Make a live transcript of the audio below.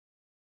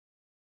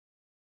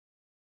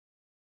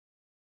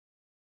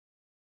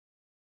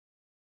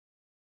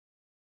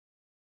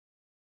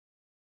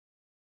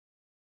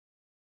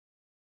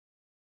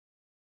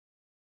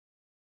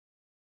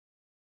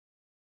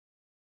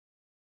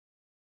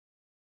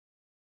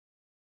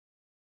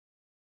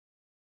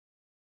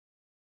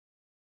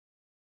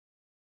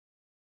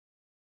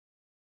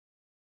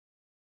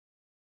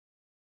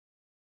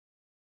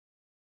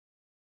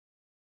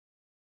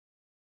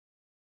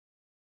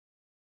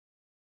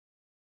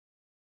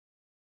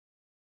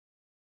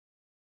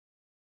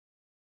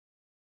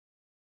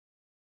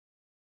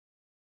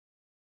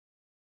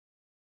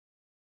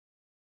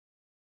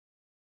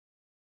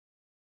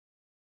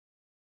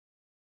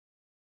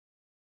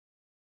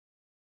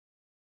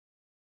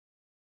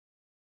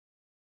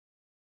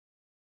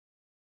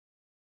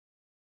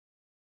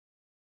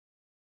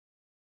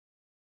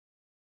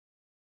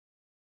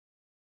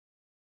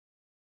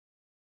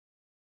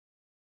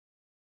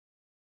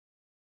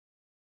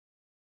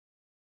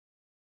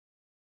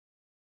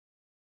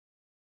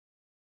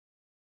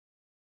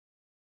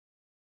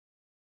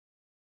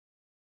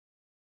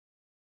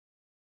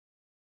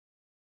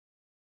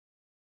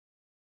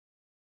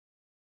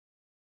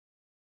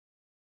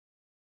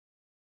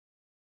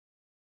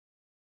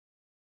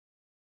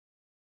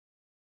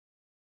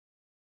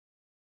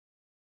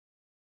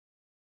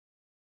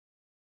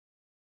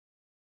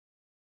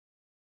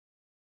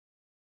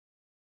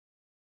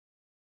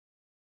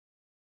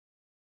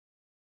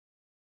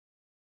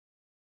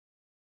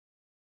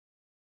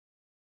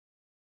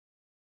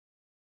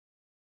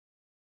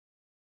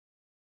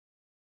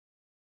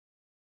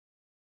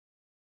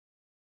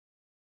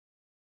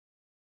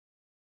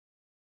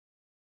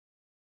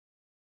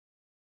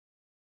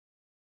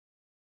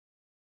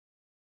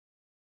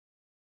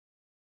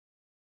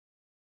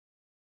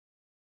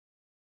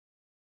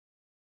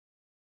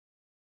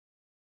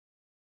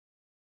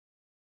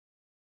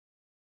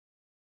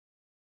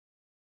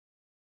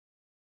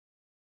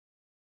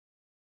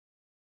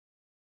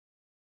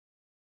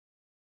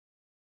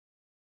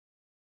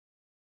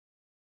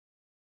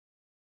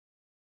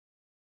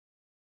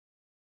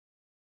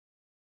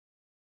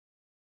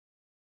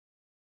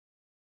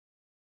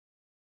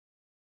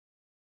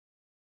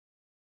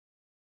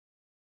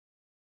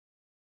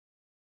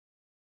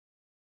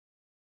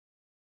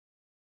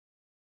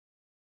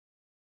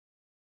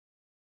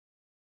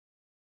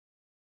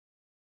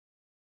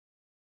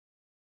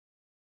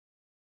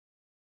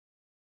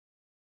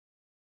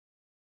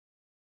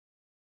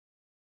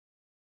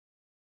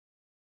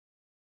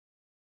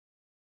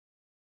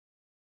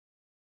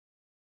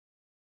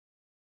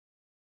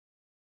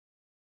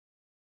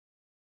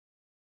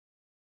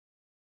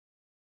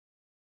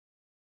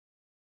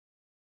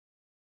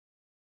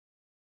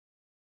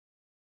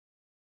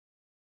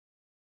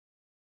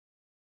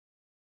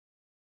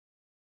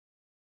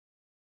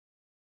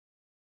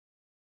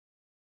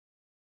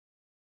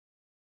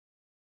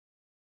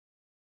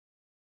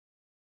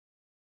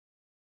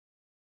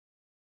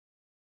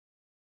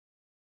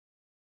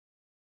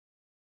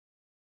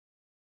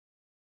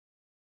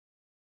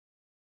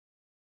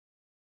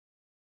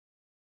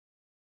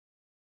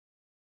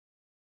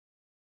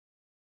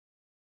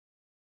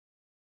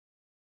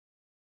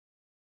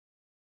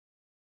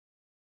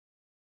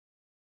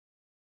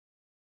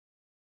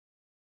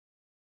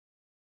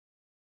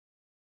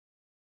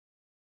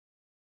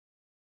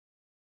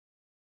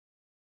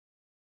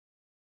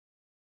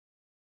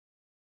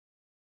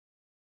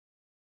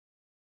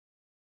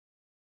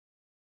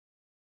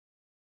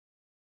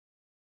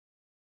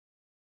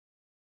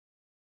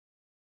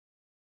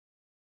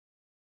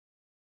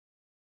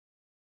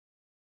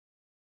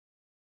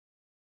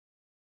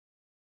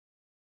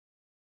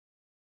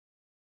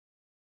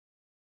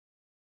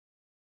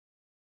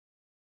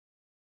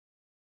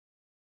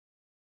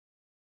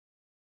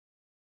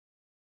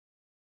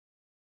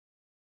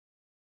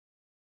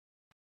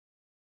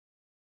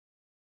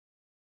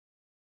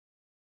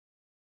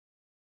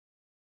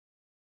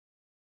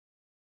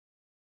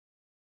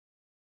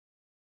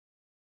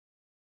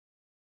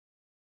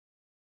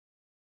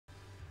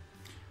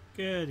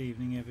Good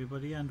evening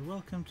everybody and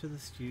welcome to the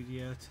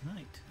studio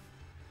tonight.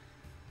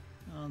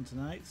 On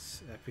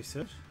tonight's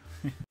episode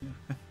I'm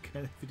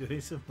going to be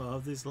doing some more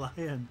of this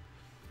lion.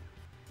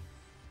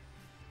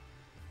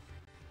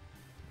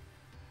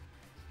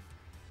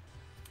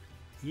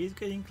 He is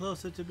getting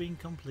closer to being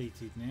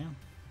completed now,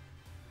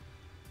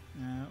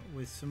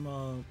 with some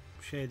more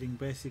shading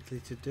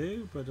basically to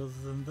do, but other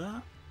than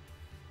that,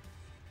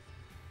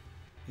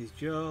 his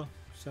jaw,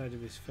 side of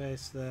his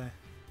face there,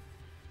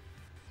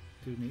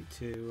 do need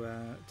to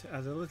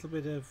add a little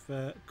bit of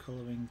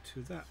colouring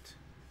to that.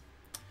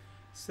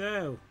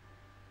 So,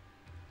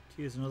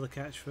 to use another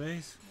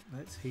catchphrase,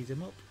 let's heat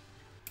him up.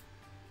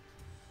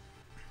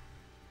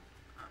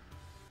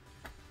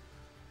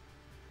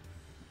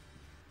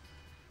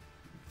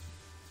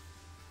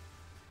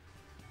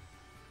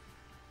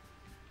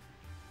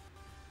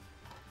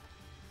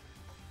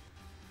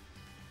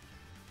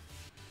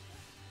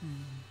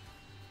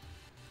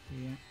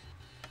 Yeah.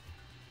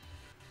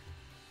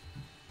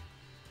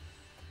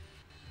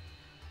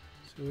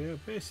 So we are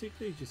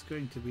basically just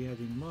going to be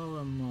adding more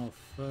and more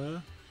fur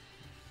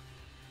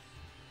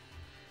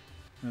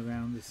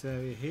around this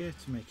area here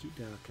to make it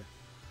darker.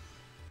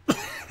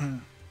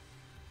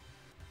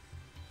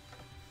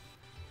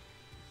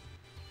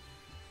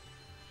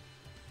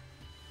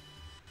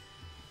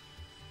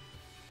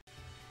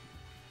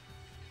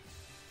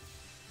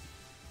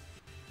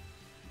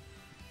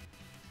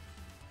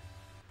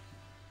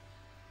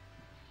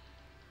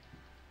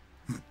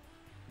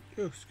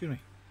 Oh, excuse me.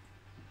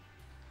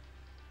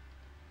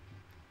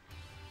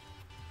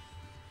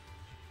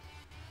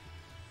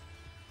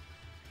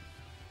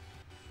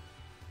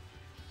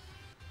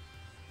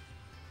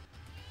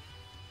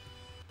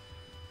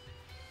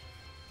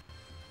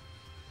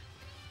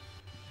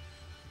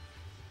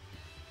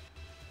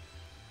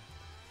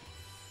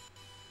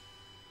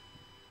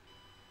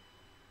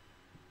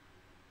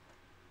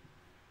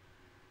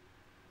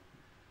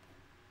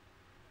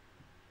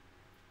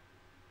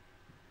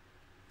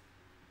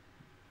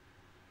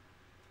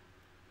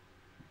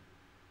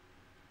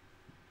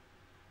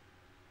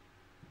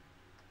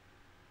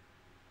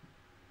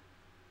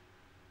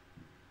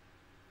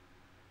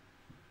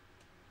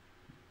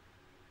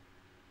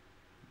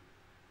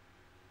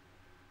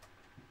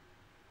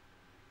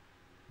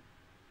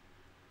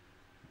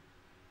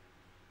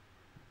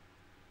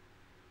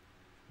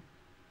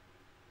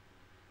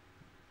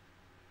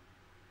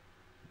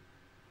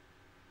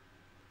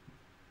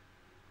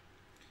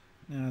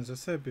 Now, as I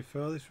said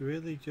before, this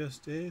really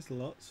just is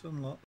lots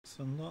and lots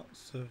and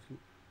lots of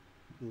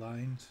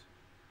lines.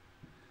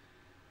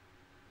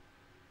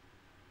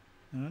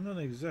 Now, I'm not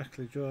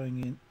exactly drawing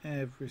in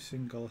every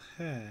single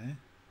hair,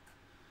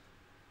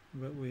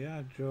 but we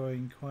are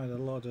drawing quite a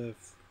lot of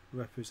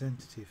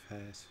representative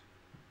hairs.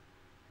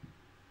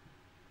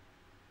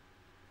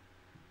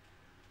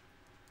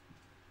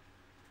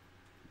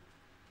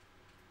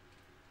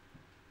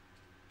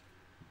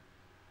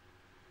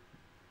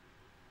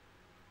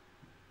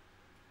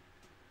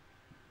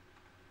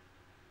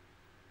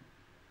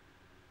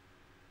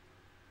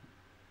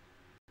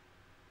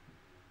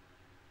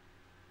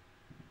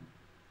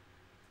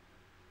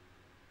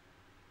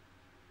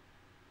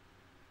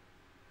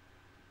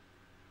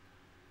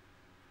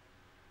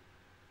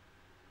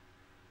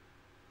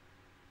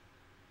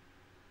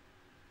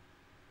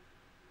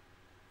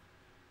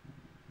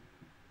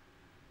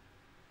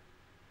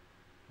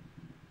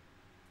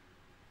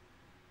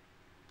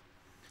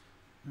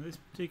 Now, this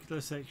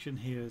particular section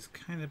here has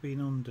kind of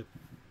been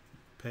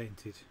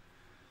underpainted,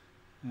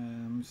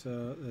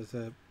 so there's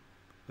a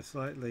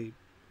slightly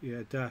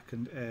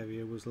darkened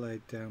area was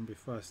laid down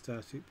before I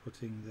started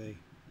putting the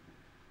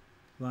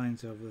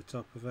lines over the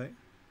top of it,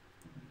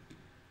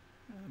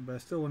 but I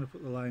still want to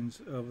put the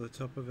lines over the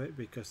top of it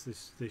because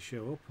they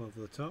show up over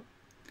the top,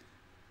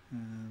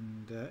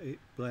 and it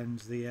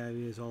blends the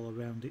areas all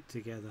around it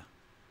together.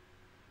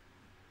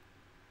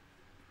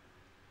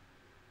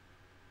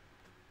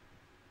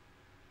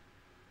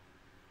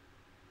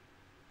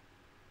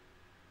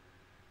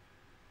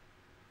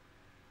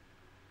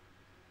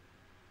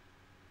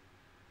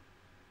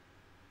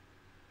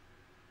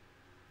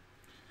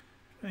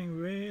 Trying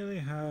really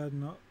hard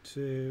not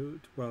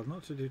to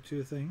do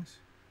two things.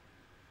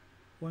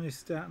 One is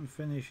start and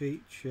finish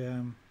each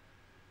pen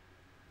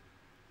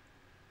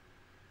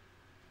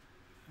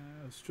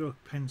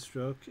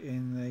stroke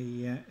in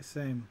the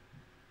same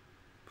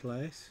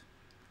place,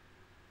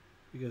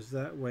 because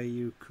that way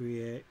you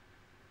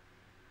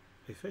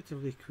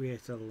effectively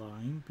create a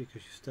line, because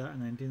you start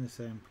and end in the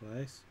same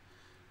place.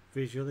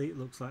 Visually it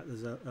looks like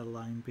there's a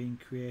line being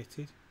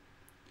created.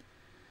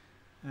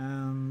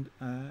 And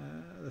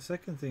the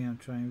second thing I'm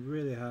trying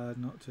really hard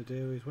not to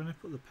do is when I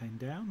put the pen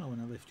down or when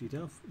I lift it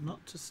off,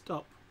 not to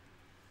stop.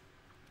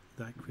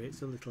 That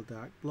creates a little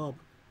dark blob,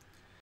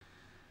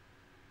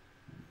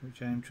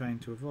 which I am trying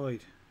to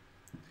avoid.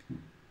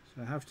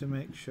 So I have to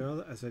make sure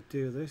that as I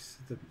do this,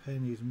 the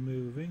pen is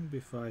moving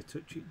before I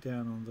touch it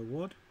down on the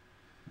wood,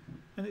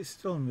 and it's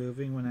still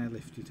moving when I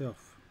lift it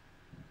off.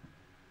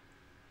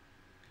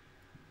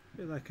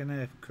 bit like an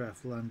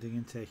aircraft landing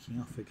and taking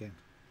off again.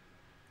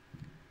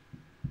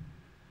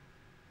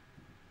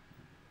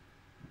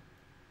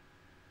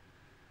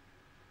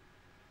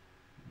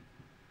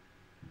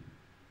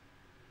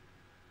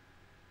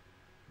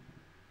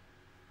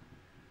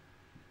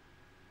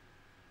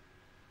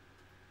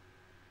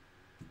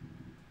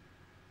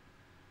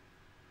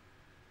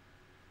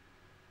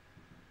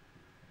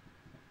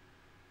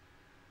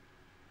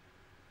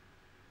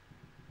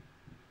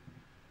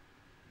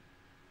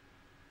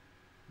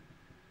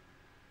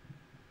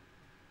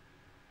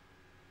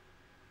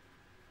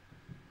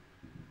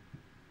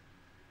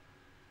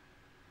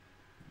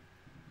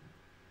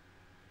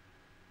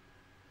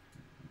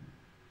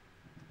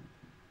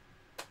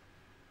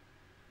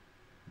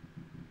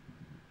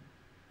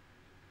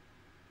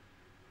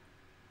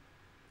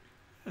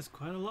 There's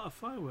quite a lot of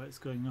fireworks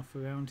going off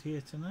around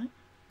here tonight.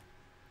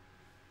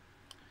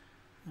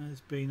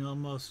 There's been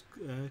almost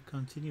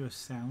continuous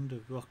sound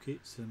of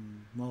rockets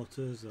and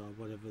mortars or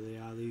whatever they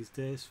are these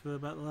days for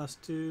about the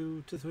last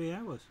 2 to 3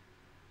 hours.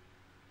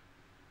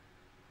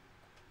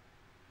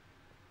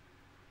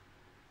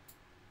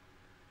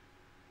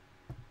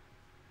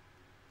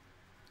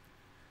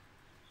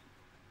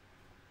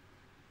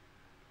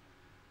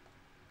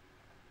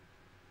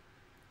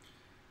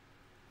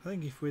 I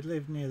think if we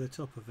lived near the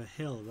top of a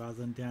hill rather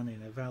than down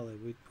in a valley,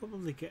 we'd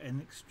probably get an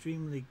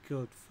extremely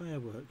good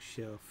fireworks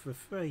show for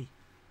free.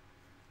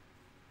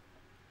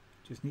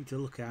 Just need to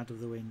look out of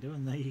the window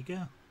and there you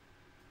go.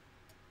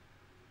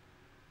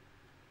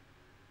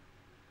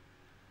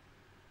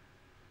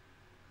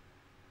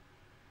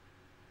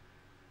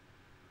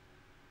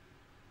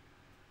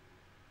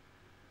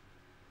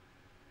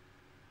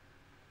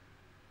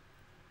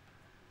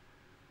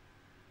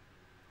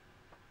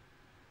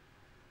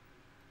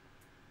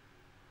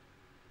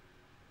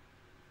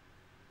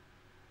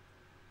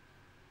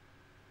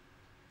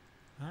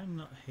 I'm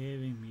not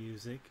hearing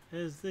music.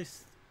 Has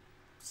this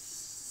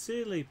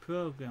silly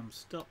program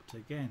stopped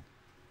again?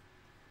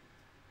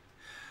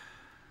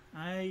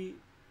 I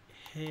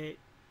hate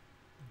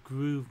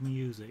groove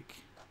music.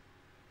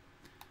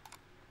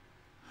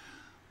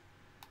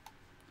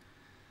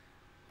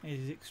 It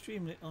is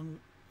extremely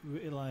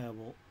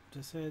unreliable,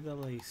 to say the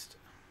least.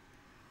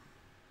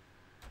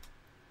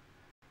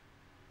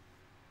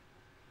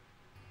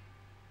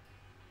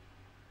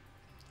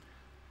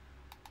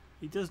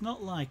 He does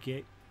not like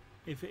it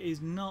if it is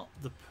not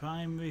the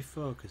primary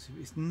focus, if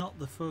it's not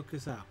the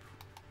focus app.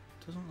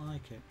 Doesn't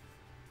like it.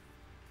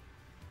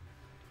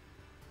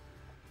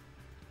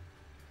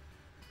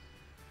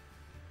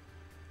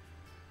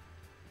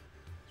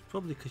 It's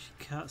probably because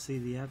you can't see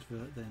the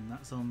advert then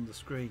that's on the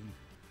screen,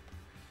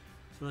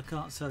 so they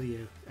can't sell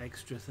you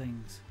extra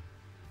things.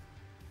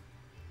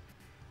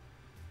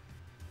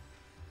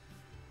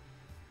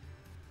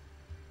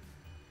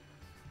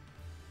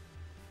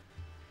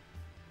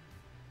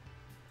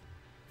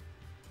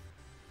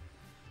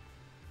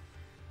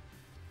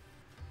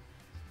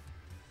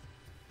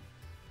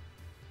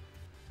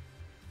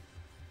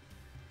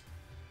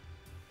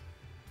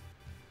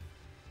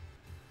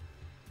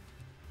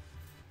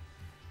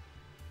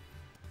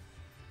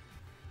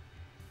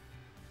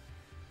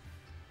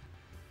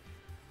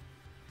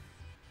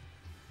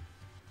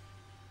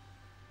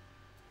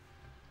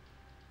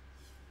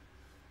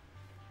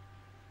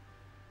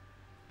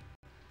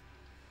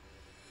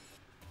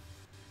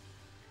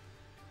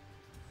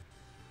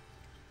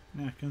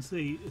 Now I can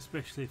see,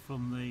 especially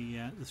from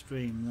the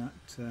stream, that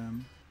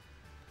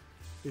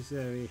this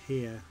area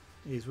here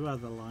is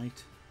rather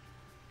light.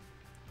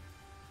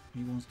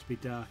 It wants to be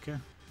darker.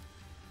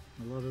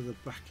 A lot of the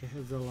back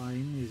of the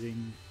line is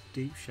in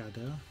deep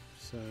shadow,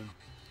 so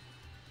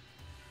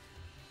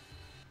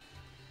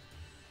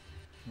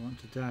I want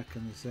to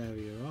darken this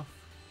area off,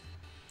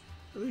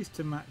 at least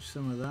to match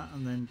some of that,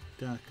 and then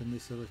darken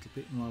this a little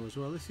bit more as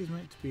well. This is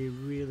meant to be a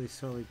really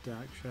solid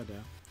dark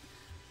shadow,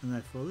 and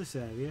therefore this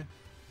area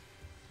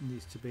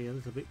needs to be a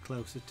little bit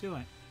closer to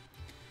it.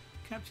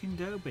 Captain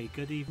Dobie,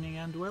 good evening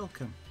and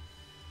welcome.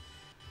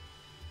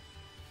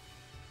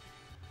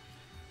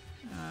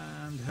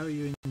 And how are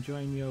you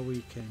enjoying your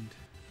weekend?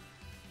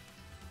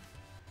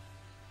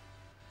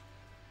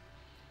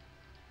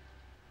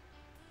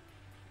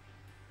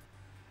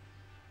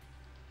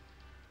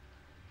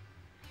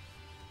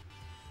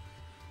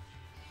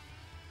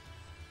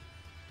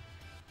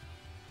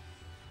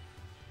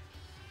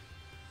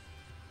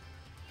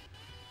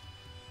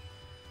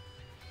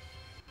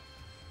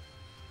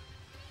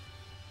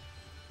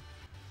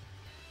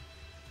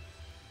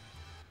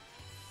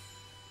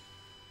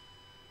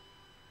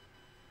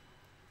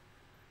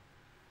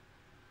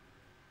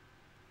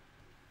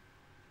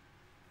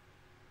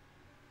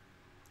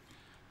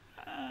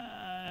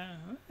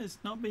 It's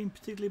not been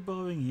particularly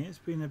boring here. It's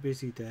been a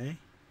busy day,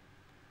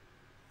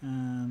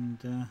 and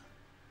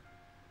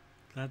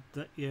glad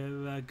that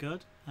you're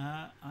good.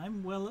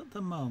 I'm well at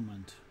the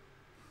moment.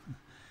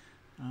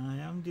 I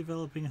am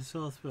developing a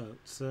sore throat,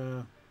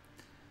 so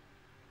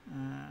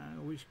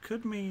which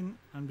could mean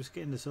I'm just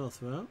getting a sore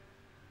throat,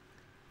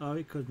 or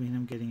it could mean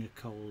I'm getting a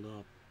cold,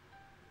 or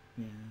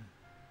yeah,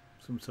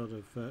 some sort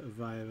of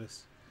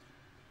virus.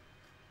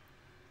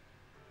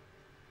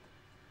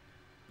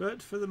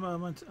 But for the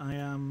moment I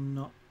am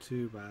not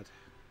too bad.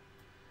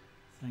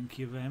 Thank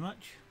you very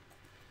much.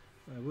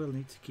 What I will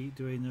need to keep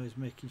doing though is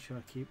making sure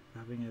I keep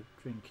having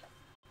a drink.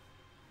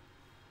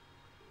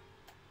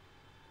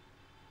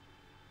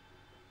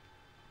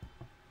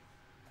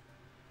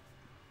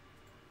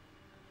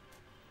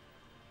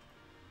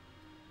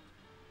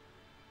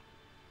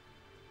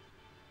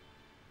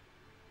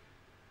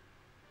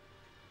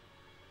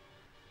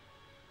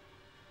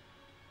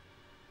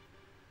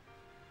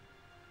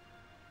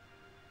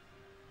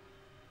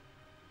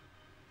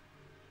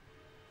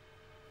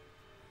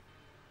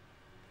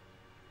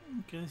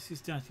 Okay, this is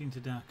starting to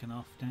darken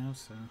off now,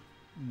 so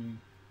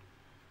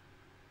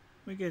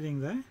we're getting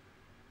there.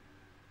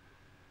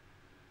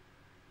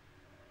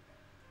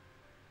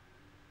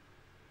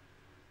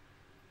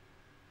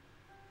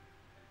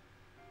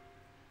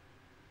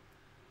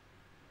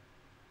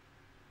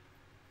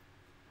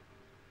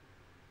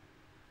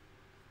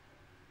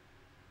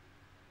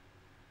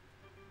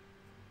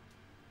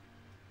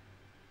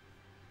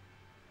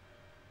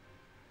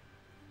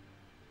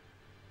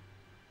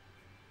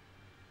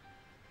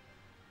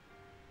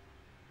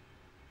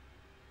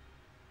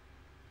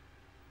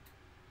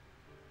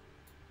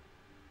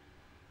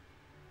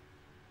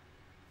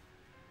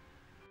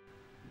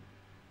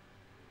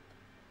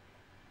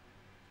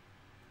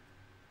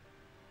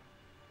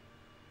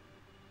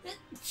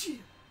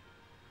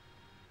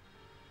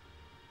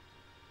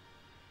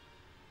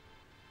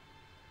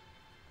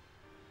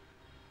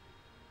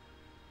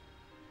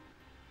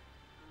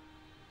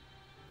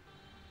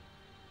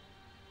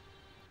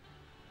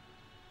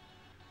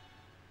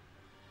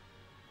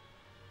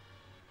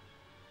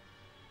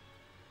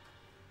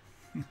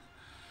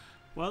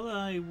 Well,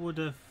 I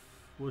would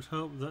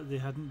hope that they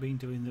hadn't been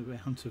doing the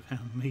rounds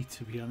around me,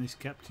 to be honest,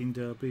 Captain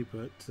Derby,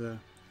 but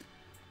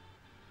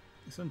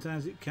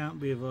sometimes it can't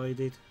be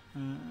avoided.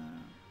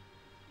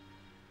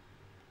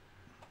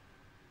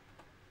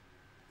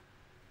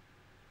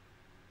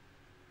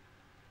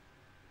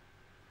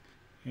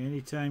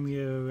 Anytime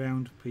you're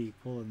around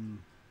people, and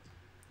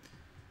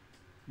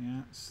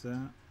yeah,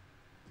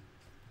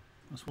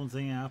 that's one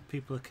thing our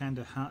people are kind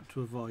of hard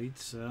to avoid,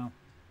 so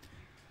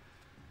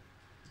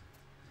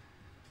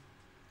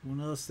one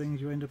of those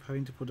things you end up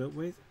having to put up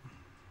with.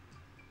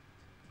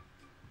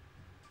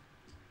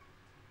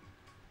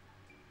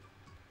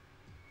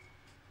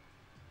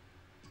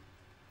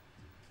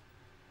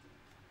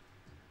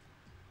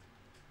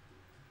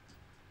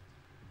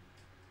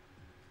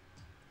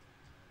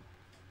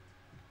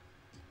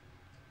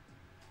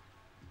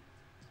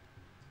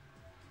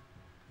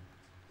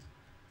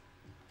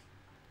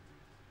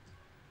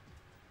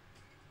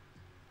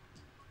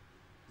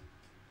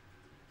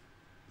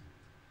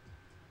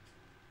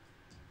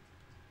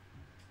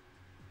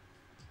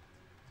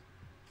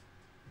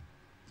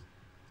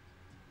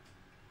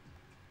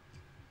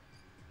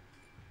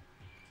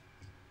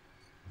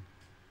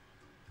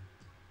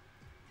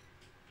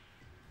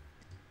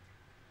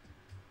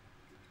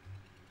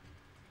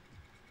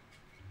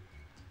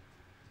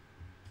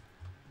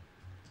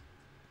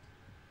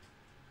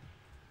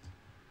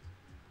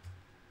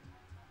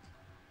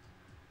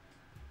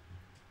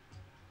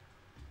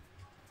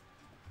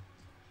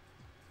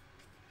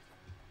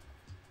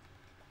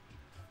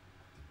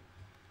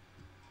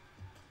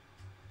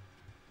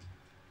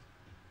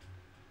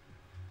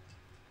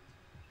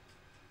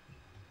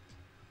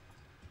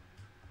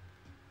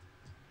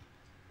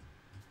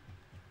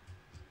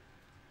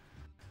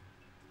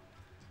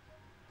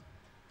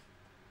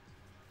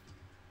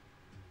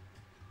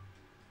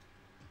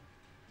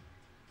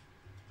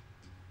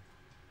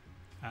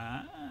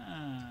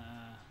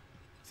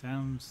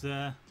 Sounds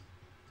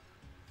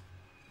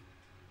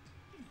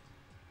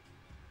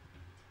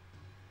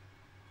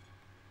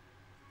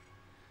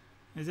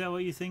is that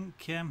what you think?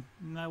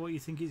 Now, what you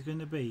think it's going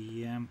to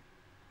be,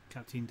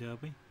 Captain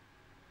Derby?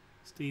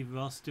 Steve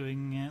Ross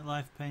doing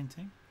live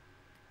painting?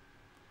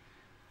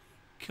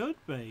 Could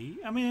be.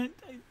 I mean,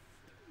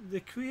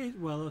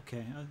 well,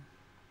 okay.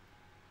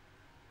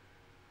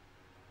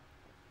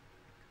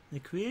 They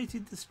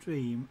created the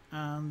stream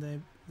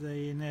and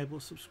they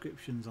enabled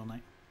subscriptions on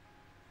it,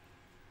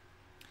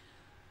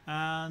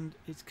 and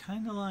it's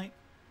kind of like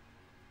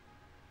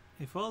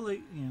if all the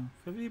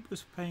if everybody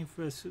was paying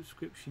for a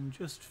subscription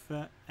just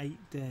for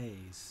 8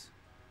 days,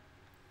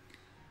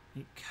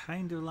 it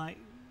kind of like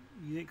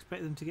you'd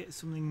expect them to get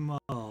something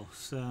more.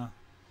 So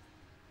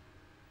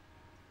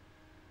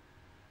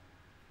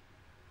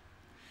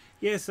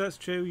yes, that's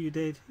true. You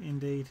did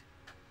indeed.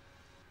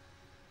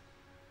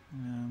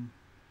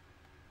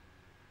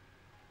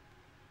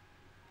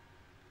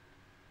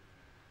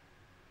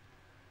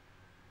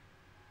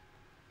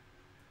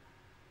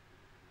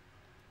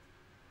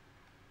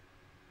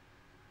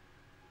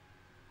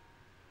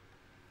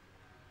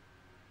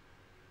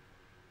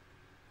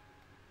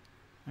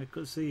 I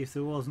could see if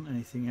there wasn't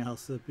anything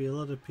else, there'd be a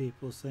lot of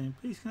people saying,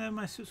 please can I have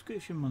my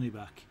subscription money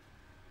back?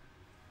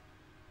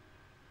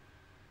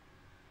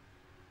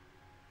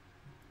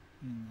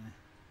 In there.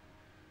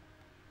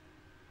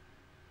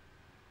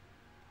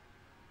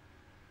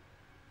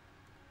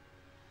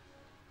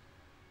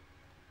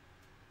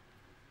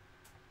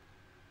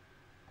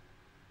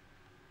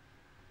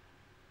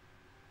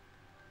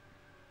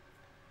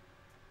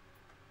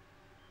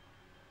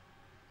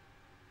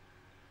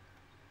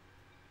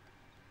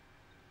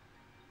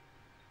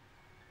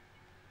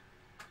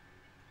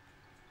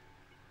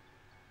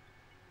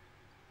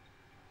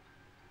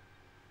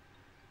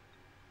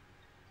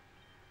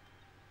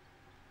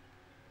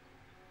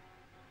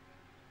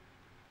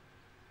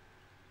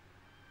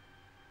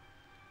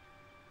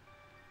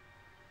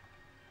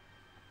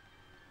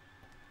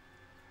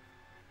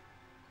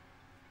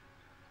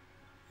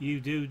 You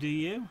do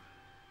you?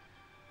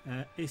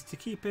 It's to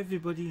keep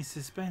everybody in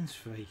suspense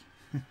free.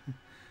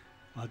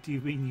 Or do you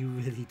mean you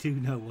really do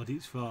know what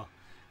it's for?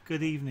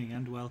 Good evening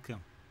and welcome.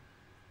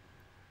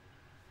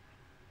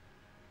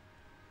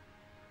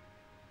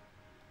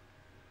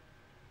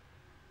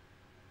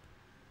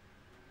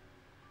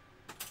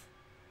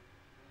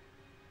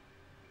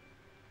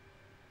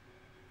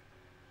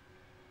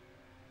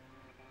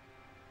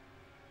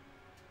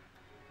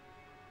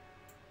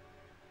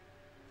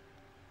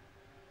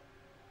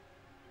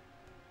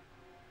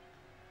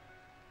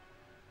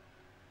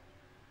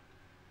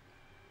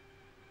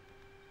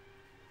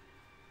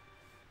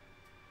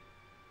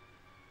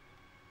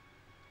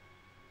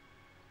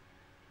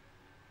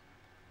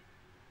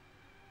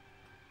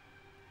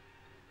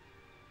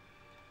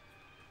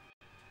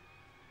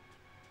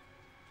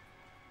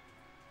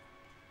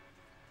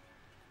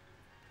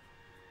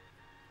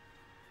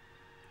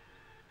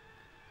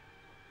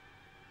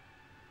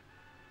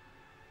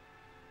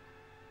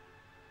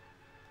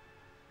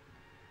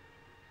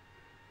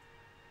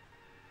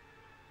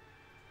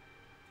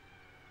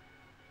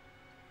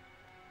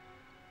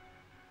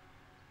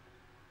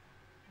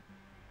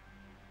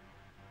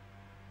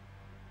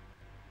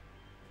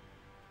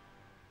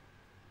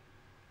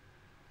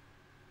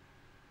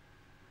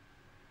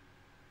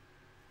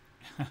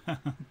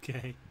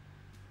 Okay.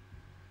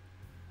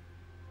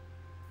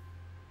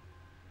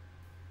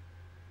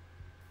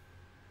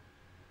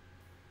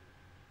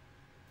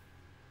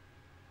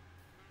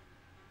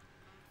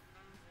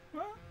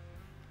 Well,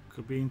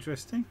 could be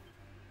interesting.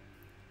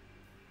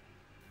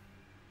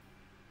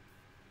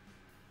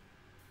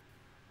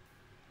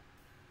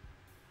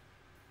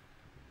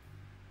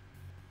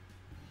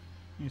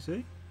 You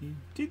see, you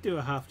did do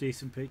a half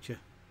decent picture.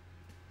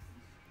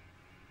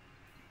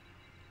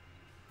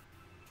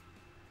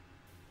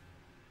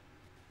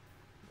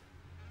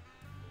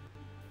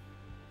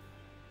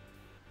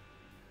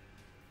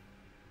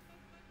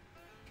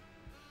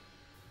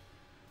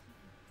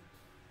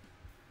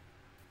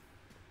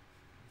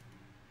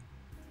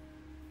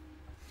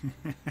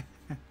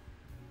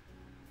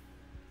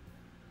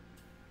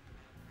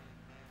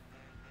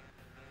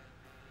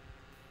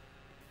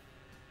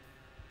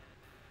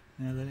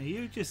 Now then, are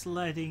you just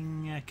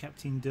letting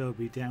Captain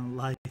Dobie down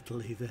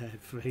lightly there,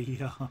 Free?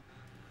 Or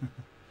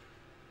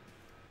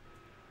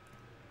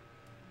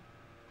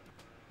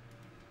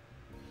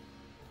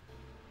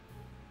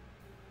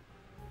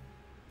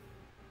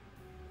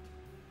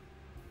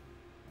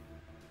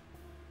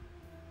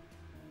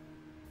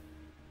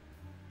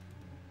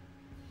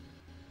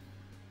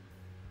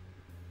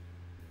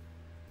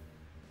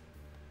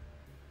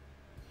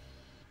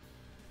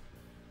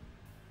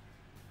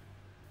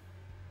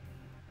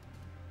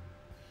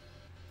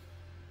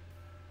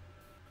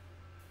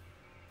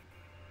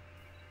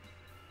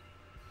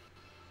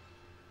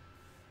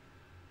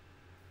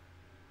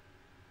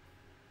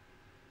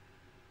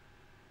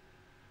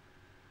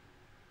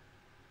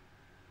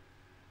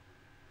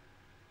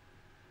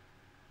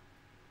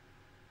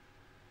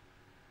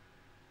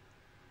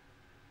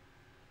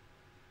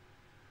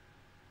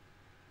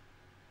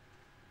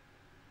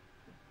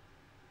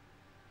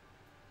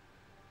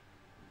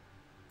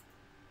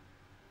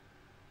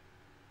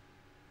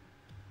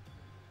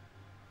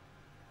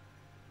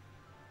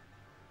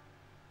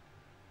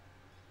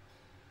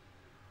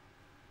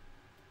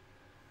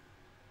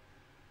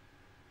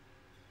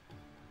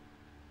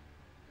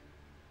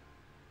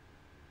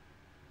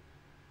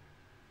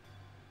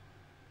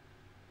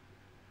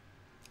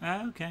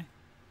okay.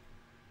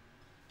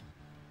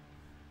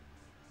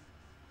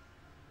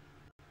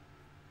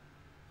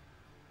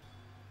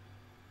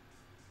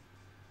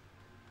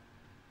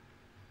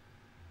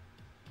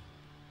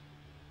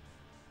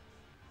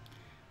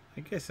 I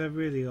guess I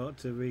really ought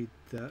to read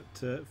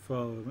that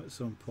forum at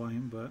some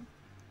point, but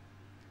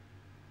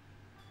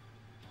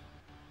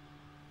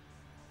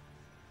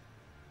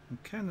I'm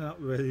kind of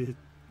not really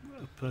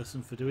a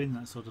person for doing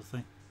that sort of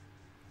thing.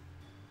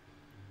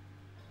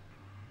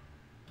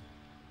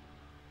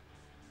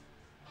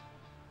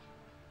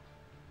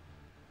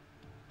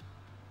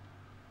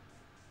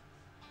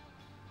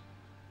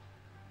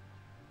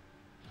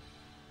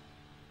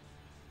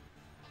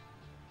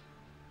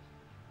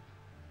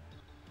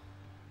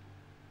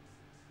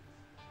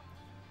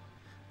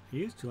 I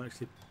used to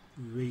actually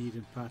read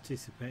and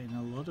participate in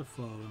a lot of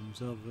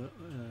forums over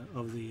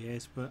the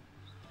years, but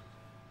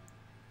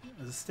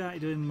as I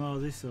started doing more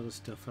of this sort of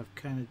stuff, I've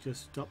kind of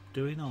just stopped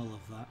doing all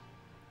of that.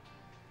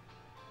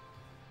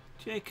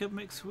 Jacob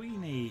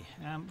McSweeney,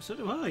 so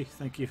do I.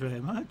 Thank you very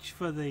much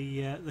for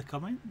the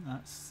comment.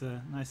 That's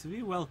nice of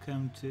you.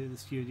 Welcome to the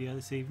studio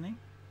this evening.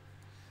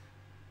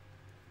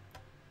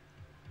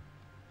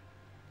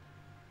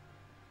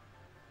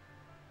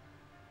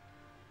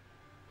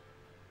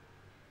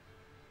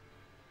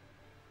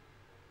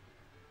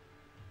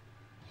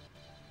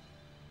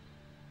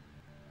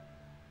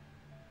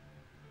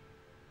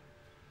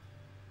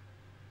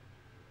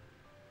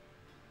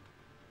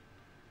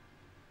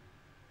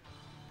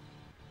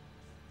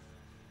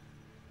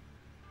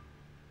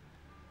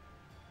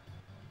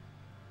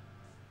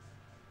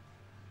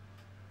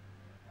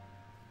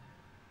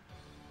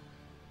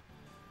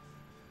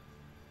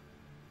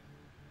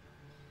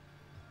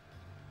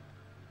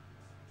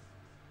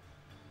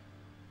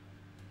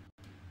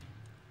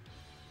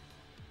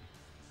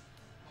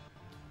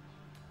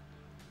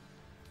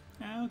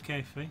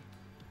 Okay, Fee.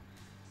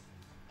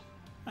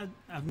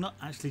 I've not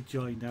actually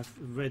joined. I've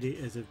read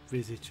it as a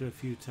visitor a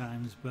few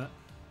times, but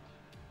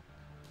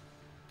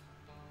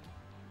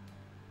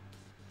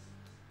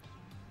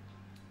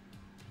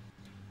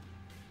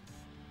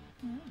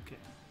okay.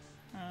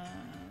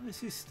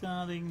 This is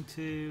starting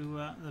to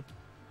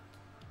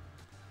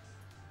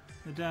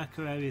the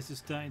darker areas are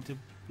starting to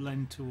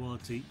blend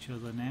towards each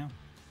other now.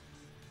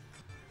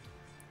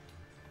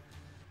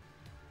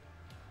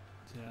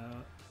 So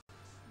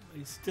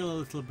it's still a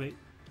little bit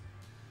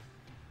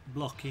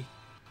blocky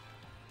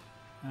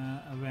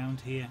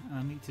around here, and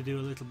I need to do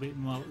a little bit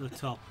more at the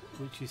top,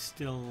 which is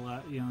still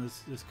you know,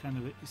 there's kind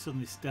of, it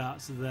suddenly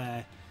starts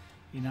there.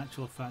 In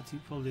actual fact,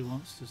 it probably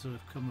wants to sort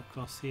of come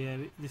across here.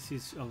 This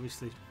is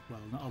obviously, well,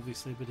 not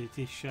obviously, but it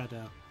is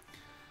shadow,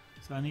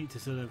 so I need to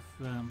sort of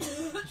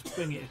just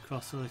bring it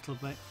across a little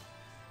bit,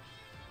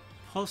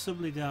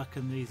 possibly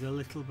darken these a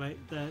little bit.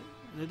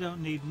 They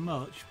don't need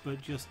much,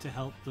 but just to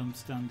help them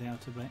stand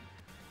out a bit.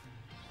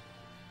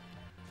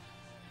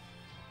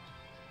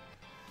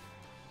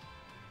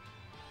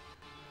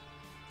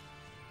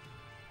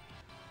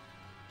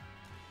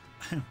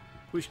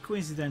 Which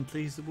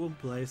coincidentally is the one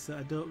place that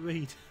I don't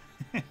read.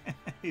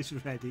 Is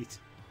Reddit.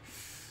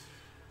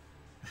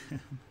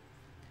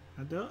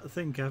 I don't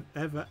think I've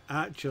ever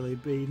actually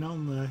been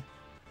on there.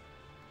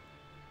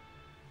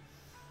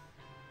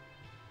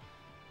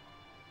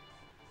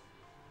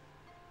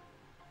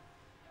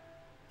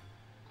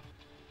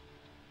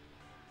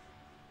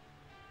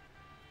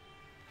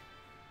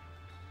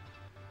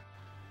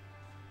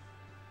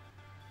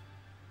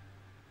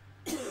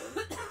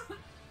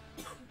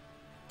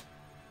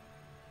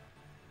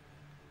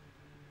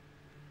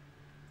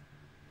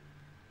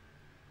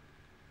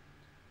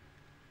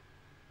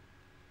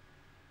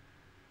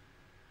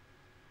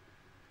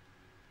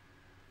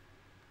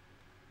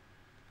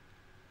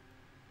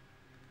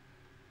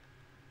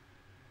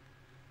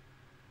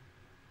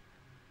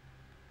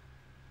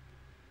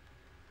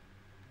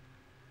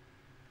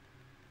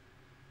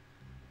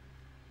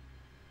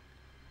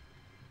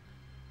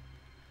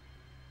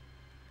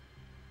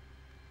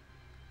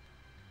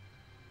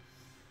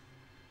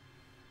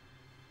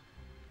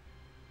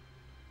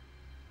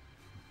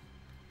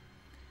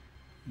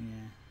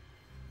 Yeah,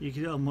 you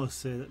could almost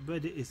say that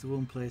Reddit is the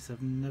one place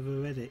I've never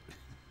read it.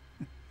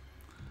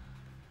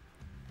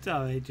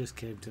 Sorry, it just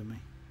came to me.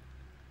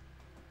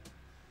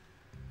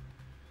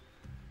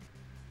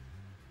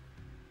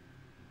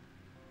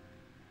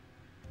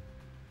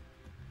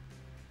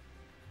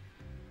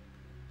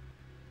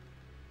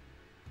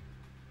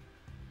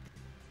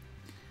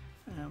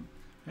 I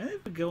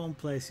never go on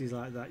places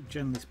like that,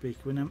 generally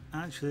speaking, when I'm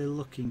actually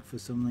looking for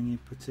something in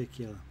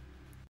particular.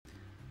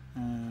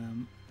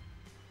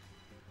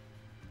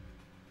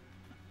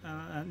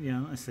 You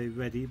know, I say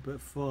Reddit, but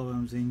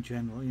forums in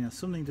general. You know,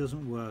 something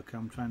doesn't work,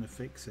 I'm trying to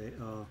fix it,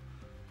 or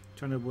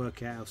trying to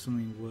work out how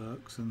something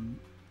works, and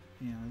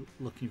you know,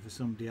 looking for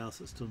somebody else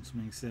that's done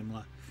something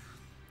similar.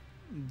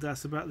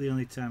 That's about the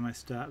only time I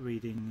start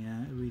reading,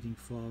 reading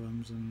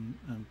forums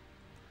and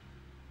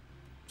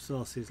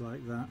sources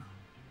like that.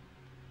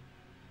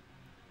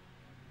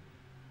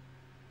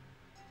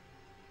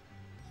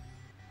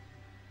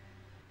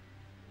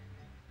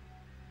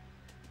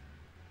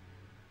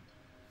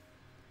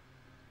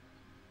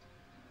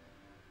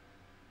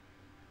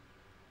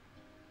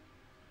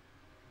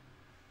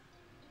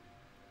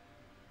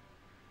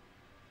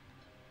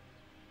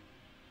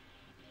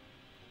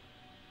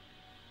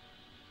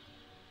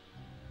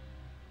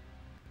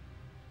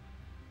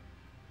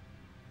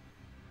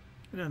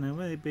 I don't know,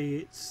 maybe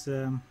it's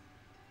the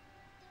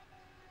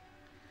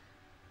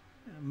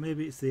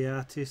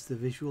artist, the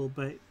visual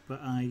bit, but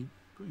I,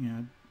 you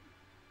know,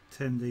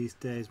 tend these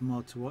days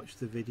more to watch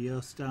the video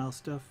style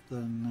stuff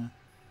than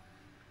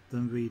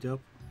read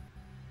up.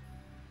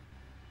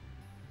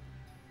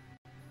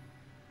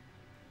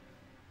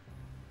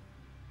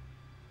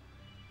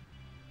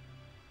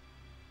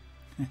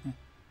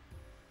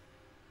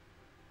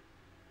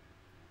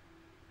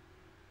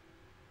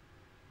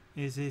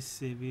 Is this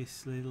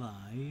seriously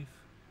live?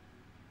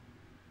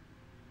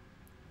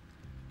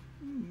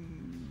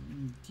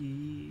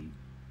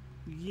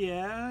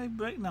 Yeah, I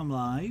reckon I'm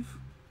live.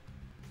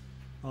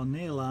 Or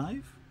near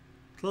live.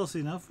 Close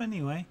enough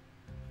anyway.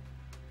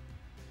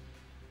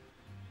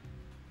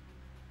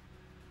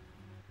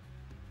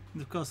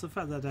 And of course the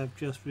fact that I've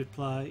just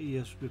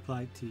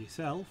replied to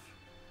yourself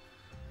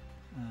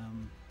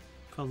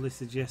probably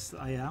suggests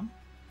that I am.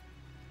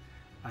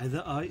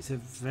 Either or it's a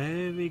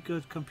very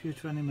good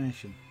computer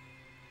animation.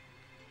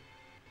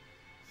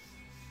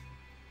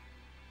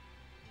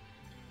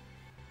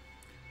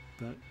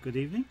 But good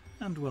evening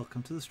and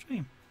welcome to the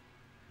stream.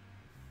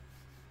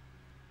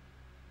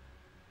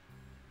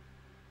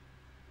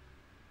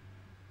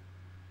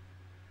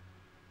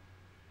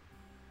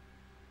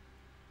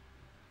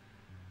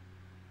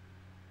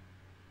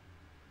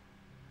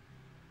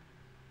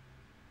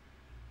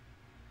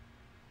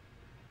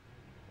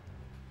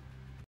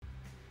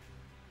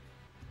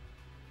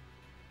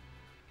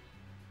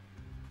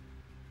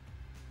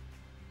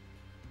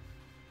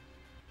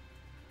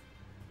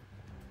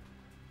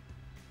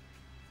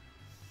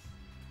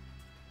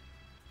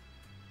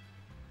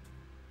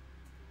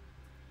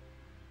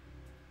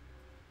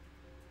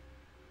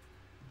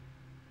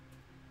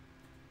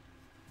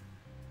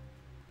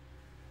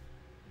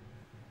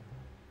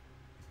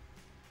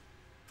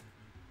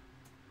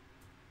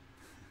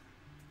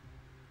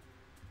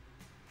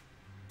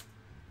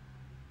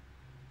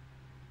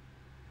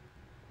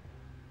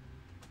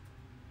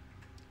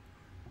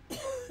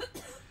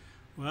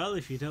 Well,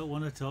 if you don't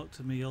want to talk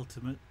to me,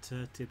 Ultimate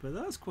Tipper,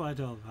 that's quite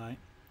alright.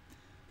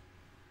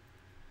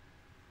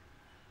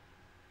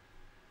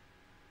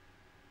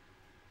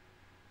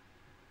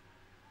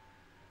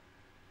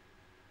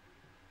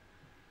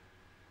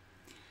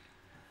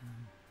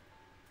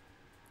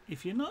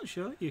 If you're not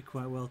sure, you're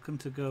quite welcome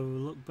to go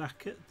look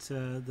back at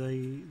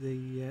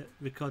the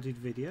recorded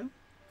video.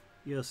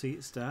 You'll see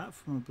it start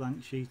from a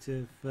blank sheet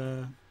of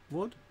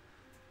wood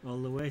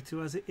all the way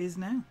to as it is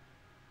now.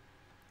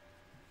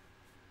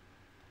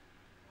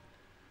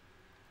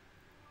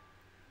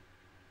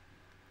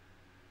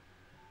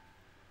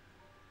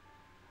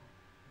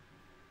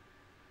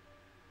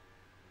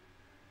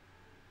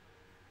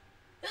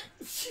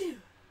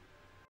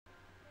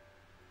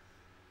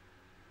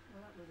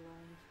 Well, that was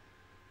loud.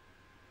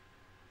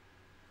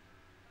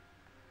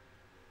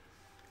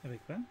 A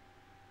big fan?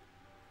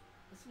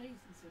 I sneezed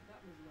and said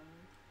that was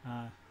loud.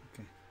 Ah,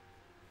 okay.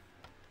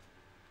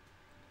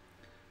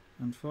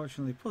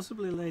 Unfortunately,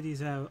 possibly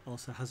Lady's Hour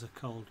also has a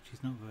cold, which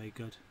is not very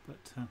good,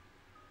 but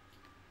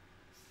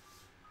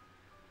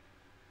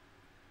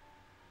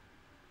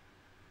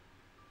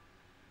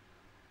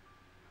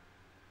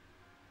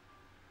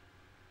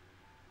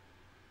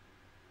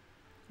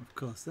of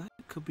course that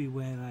could be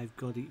where I've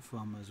got it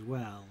from as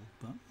well,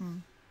 but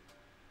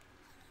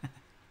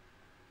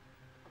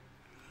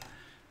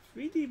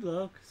 3D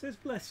bloke says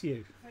bless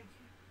you. Thank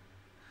you.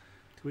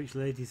 To which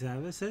Lady's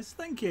Hour says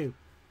thank you.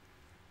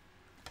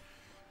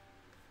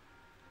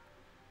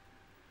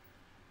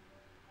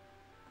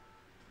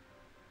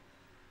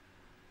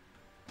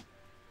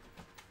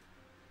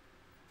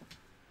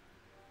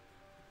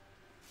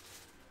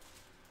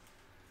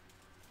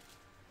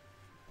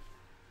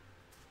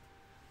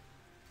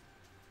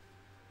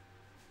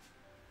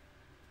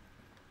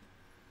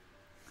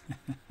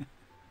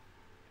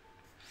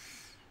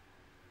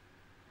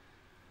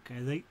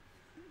 Okay,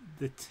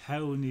 the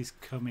tone is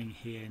coming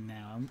here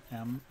now.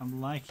 I'm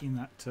liking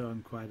that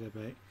tone quite a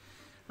bit.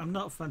 I'm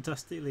not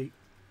fantastically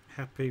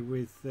happy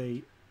with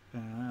the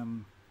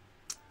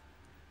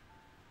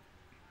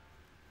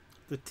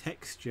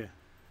texture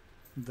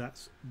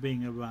that's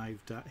being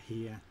arrived at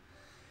here.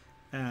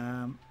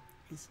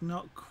 It's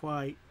not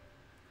quite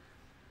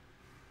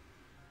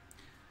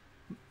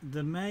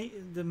the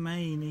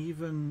mane,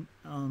 even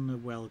on a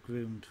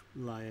well-groomed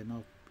lion,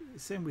 or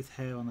same with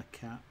hair on a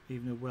cat,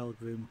 even a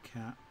well-groomed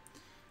cat,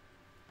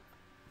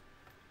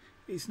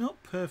 it's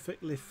not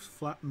perfectly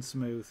flat and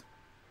smooth,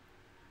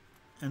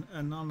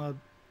 and on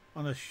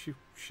a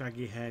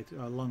shaggy head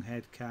or a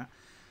long-haired cat,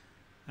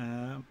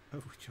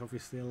 which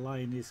obviously a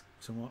lion is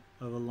somewhat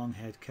of a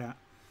long-haired cat,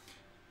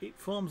 it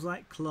forms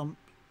like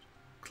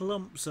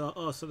clumps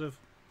or sort of,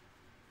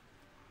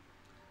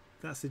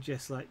 that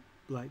suggests like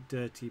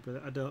dirty,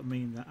 but I don't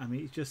mean that. I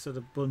mean it just sort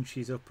of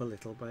bunches up a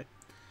little bit,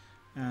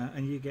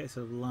 and you get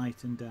sort of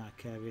light and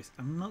dark areas.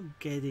 I'm not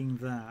getting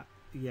that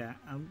yet.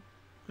 I'm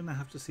gonna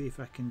have to see if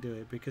I can do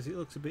it, because it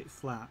looks a bit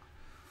flat.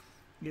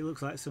 It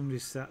looks like somebody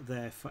sat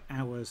there for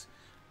hours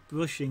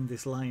brushing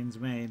this lion's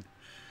mane,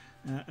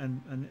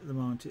 and at the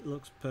moment it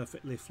looks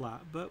perfectly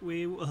flat, but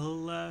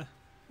we'll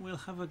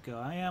have a go.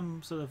 I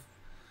am sort of,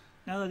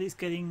 now that it's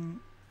getting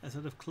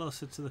sort of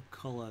closer to the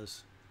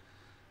colours,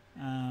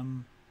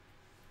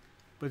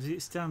 but as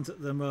it stands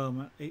at the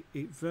moment,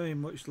 it very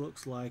much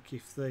looks like,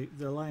 if the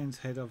lion's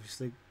head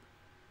obviously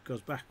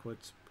goes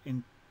backwards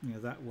in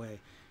that way,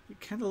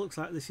 it kind of looks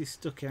like this is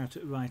stuck out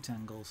at right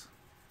angles.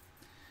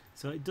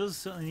 So it does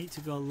certainly need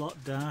to go a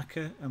lot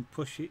darker and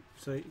push it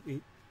so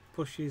it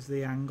pushes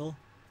the angle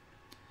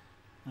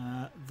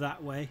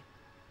that way.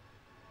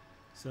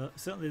 So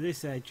certainly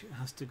this edge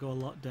has to go a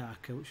lot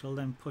darker, which will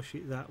then push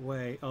it that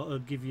way, or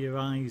give your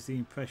eyes the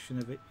impression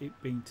of it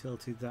being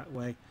tilted that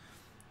way,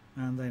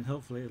 and then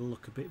hopefully it'll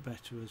look a bit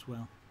better as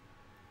well.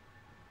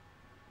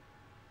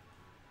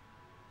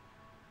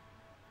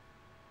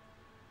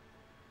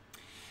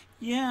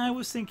 Yeah, I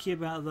was thinking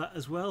about that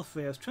as well,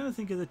 Faye. I was trying to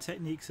think of the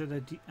techniques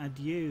that I'd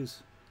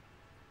use.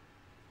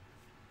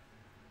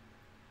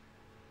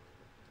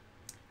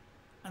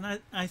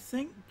 And I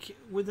think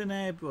with an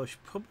airbrush,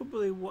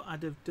 probably what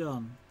I'd have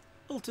done...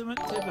 Ultimate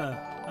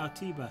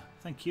Tiba,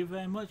 thank you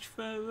very much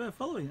for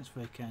following. It's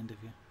very kind of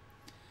you.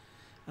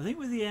 I think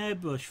with the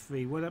airbrush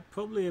free, what I'd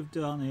probably have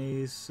done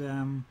is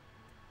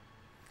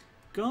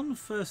gone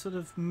for sort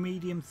of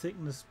medium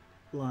thickness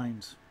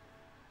lines.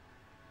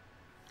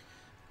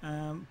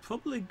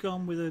 Probably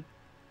gone with a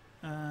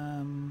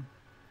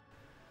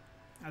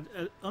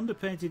I'd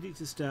underpainted it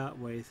to start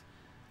with,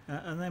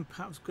 and then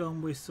perhaps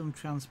gone with some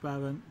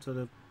transparent sort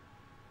of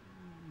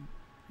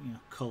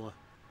colour,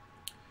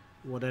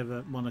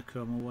 whatever,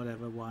 monochrome or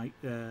whatever, white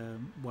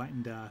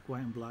and dark,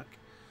 white and black,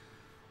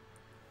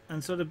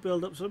 and sort of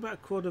build up so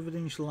about quarter of an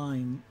inch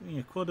line,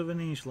 quarter of an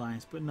inch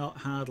lines, but not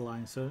hard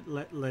lines, so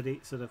let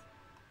it sort of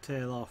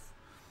tail off.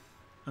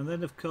 And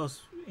then of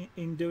course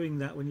in doing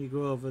that, when you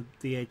go over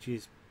the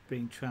edges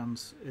being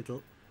trans,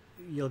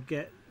 you'll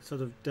get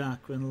sort of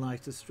darker and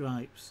lighter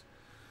stripes,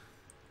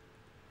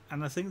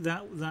 and I think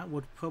that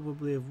would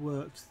probably have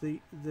worked. The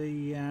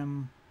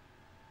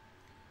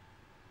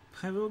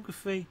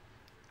Pyrography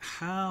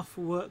half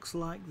works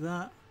like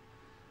that,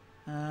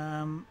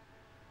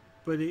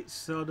 but it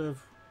sort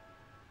of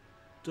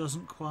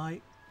doesn't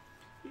quite.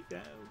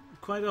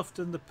 Quite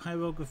often the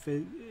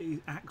pyrography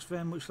acts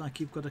very much like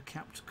you've got a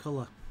capped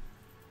colour,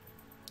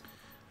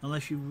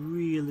 unless you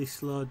really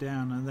slow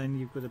down, and then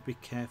you've got to be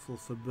careful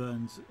for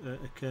burns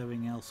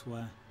occurring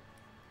elsewhere.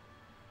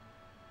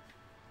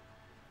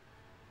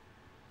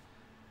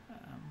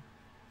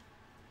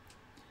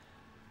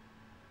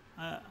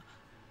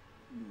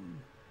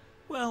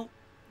 Well,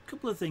 a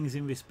couple of things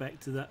in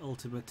respect to that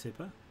Ultima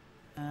Tipper.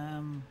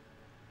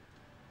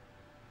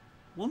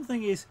 One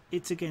thing is,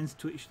 it's against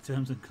Twitch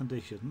terms and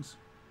conditions,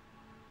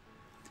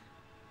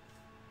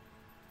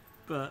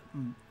 but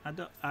I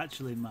don't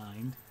actually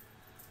mind.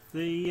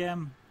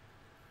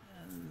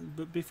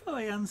 But before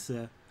I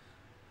answer,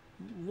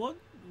 what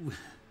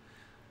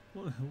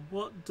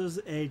does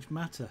age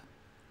matter?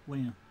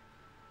 Well,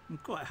 I'm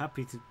quite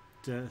happy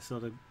to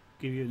sort of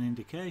give you an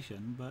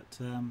indication, but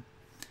I'm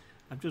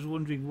just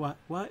wondering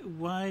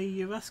why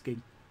you're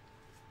asking.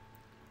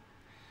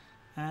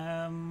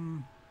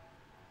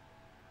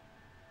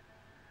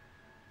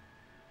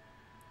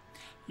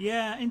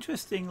 Yeah,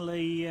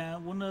 interestingly,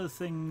 one of the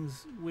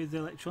things with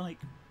electronic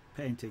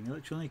painting,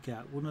 electronic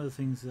art, one of the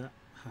things that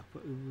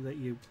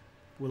you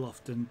will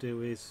often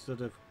do is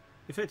sort of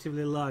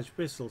effectively large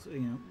bristles,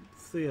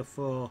 3 or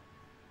 4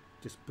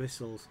 just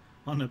bristles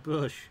on a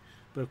brush.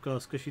 But of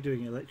course, because you're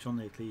doing it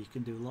electronically, you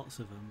can do lots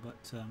of them.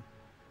 But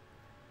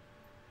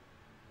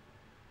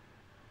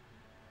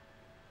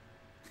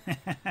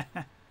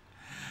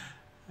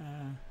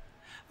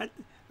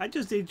I'm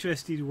just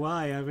interested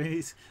why. I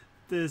mean,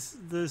 there's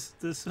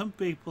some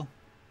people.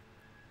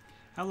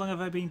 How long have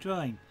I been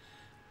drawing?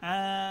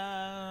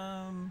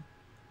 Now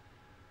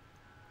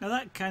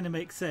that kind of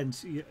makes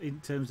sense in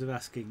terms of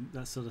asking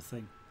that sort of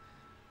thing.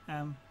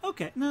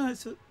 Okay, no,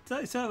 it's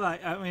all right.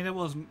 I mean, I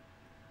wasn't.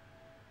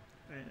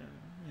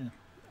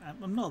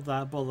 I'm not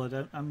that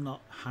bothered. I'm not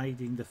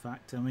hiding the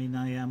fact. I mean,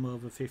 I am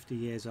over 50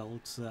 years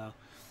old, so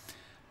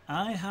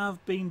I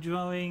have been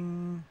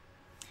drawing.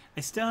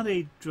 I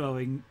started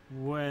drawing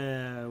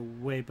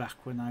way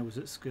back when I was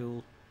at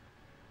school.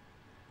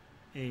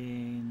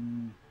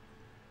 In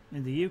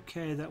the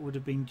UK, that would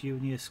have been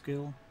junior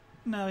school.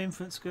 No,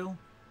 infant school,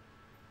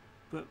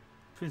 but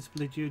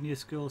principally junior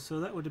school.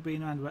 So that would have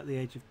been around about the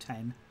age of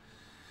 10.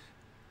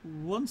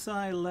 Once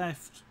I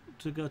left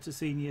to go to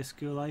senior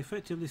school, I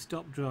effectively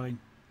stopped drawing.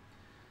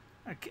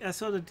 I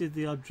sort of did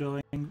the odd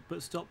drawing,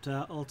 but stopped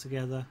out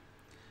altogether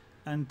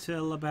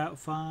until about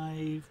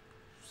 5.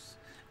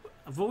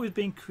 I've always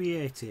been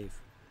creative,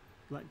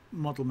 like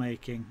model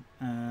making,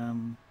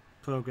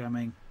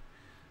 programming,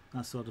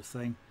 that sort of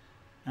thing.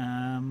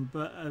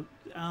 But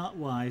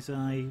art-wise,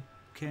 I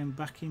came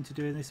back into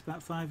doing this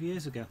about 5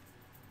 years ago.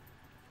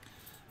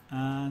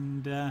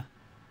 And no,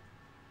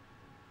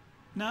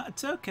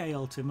 it's okay,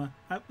 Ultima.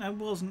 I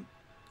wasn't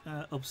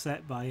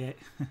upset by it.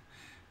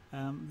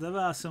 There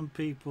are some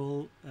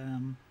people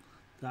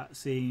that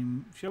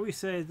seem, shall we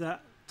say,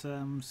 that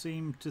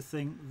seem to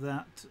think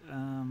that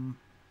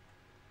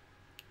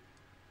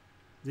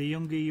the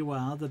younger you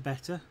are, the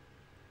better.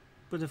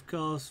 But of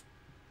course,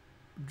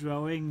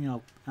 drawing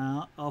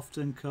art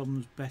often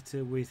comes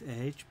better with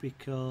age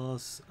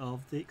because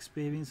of the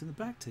experience and the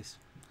practice.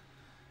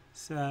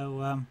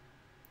 So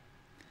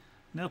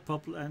no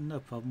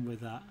problem with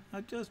that.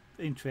 I'm just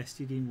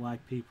interested in why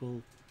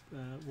people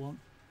want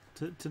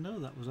to know,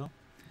 that was all.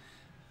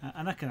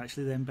 And I can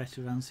actually then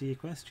better answer your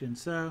question.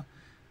 So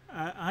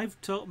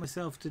I've taught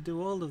myself to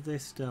do all of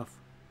this stuff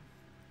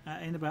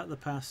in about the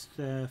past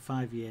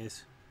 5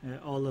 years.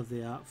 All of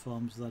the art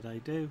forms that I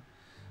do.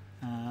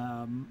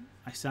 I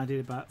started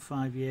about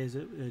 5 years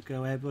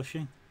ago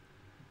airbrushing,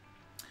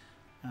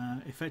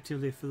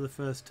 effectively for the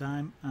first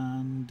time,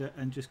 and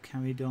just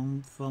carried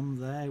on from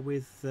there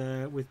with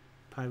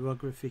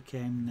pyrography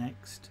came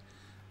next,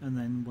 and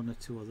then 1 or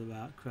 2 other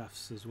art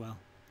crafts as well.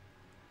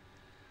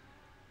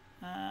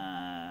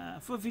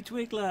 Fluffy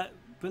Twiggler,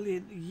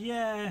 brilliant.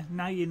 Yeah,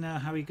 now you know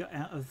how he got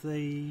out of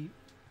the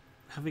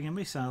having a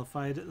missile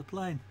fired at the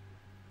plane.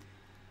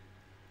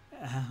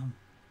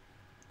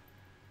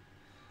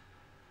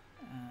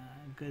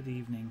 Good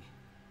evening.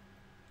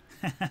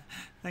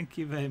 Thank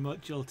you very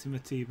much,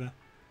 Ultimate Tiba.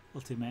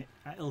 Ultimate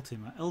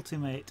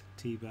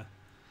Tiba.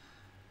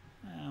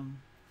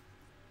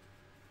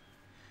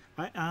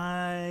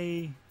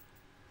 I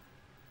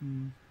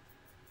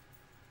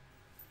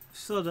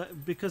sort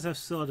of, because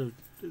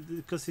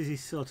this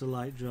is sort of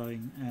like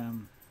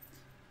drawing.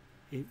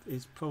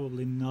 It's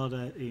probably not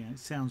it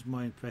sounds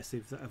more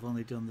impressive that I've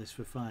only done this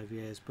for 5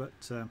 years, but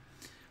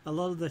a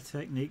lot of the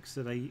techniques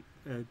that are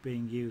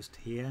being used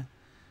here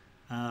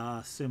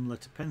are similar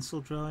to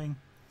pencil drawing.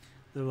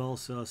 They're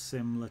also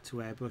similar to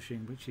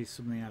airbrushing, which is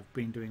something I've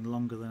been doing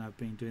longer than I've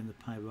been doing the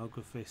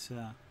pyrography.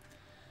 So,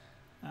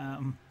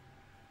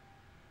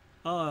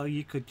 oh,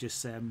 you could just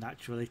say I'm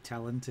naturally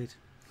talented.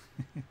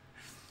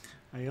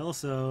 I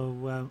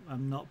also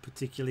am not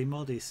particularly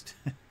modest.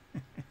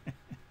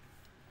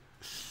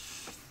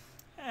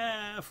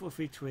 a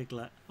fluffy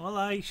twiglet. Well,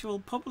 I shall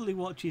probably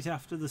watch it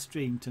after the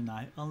stream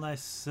tonight,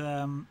 unless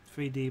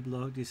 3D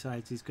Bloke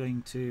decides he's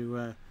going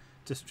to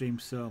stream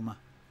Soma.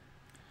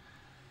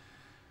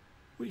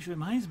 Which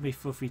reminds me,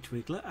 fluffy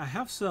twiglet, I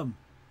have some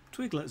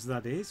twiglets,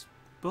 that is.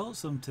 Bought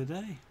some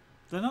today.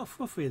 They're not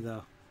fluffy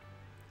though.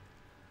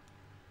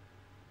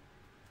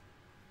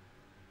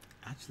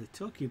 Actually,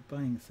 talking of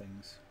buying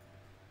things,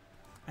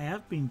 I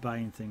have been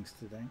buying things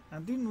today. I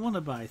didn't want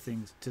to buy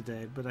things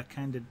today, but I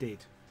kind of did.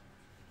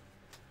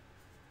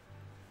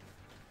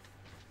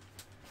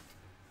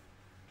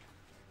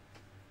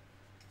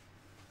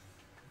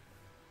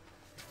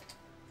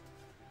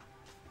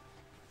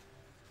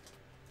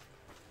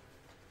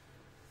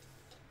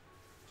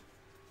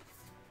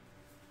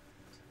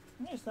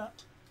 Where's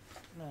that?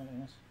 There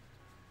it is.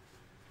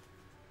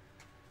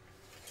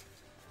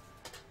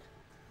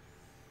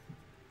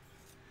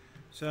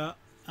 So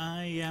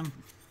I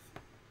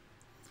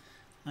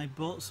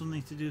bought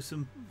something to do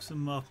some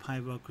more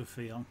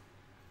pyrography on.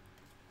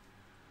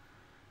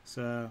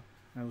 So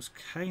I was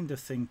kind of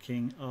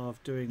thinking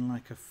of doing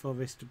like a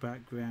forest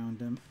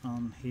background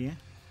on here,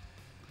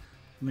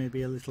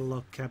 maybe a little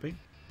log cabin,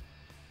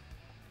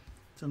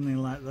 something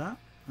like that.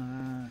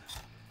 And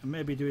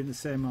maybe doing the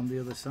same on the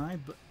other side,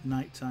 but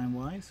nighttime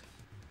wise.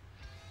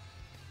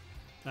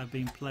 I've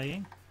been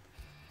playing.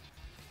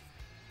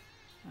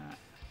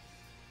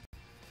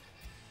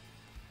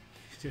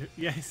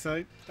 Yes,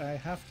 I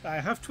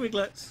have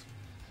twiglets.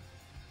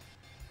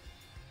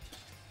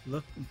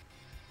 Look,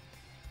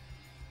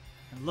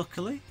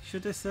 luckily,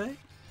 should I say,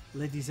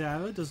 Lady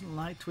Zara doesn't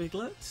like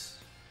twiglets.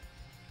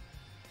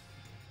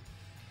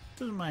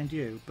 Doesn't mind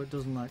you, but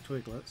doesn't like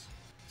twiglets.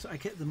 So I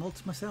get them all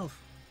to myself.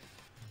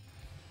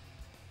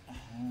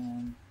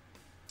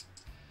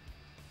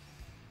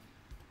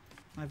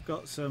 I've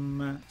got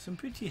some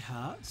pretty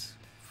hearts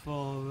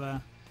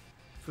for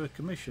a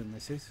commission.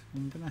 This is.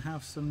 I'm going to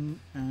have some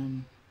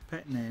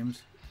pet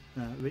names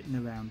written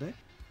around it.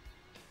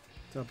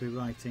 So I'll be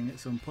writing at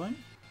some point.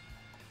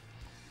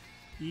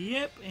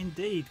 Yep,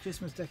 indeed,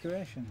 Christmas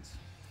decorations.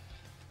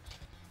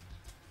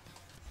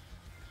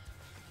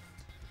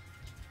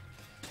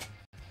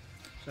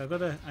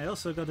 So I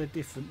also got a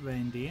different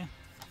reindeer.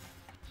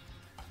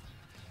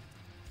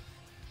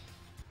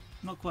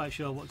 Not quite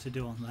sure what to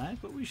do on there,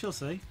 but we shall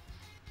see.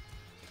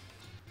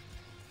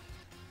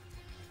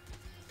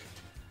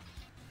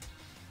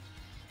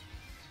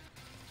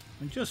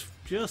 And just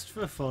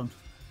for fun,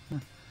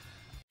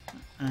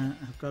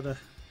 I've got a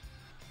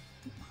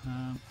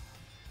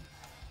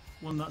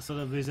one that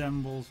sort of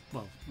resembles,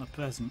 well, a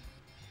present.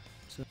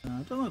 So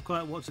I don't know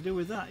quite what to do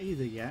with that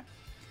either yet.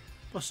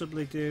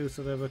 Possibly do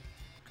sort of a,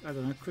 I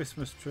don't know,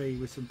 Christmas tree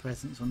with some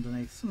presents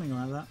underneath, something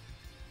like that.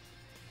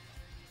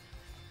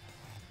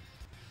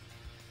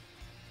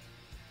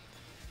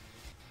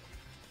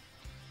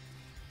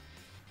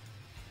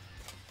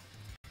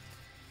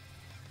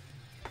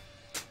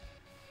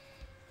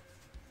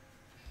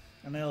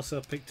 And I also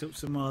picked up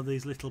some more of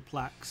these little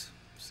plaques,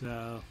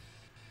 so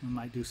I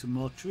might do some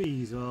more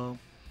trees, or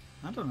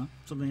I don't know,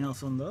 something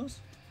else on those.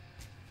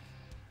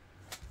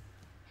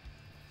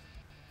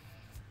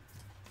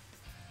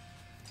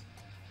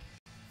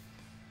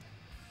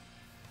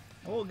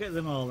 I won't get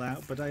them all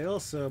out, but I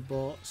also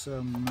bought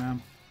some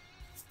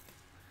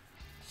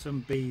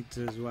beads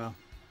as well.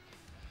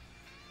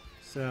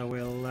 So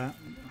we'll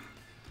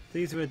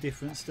these are a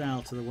different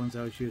style to the ones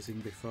I was using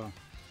before.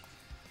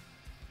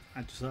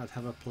 I just thought I'd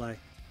have a play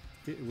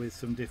with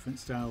some different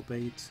style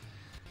beads,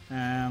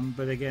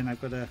 but again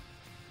I've got a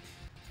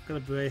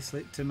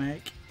bracelet to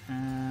make.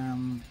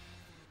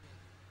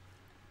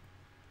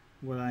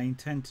 What I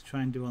intend to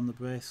try and do on the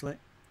bracelet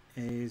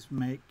is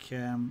make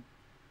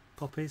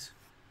poppies.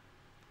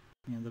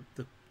 You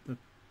know,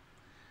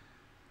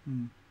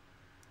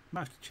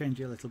 might have to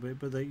change it a little bit,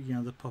 but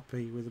the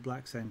poppy with the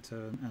black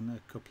centre and a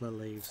couple of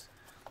leaves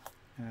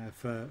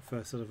for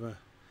sort of a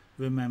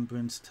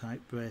remembrance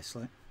type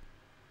bracelet.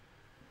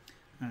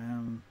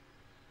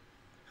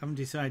 Haven't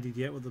decided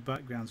yet what the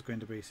background's going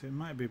to be, so it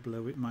might be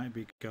blue, it might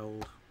be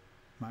gold,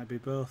 might be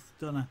both,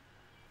 don't know.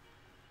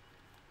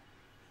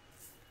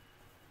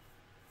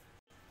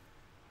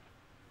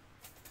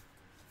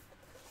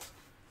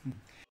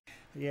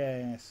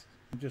 Yes,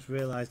 I just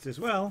realised as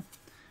well,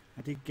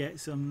 I did get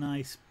some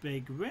nice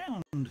big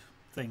round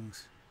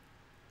things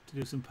to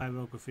do some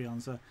pyrography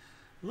on, so it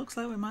looks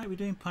like we might be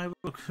doing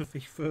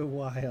pyrography for a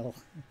while.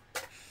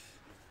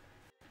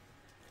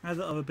 I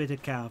thought of a bit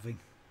of carving.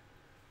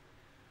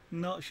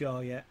 Not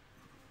sure yet,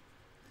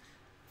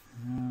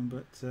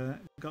 but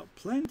got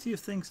plenty of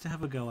things to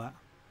have a go at.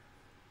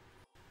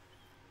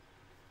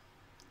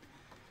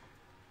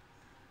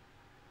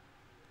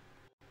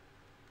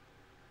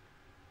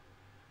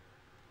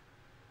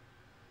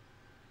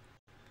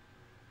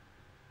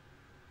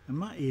 I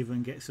might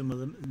even get some of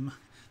them.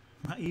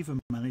 Might even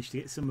manage to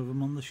get some of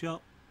them on the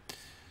shop.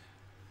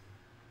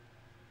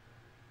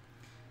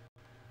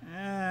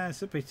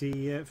 It's a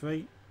pity,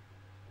 Free.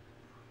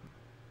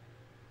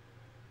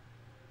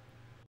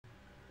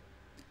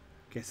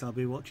 Guess I'll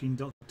be watching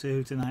Doctor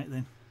Who tonight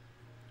then.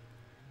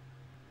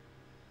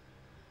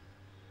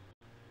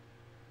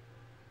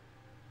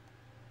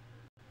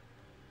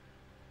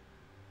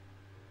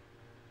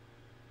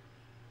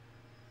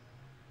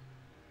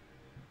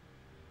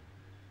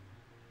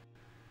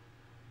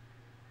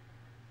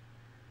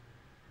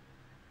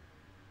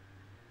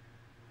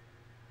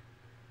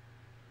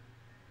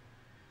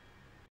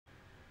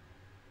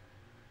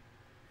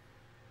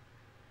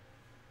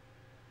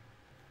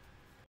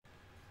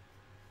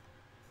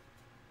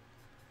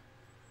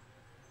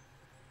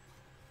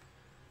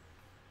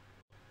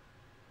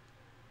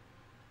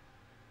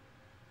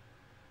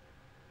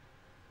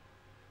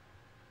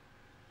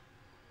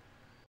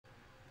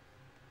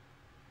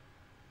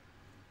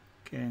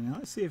 Okay, now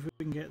let's see if we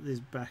can get this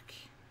back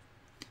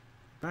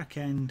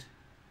end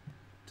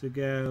to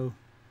go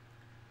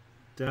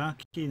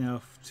dark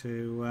enough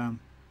to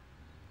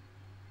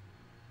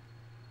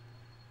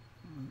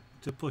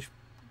push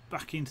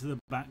back into the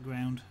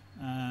background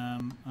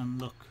and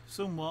look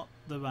somewhat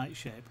the right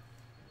shape.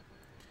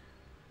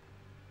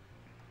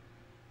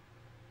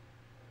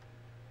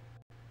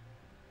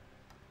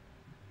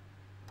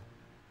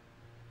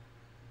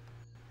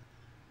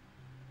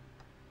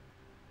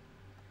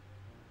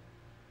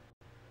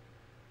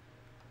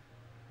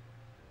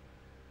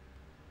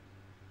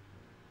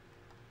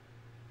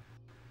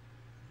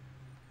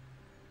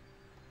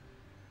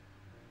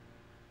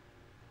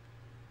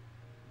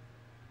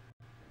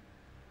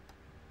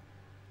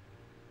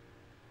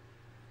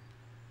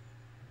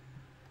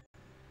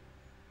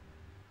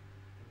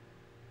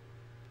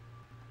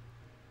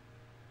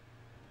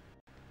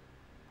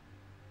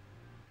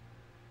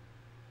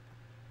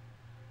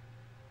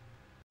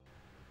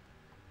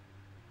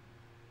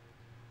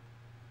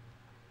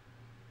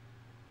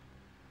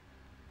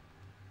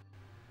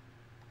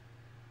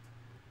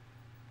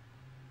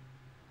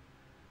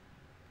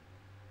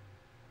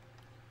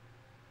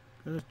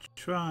 Got to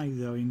try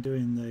though in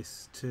doing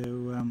this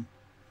to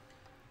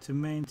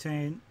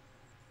maintain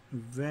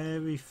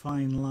very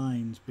fine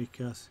lines,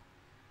 because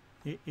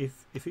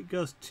if it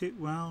goes too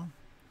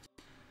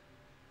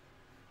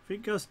if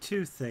it goes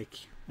too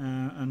thick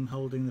and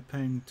holding the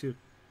pen too,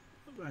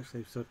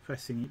 actually sort of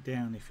pressing it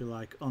down if you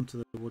like onto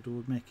the wood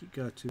would make it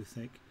go too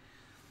thick.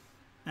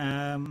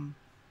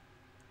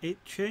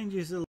 It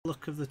changes the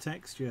look of the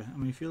texture. I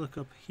mean, if you look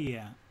up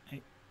here,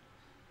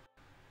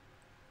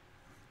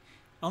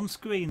 on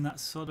screen that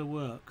sort of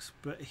works,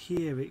 but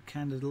here it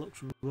kind of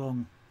looks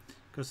wrong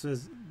because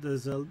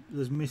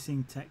there's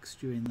missing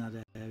texture in that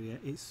area.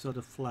 It's sort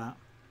of flat,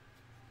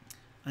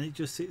 and it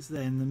just sits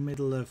there in the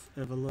middle of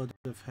a load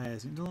of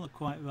hairs. It doesn't look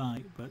quite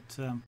right, but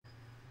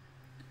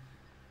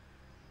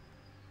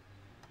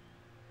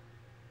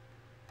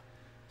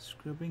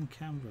scrubbing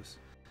canvas.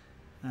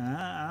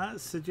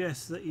 That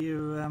suggests that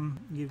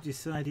you've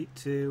decided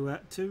to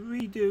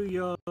redo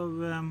your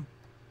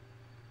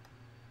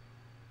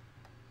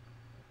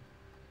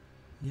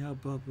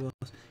Bob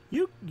Ross.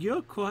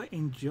 You're quite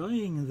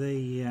enjoying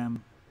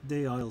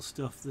the oil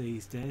stuff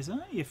these days,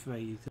 aren't you,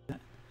 Freya?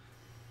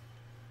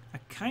 I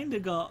kind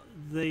of got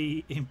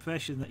the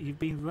impression that you've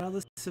been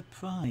rather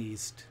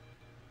surprised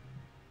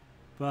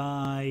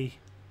by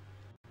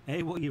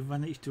A, what you've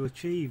managed to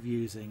achieve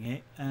using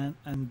it,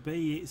 and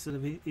B, it sort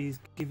of is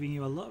giving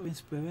you a lot of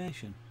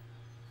inspiration.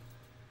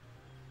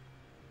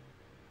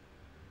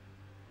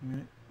 I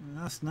mean,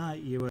 last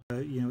night you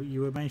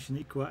were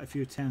mentioning it quite a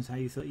few times how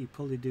you thought you'd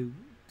probably do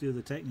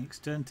the Technics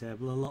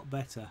turntable a lot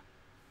better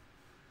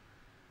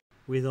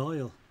with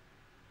oil.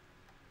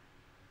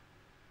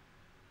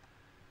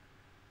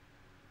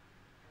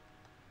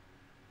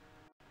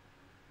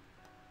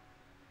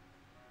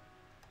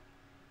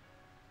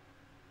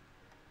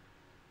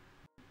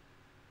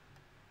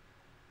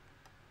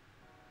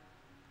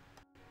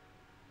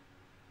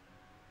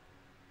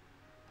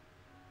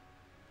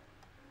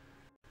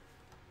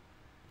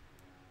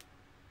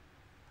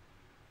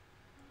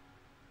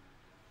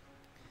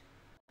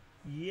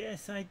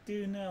 Yes, I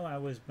do know I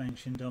was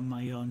mentioned on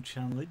my own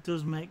channel. It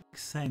does make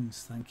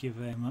sense, thank you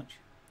very much.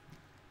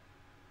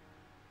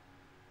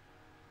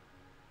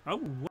 Oh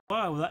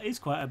wow, that is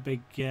quite a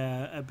big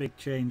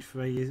change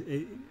for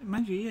you.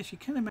 Mind you, yes, you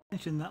kind of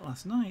mentioned that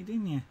last night,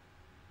 didn't you?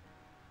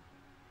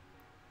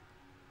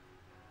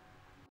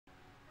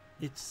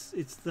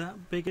 It's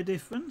that big a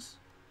difference?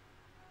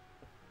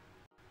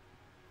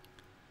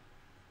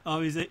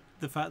 Or is it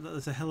the fact that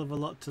there's a hell of a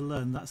lot to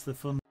learn? That's the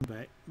fun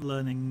bit,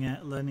 learning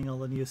all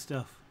the new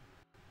stuff.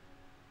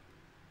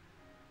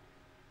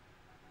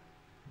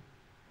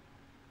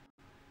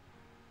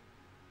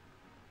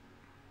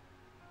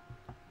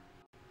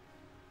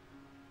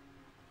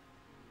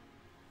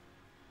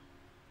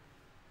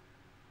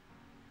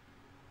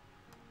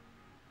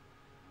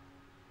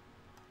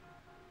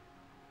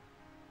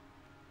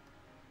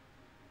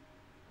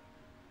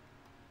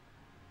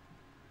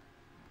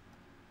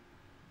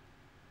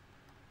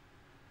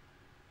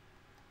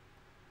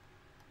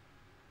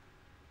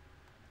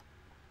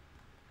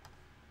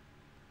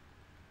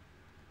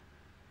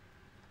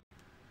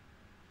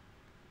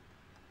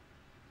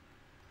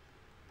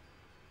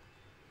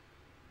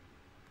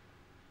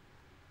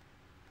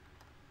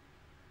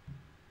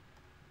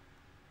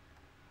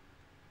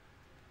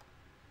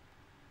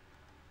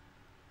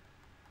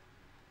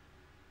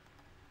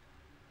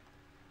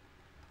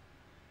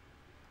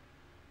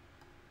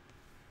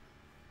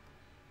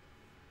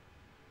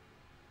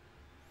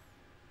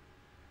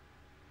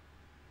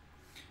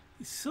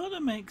 It sort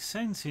of makes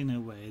sense in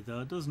a way,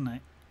 though, doesn't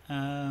it?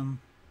 I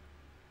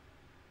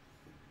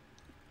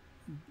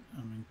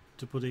mean,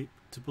 to put it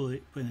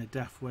in a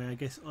daft way, I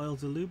guess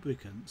oil's a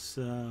lubricant,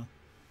 so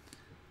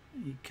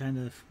it kind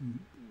of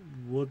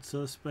would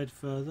sort of spread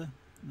further.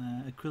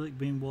 Acrylic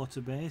being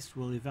water-based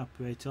will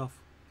evaporate off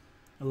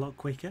a lot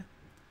quicker,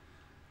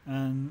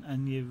 and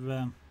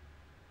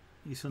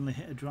you suddenly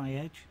hit a dry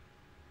edge.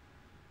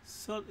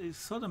 So it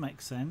sort of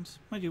makes sense.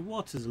 Mind you,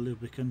 water's a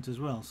lubricant as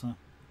well, so.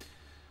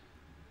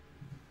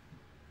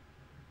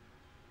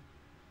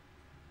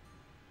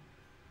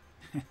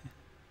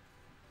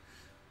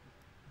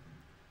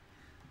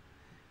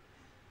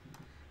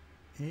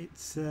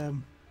 It's I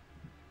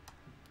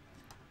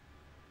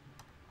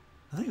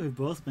think we've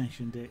both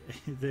mentioned it.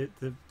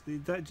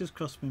 That just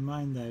crossed my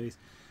mind there. Is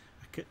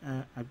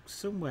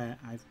somewhere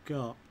I've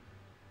got,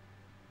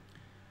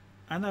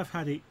 and I've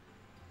had it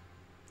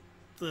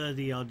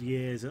 30 odd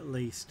years at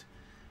least,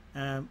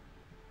 a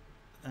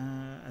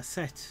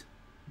set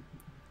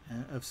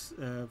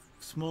of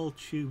small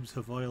tubes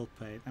of oil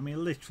paint. I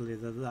mean, literally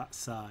they're that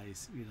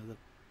size. You know,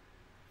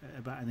 they're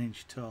about an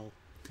inch tall.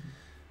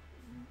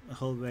 A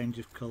whole range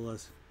of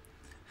colours.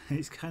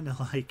 It's kind of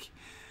like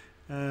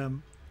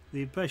the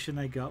impression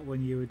I got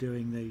when you were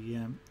doing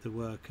the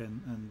work,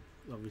 and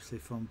obviously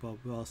from Bob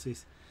Ross,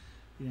 is,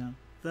 you know,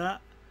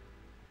 that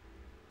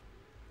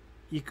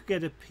you could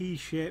get a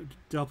pea-shaped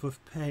dab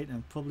of paint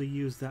and probably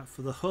use that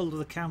for the whole of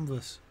the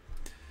canvas.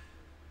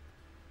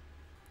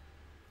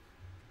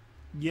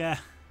 Yeah.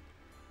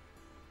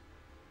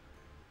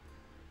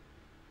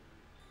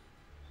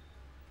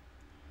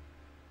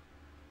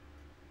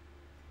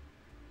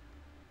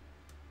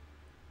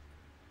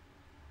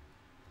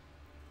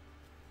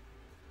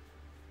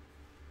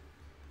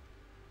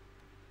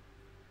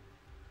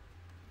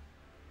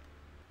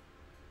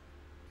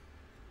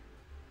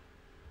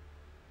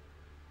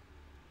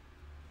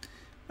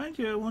 Mind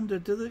you, I wonder,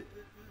 do they?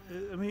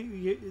 I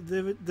mean,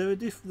 there are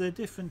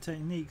different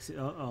techniques,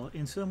 or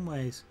in some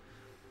ways,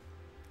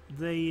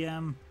 the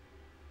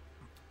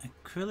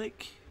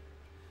acrylic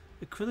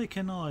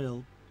and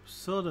oil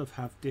sort of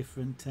have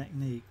different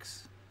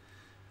techniques.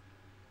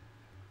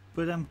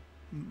 But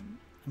you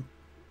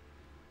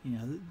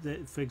know,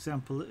 for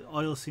example,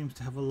 oil seems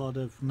to have a lot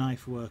of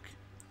knife work,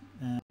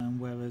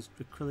 whereas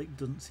acrylic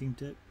doesn't seem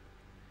to.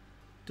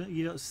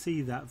 You don't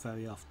see that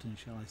very often,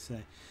 shall I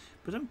say?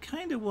 But I'm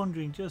kind of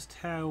wondering just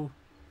how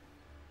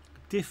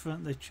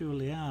different they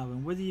truly are,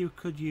 and whether you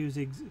could use,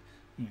 you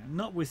know,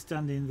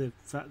 notwithstanding the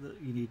fact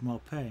that you need more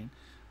paint,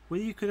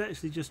 whether you could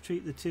actually just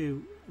treat the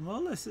two more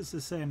or less as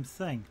the same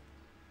thing,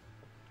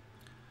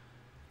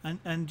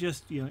 and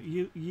just, you know,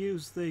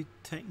 use the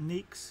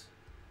techniques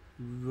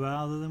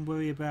rather than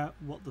worry about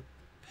what the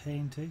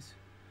paint is.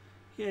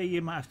 Yeah,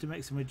 you might have to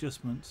make some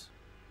adjustments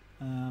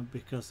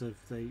because of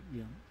the, you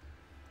know,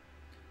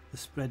 the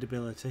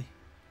spreadability.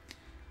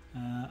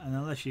 And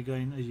unless you're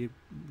going, as you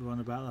were on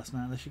about last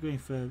night, unless you're going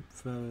for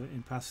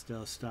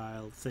impasto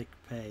style thick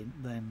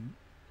paint, then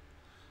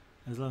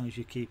as long as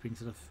you're keeping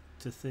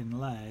to thin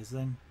layers,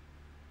 then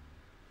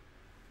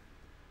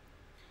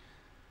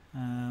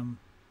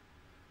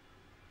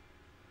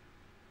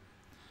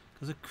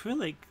because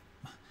acrylic,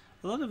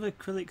 a lot of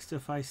acrylic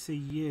stuff I see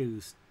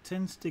used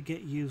tends to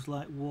get used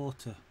like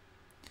watercolour,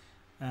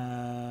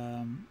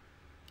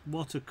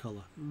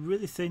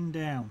 really thin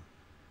down.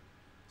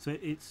 So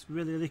it's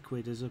really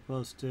liquid as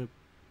opposed to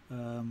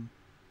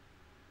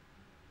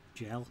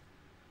gel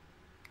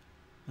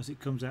as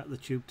it comes out of the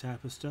tube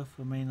type of stuff.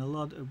 I mean, a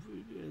lot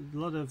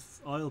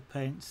of oil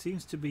paint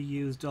seems to be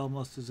used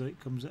almost as it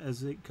comes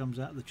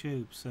out of the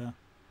tube. So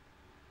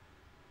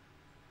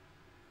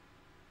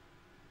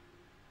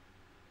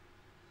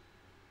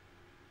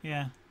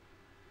yeah.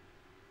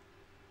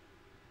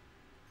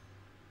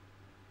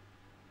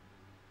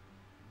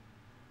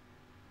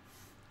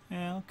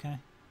 Yeah, okay.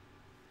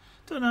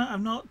 Don't know,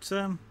 I'm not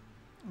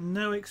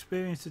no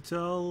experience at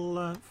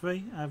all,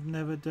 Free. I've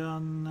never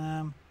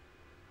done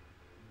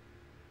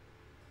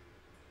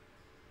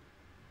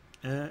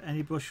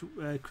any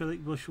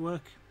acrylic bush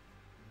work.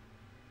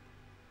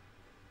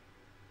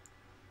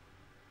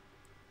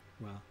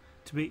 Well,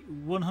 to be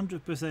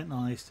 100%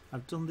 honest,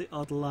 I've done the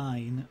odd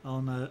line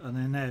on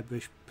an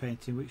airbrush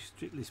painting, which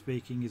strictly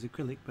speaking is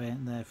acrylic paint,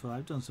 and therefore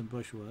I've done some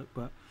brush work,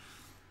 but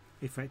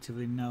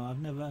effectively no, I've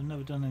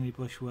never done any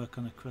brush work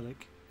on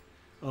acrylic.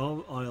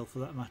 Or oil for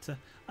that matter.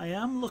 I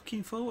am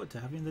looking forward to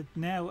having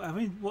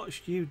having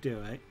watched you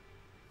do it.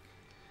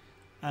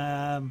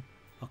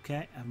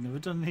 Okay, I've never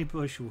done any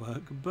bush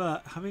work,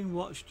 but having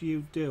watched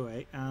you do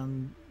it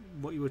and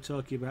what you were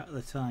talking about at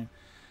the time,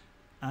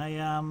 I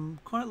am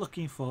quite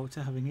looking forward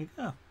to having a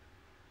go.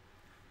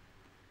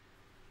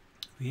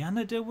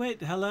 Rihanna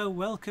DeWitt, hello,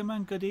 welcome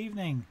and good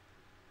evening.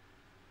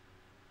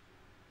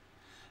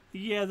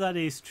 Yeah, that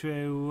is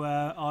true.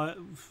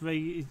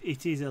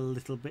 It is a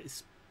little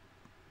bit.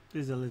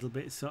 There's a little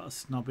bit sort of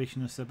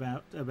snobbishness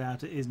about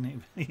it, isn't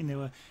it? You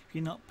know, if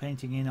you're not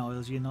painting in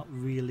oils, you're not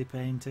really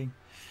painting.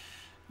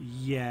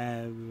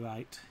 Yeah,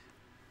 right.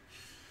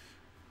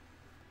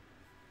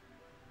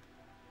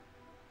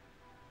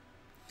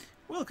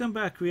 Welcome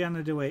back,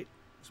 Rihanna DeWitt.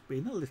 It's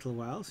been a little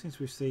while since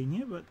we've seen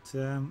you, but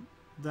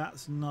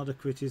that's not a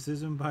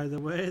criticism, by the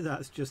way.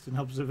 That's just an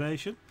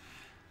observation.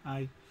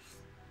 I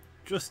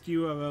trust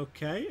you are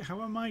okay.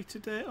 How am I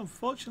today?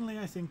 Unfortunately,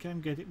 I think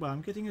I'm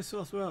getting a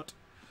sore throat,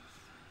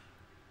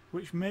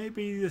 which may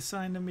be the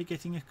sign of me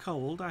getting a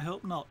cold. I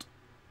hope not.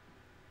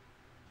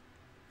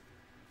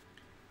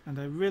 And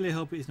I really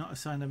hope it's not a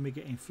sign of me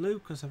getting flu,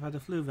 because I've had a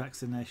flu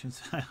vaccination,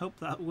 so I hope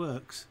that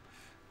works.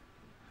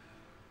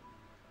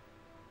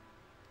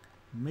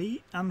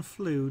 Me and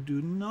flu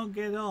do not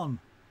get on.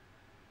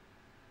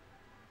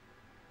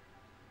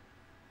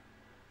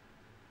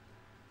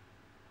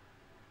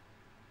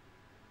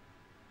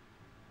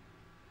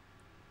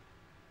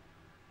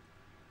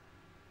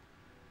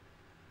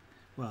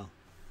 Well,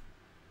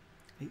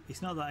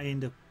 it's not that I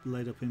end up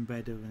laid up in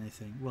bed or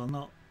anything. Well,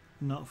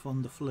 not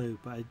from the flu,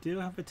 but I do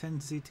have a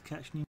tendency to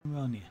catch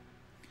pneumonia.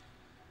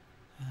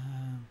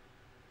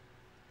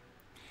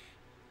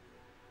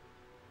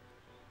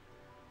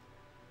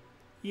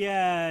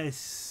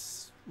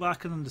 Yes, well, I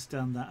can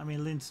understand that. I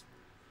mean,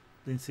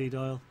 linseed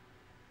oil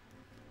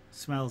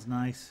smells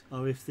nice,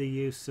 or if they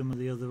use some of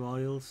the other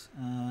oils.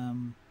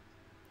 Trying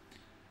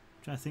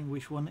to think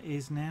which one it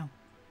is now.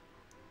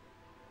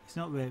 It's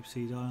not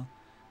rapeseed oil,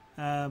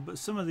 but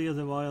some of the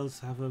other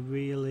oils have a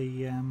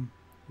really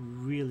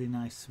really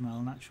nice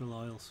smell, natural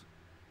oils,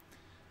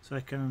 so I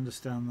can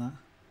understand that.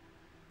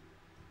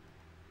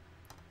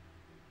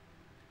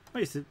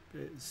 Well, it's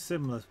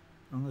similar.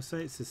 I'm going to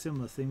say it's a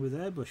similar thing with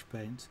airbrush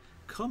paints.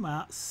 Come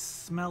out,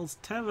 smells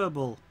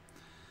terrible,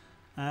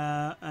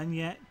 and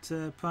yet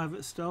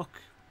private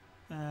stock,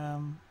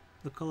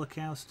 the colour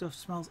cow stuff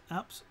smells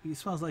it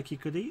smells like you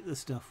could eat the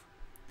stuff.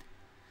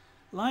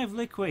 Live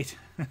liquid,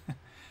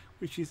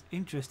 which is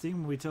interesting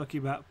when we're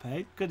talking about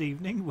paint. Good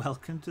evening,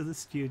 welcome to the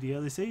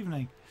studio this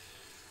evening.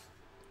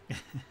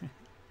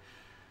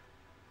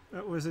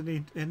 That was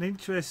an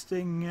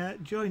interesting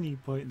joining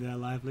point there,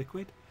 Live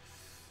Liquid.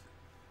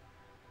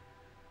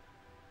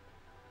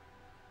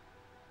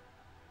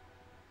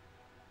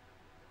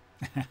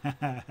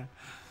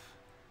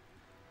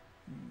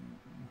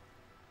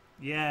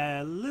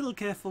 Yeah, a little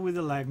careful with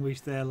the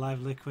language there,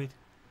 Live Liquid.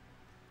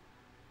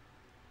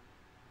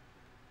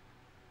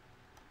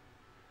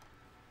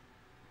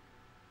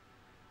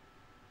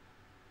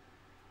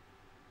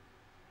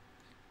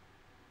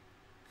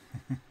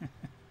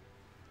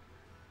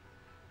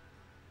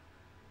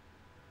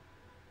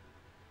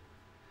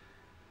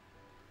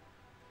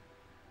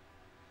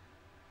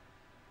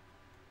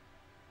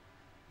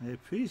 I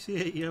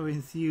appreciate your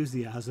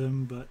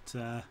enthusiasm, but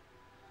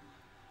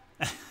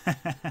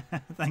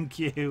thank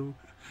you.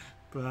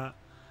 But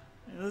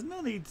there's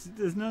no need.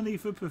 There's no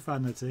need for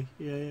profanity.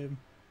 Yeah.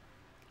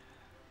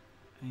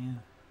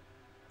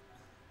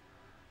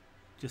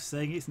 Just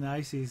saying it's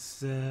nice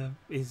is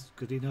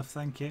good enough.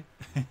 Thank you.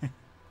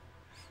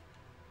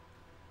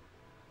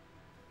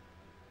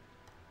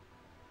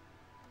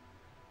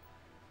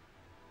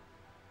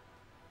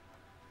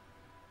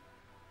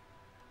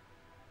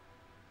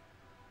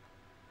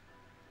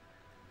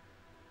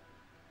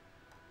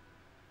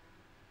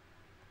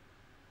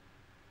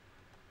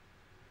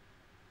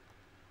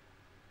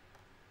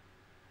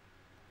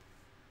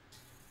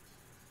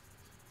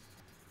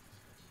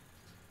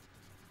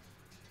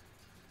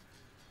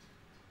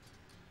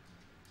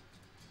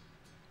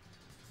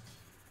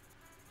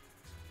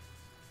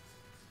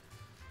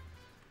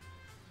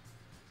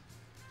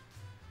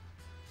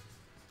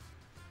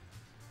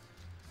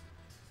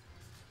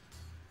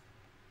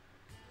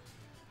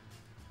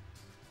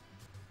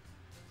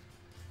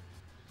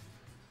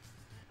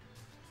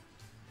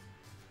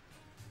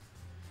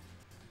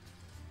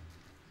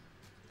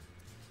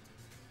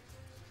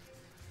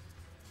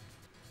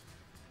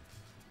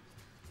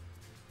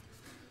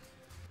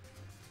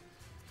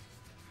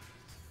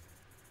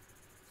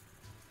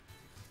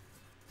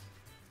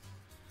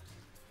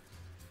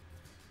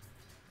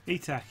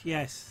 ETAC,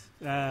 yes.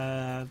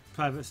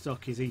 Private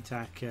stock is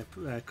ETAC,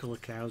 colour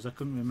cows. I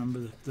couldn't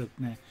remember the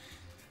name.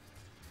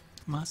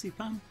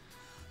 Marzipan?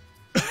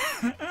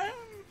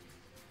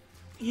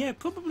 Yeah,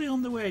 probably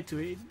on the way to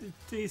it.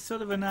 It's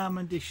sort of an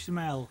almondish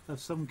smell of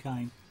some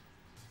kind.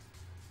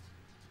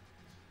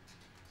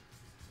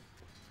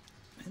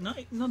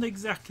 Not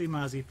exactly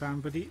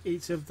marzipan, but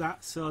it's of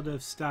that sort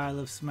of style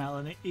of smell,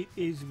 and it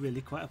is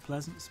really quite a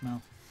pleasant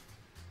smell.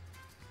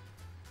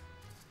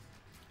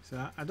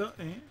 So I don't...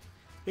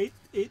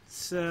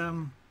 It's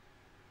as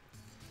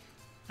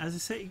I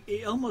say,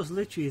 it almost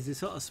literally is the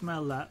sort of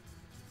smell that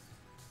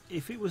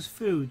if it was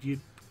food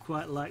you'd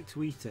quite like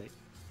to eat it,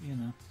 you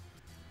know.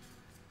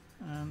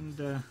 And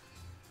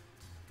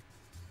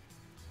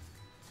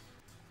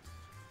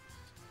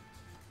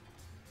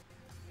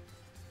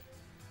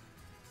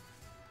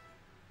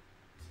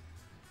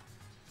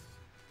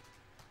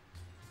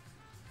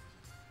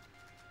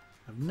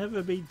I've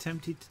never been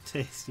tempted to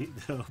taste it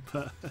though,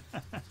 but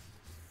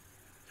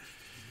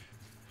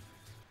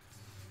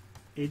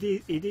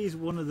it is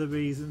one of the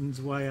reasons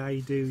why I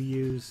do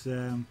use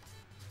or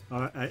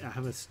I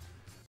have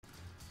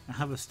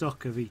a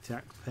stock of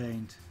ETAC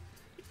paint.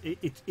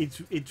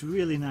 It's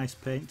really nice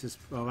paint to,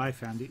 or I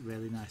found it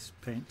really nice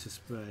paint to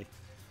spray.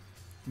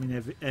 I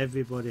mean,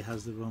 everybody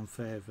has their own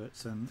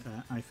favourites, and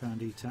I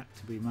found ETAC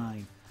to be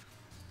mine.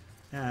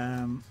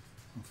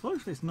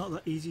 Unfortunately, it's not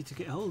that easy to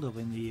get hold of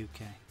in the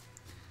UK.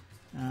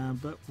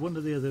 But one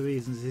of the other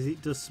reasons is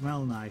it does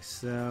smell nice,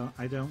 so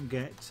I don't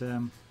get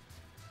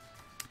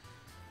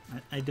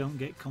I don't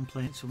get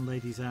complaints from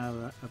Lady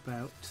Zara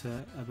about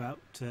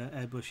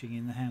airbrushing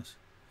in the house.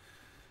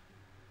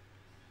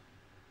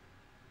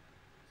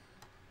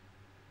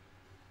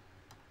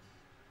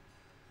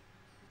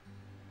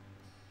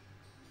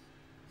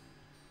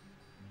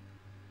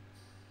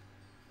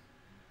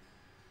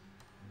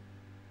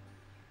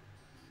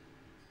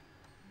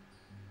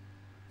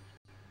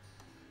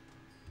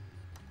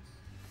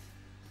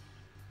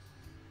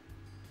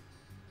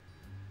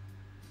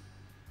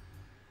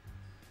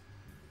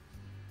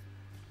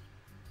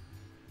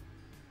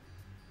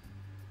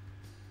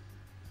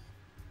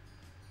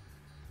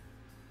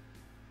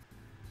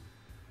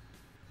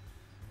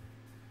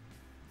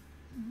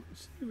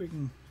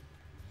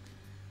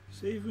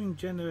 See if we can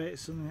generate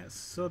something that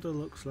sort of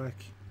looks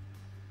like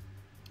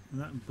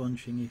that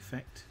bunching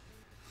effect.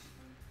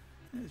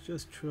 Let's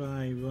just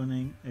try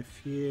running a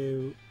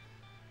few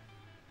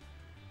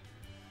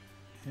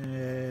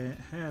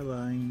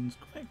hairlines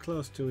quite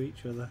close to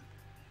each other.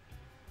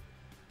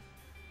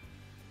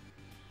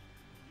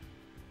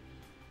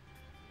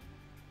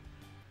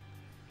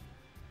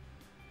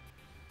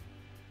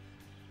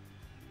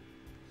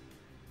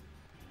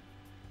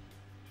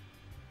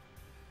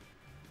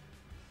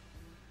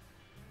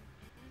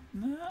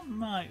 That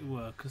might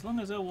work, as long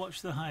as I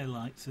watch the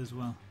highlights as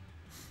well.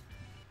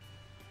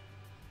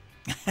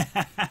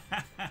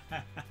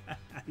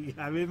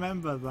 I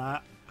remember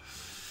that.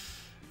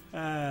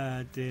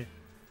 Ah dear.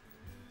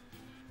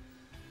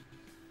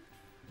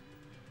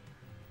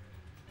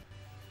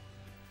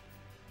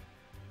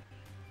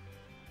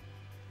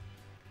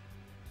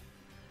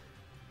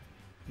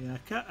 Yeah,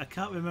 I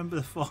can't remember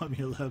the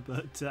formula,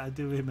 but I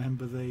do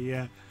remember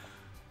the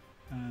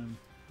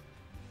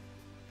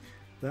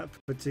that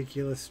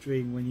particular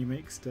stream when you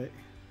mixed it.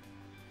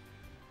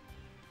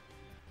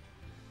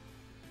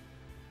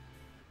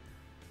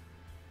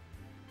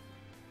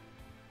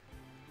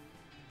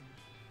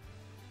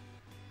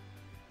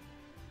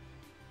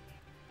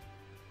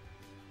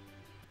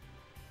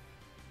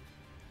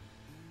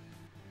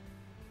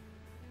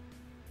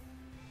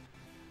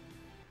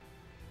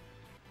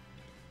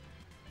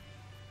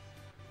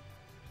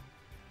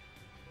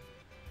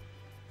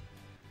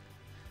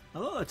 A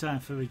lot of the time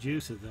for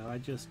reducer though, I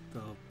just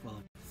well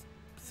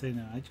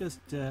thinner. I just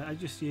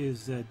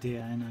use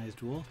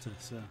deionized water.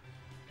 So,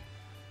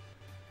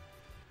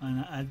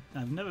 and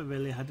I've never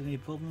really had any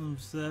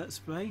problems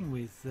spraying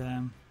with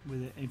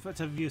it. In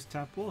fact, I've used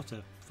tap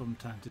water from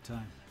time to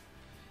time.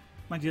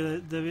 Mind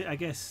you, I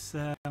guess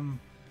up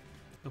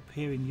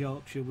here in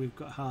Yorkshire we've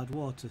got hard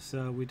water,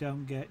 so we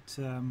don't get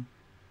don't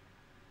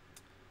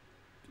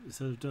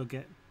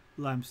get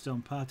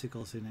limestone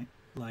particles in it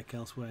like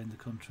elsewhere in the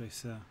country.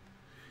 So.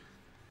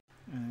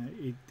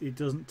 It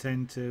doesn't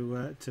tend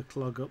to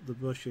clog up the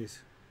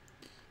brushes.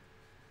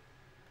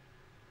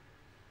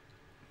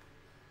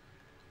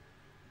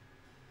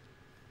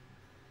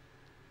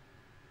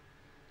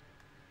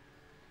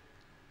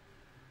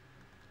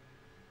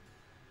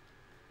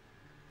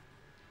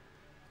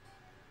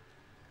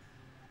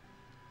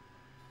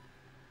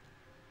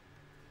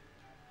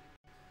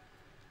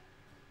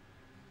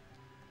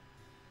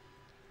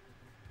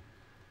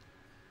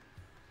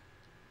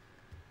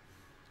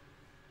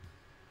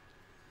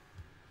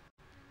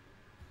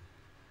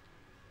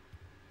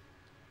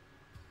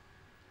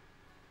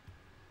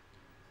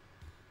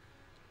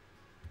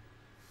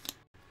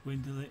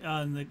 Window,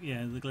 and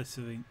the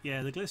glycerine.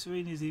 Yeah, the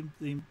glycerine is the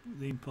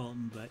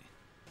important bit.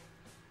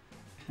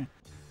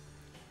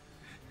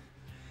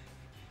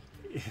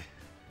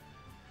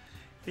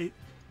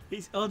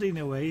 It's odd in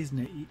a way, isn't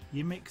it?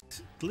 You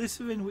mix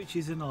glycerine, which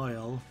is an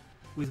oil,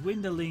 with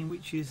windoline,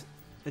 which is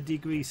a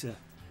degreaser.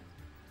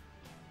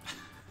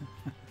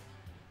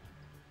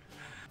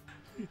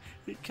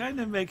 It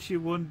kind of makes you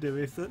wonder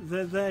if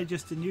they're there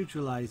just to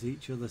neutralise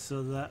each other,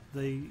 so that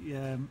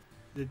the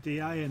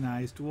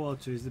deionized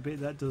water is the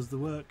bit that does the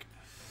work.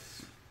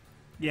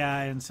 Yeah,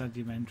 I understand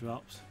you meant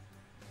drops.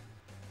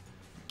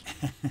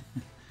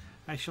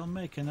 I shall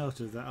make a note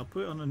of that. I'll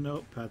put it on a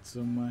notepad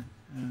somewhere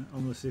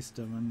on the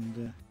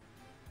system,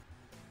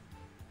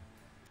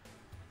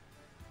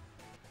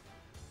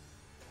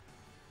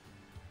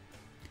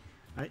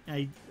 and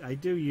I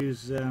do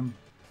use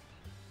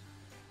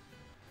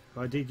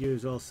I did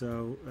use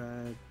also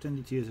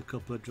tended to use a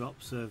couple of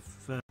drops of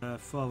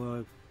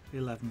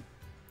 411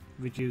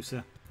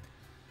 reducer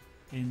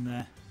in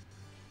there.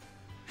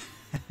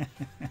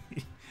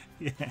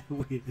 Yeah,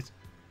 weird.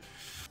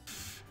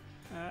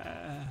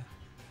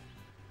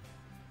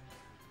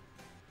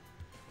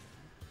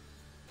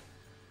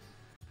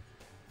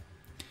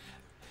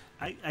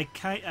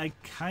 I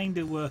kind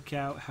of work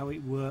out how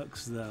it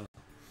works though.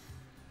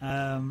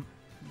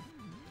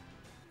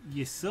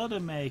 You're sort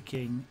of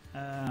making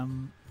a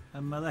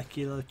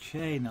molecular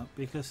chain up,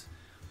 because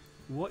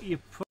what you're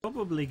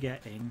probably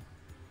getting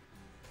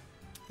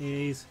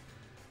is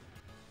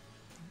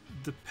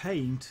the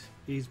paint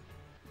is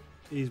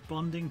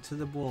bonding to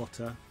the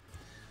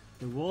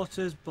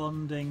water's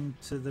bonding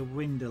to the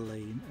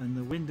windoline, and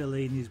the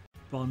windoline is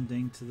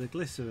bonding to the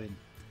glycerin,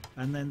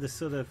 and then the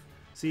so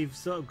you've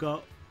sort of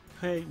got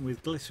paint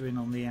with glycerin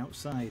on the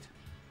outside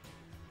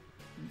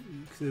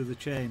through the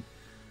chain,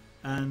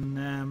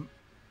 and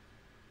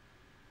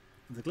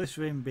the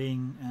glycerin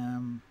being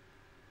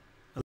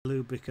a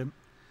lubricant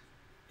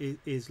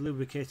is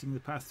lubricating the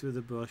path through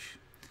the brush,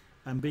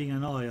 and being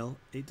an oil,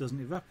 it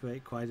doesn't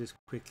evaporate quite as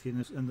quickly,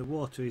 and the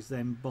water is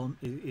then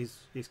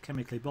is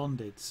chemically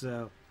bonded,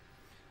 so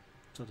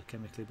sort of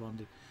chemically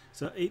bonded,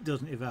 so it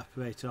doesn't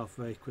evaporate off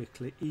very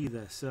quickly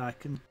either. So I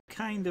can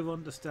kind of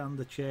understand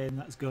the chain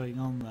that's going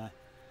on there,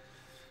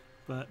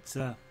 but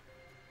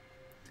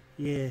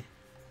yeah.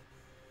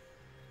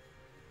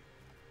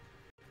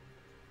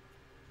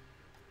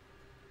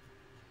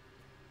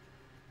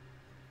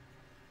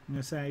 I'm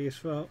going to say I use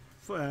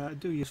I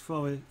do use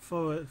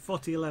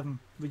 4011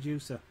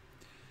 reducer,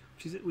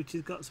 which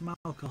has got some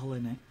alcohol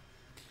in it,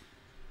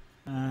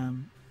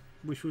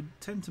 which would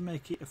tend to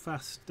make it a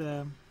fast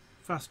dry.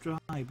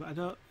 But I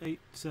don't.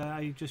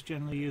 I just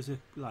generally use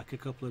like a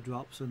couple of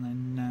drops and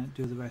then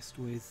do the rest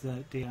with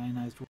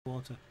deionized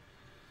water.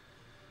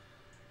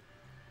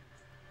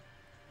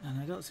 And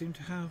I don't seem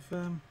to have.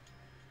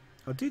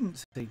 I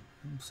didn't see.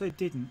 I'll say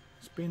didn't.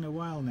 It's been a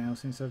while now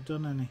since I've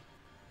done any.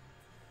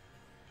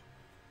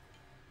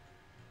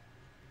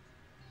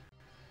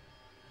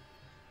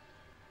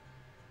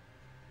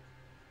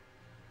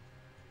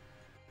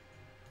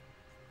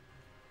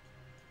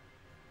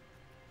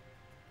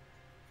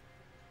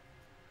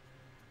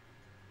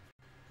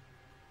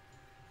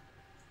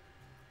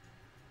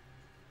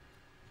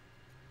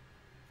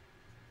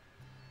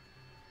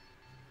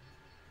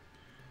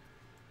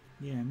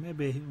 Yeah,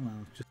 maybe.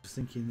 Well, just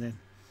thinking then.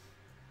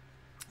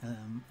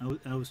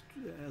 I was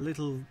a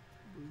little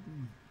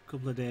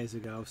couple of days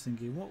ago. I was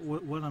thinking,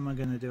 what am I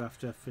going to do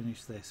after I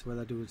finish this?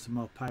 Whether I do some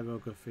more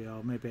pyrography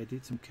or maybe I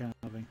did some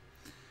carving.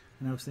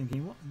 And I was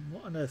thinking,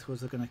 what on earth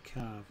was I going to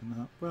carve? And I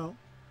thought, well,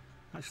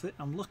 actually,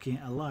 I'm looking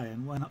at a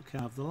lion. Why not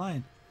carve the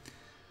lion?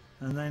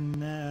 And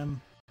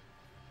then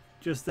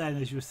just then,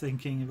 as you were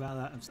thinking about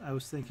that, I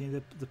was thinking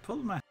the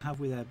problem I have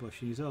with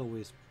airbrushing is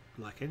always,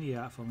 like any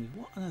art form, is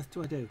what on earth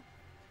do I do?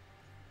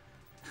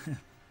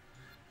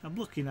 I'm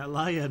looking at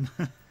lion.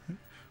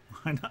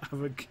 Why not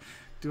have a?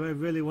 Do I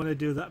really want to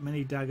do that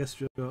many dagger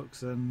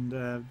strokes? And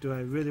do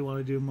I really want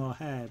to do more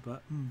hair?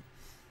 But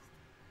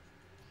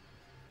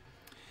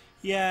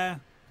yeah,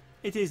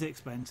 it is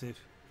expensive.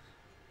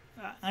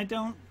 I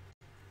don't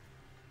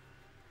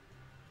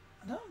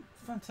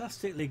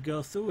fantastically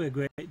go through a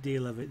great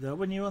deal of it though.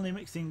 When you're only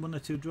mixing 1 or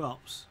 2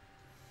 drops,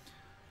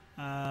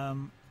 I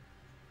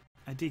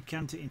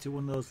decant it into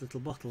one of those little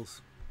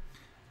bottles.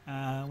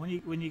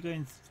 When you're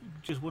going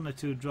just 1 or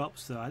 2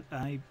 drops though,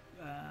 I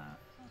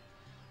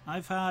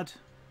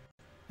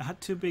had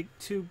two big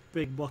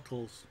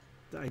bottles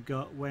that I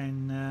got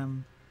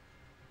when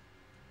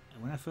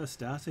I first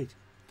started,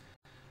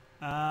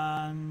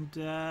 and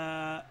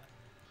I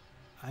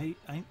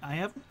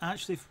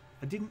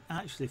didn't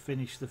actually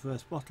finish the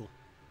first bottle.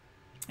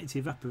 It's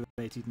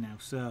evaporated now,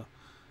 so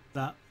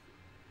that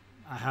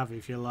I have,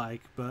 if you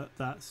like, but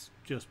that's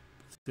just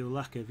through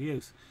lack of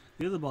use.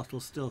 The other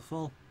bottle's still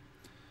full,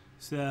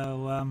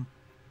 so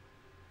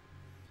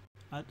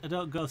I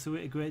don't go through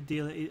it a great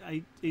deal.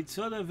 It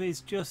sort of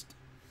is just,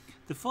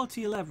 the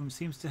 4011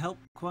 seems to help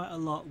quite a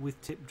lot with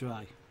tip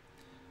dry.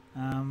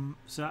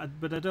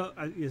 But I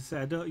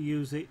don't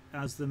use it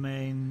as the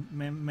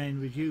main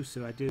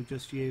reducer. I do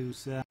just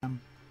use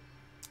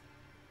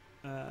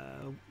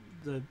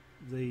the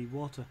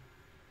water.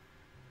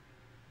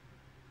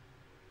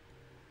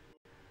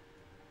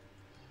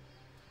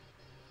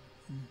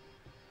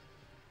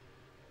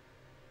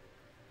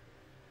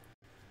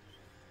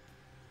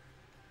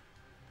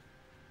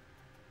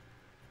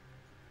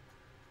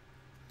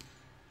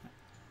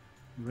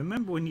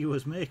 Remember when you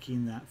was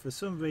making that, for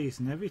some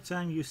reason every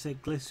time you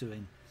said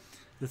glycerin,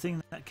 the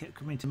thing that kept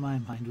coming to my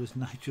mind was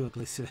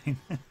nitroglycerin.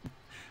 And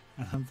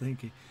I'm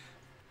thinking,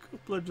 a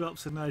couple of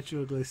drops of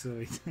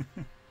nitroglycerin.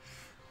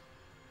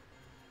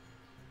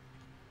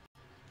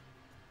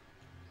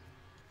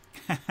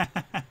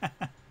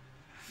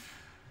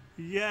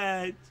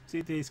 Yeah,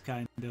 it is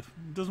kind of.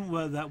 It doesn't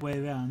work that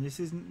way around. It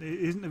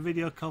isn't a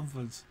video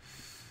conference.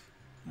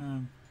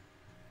 I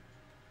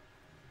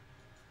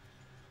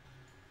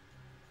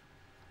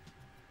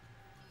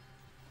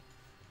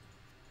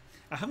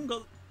haven't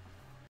got. Have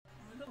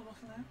I got a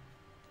bottle now?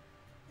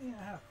 Yeah,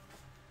 I have.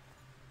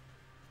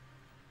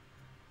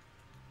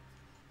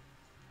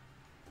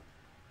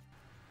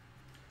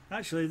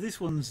 Actually,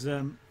 this one's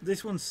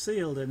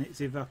sealed and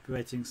it's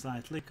evaporating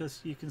slightly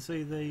because you can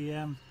see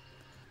the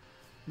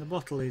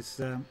bottle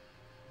is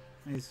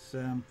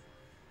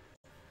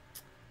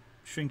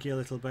shrinking a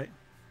little bit.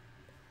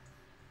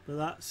 But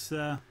that's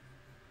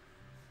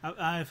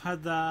I've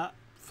had that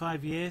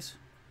 5 years,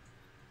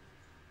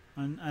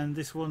 and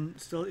this one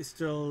it's still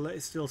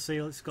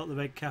sealed. It's got the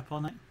red cap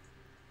on it.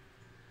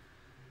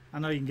 I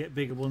know you can get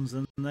bigger ones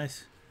than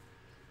this,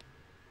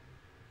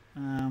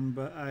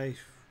 but I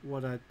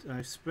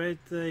sprayed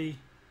the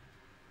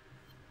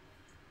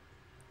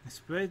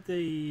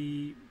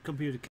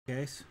computer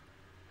case,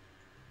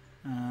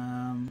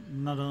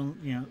 Not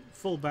on,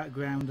 full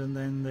background, and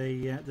then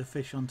the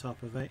fish on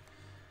top of it.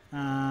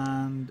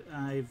 And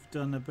I've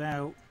done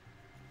about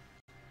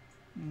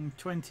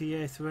 20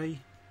 A3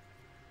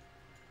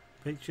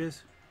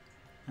 pictures,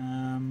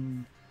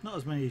 not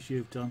as many as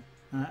you've done,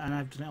 and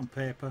I've done it on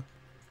paper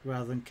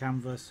rather than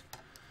canvas.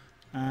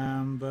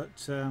 I've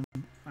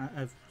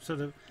sort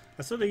of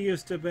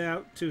used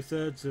about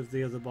 2/3 of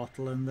the other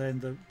bottle, and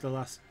then the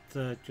last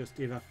third just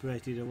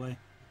evaporated away.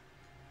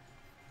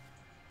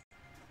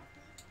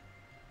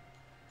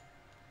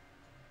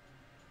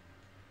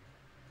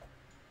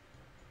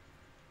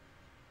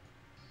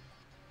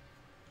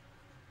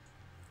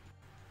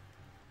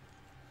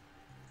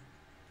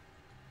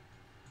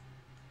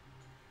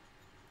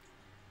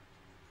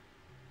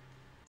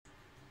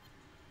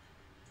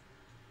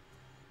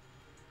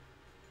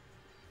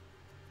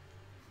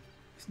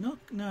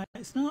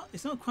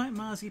 It's not quite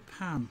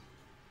marzipan.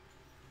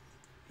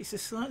 It's a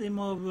slightly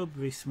more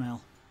rubbery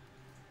smell.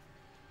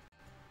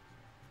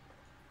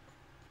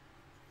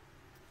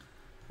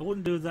 I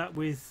wouldn't do that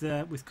with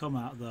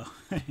Comat though.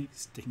 It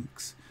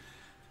stinks.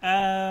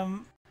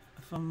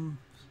 From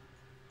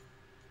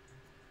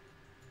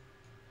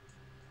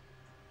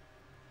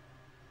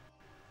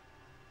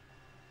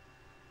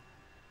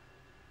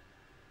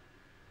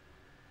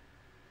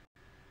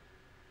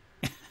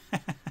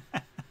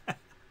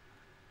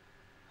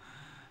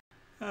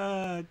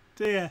oh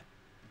dear.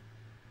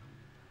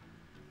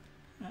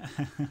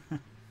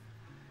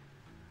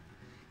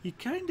 You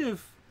kind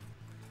of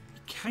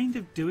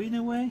do in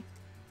a way.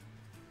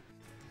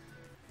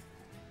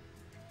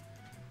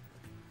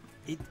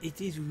 It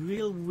is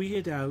real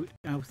weird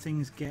how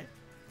things get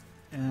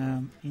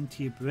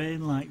into your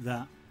brain like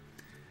that.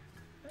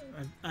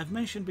 I've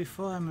mentioned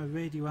before I'm a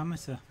radio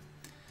amateur,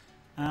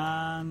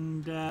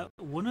 and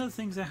one of the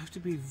things I have to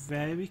be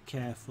very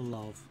careful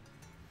of,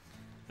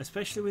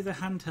 especially with a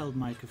handheld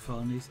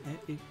microphone, is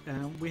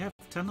we have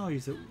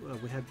tannoys that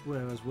we had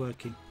where I was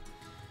working.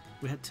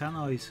 We had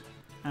tannoys,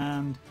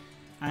 and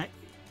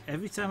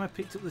every time I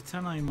picked up the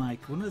tannoy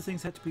mic, one of the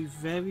things I had to be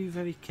very,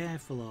 very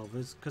careful of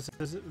is because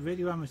as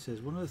radio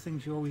amateurs, one of the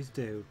things you always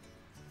do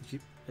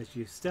as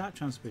you start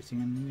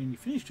transmitting and when you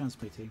finish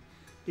transmitting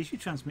is you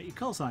transmit your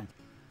call sign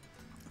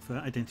for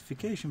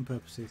identification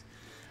purposes.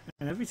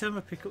 And every time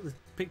I picked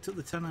up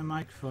the tannoy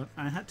microphone,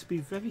 I had to be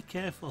very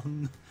careful,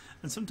 and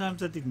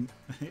sometimes I didn't.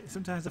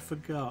 Sometimes I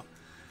forgot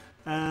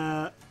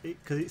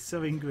because it's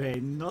so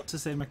ingrained not to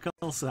say my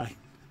call sign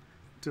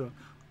to a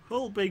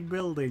whole big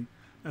building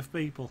of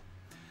people.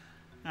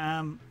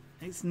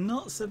 It's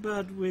not so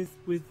bad with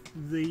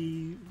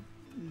the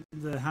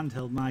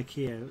handheld mic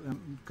here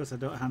because I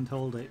don't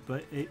handhold it,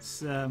 but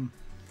it's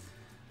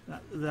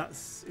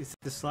it's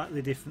a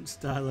slightly different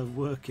style of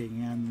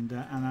working, and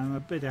I'm a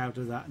bit out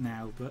of that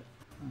now, but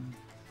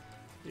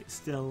it's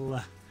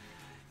still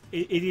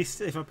it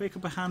is. If I pick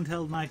up a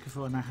handheld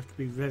microphone, I have to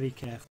be very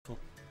careful.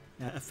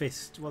 A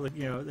fist, well,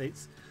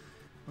 it's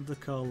what do they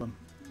call them?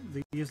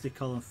 They usually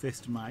call them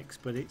fist mics,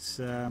 but it's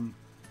a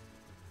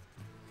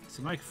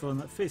microphone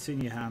that fits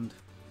in your hand,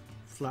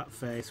 flat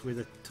face with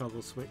a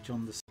toggle switch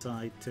on the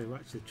side to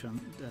actually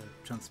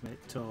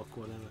transmit talk,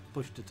 whatever,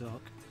 push to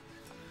talk.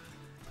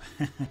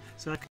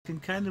 So I can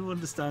kind of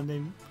understand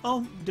him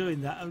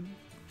doing that. I'm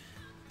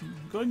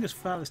going as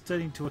far as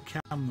turning to a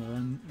camera,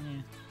 and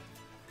yeah.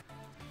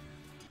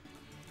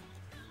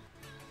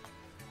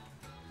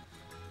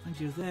 And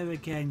you're there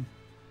again.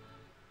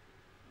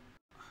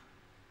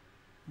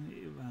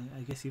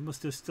 I guess he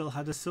must have still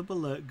had a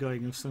sub-alert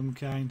going of some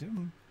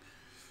kind.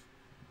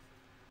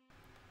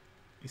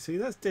 You see,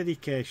 that's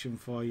dedication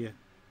for you.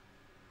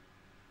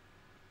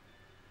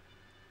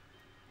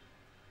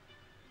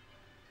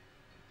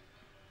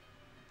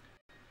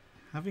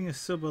 Having a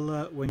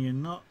sub-alert when you're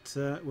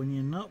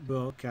not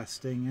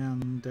broadcasting,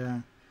 and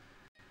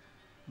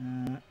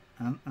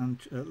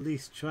at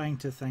least trying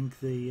to thank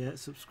the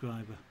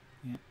subscriber.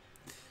 Yeah.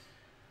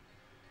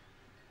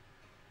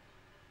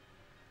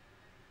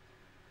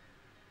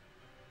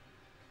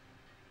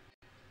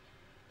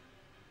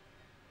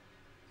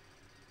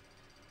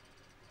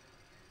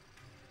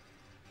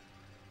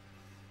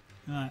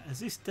 Right, as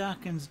this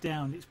darkens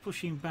down, it's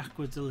pushing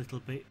backwards a little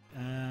bit.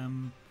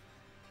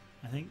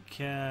 I think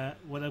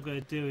what I'm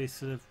going to do is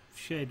sort of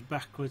shade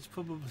backwards,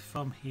 probably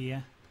from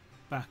here,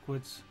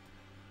 backwards,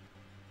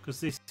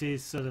 because this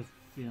is sort of,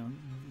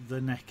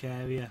 the neck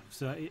area.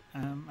 So I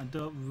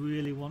don't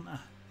really want to.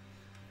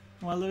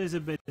 Well, there is a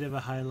bit of a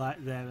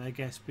highlight there, I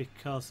guess,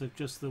 because of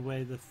just the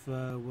way the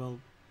fur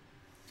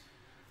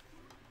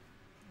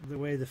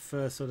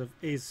sort of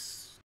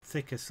is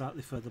thicker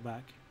slightly further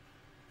back.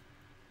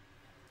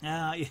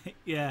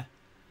 Yeah.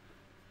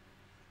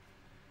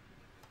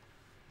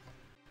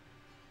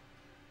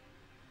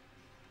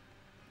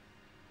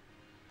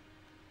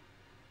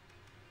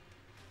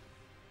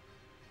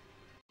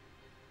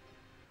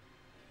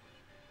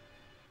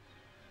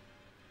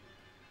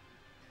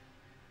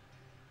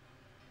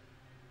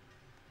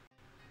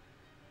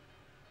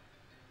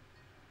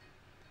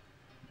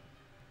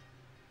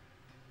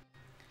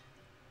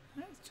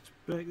 Let's just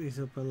break this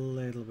up a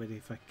little bit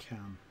if I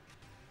can.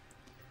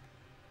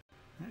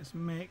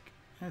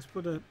 Let's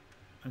put a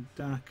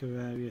darker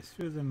area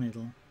through the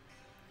middle.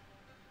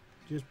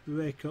 Just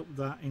break up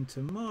that into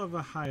more of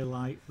a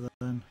highlight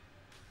than.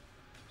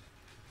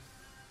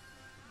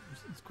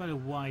 It's quite a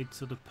wide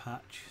sort of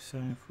patch, so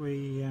if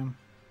we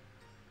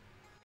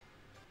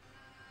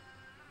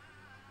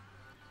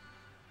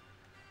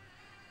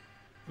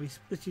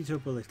split it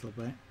up a little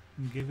bit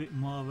and give it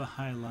more of a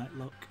highlight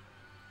look.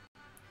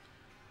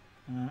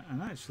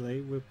 And actually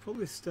we'll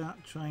probably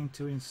start trying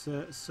to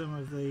insert some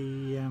of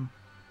the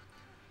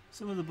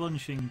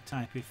bunching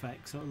type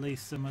effects, or at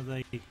least some of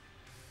the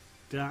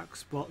dark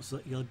spots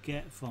that you'll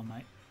get from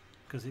it,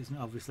 because it's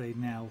obviously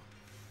now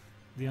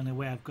the only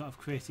way I've got of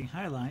creating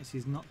highlights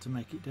is not to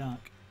make it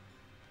dark.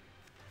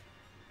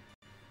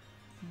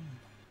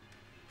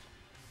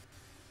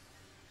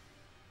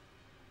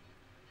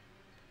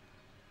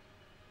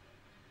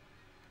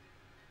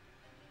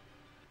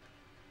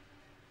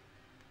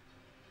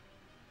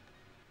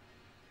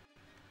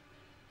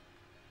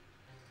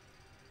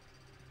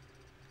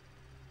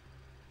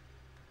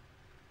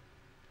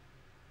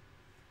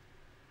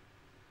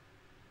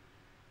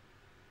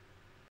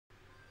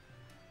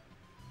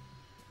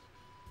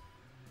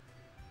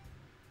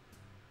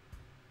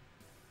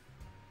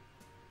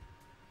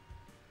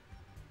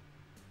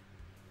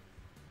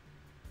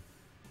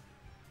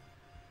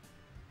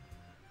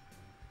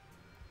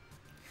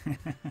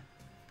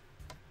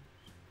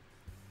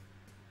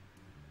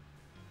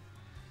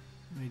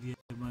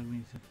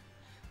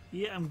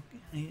 Yeah, I'm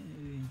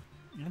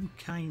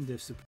kind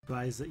of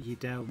surprised that you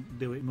don't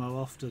do it more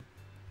often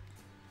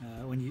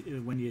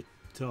when you're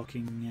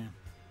talking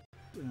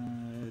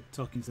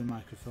talking to the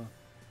microphone.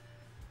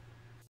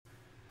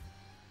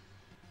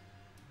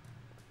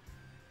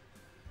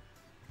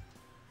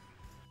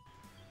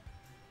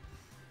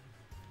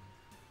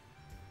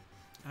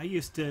 I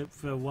used to,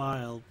 for a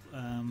while,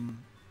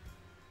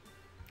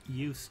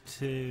 used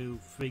to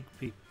freak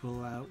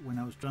people out when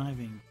I was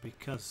driving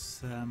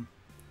because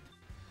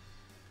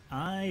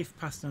I've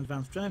passed an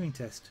advanced driving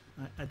test.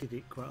 I did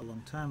it quite a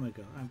long time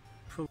ago. I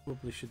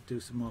probably should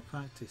do some more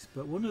practice.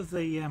 But one of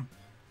the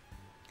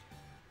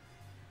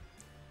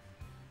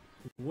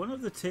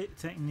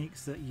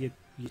techniques that you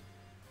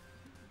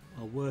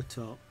were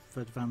taught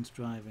for advanced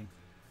driving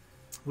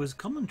was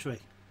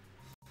commentary.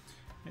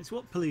 It's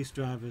what police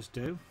drivers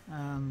do,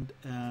 and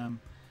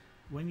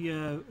when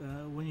you're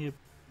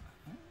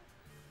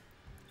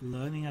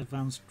learning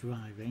advanced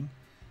driving,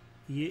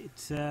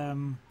 it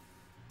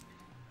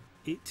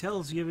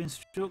tells your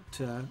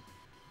instructor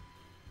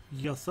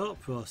your thought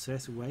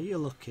process, where you're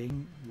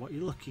looking, what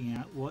you're looking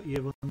at, what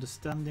your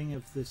understanding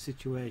of the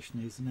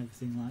situation is, and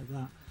everything like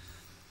that.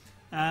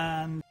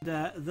 And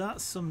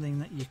that's something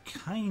that you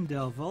kind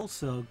of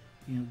also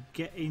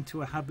get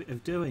into a habit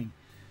of doing.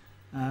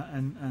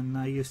 And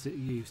I used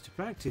to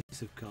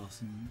practice, of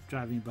course, and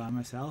driving by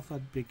myself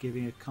I'd be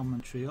giving a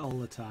commentary all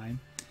the time,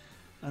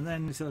 and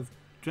then sort of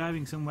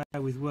driving somewhere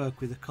with work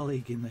with a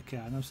colleague in the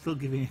car and I'm still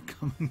giving a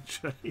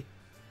commentary.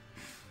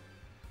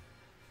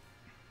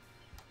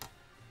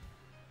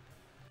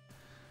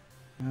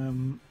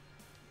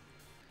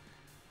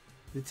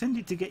 They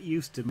tended to get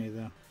used to me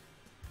though.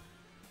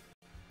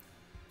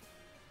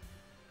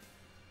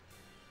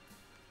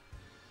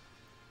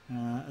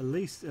 At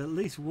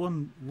least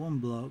one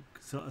bloke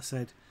sort of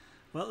said,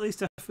 well, at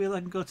least I feel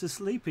I can go to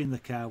sleep in the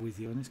car with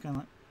you. And it's kind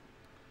of like,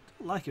 I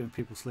don't like it when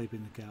people sleep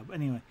in the car. But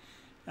anyway,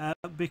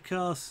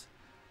 because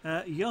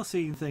you're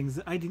seeing things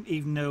that I didn't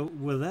even know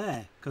were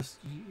there, because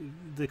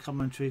the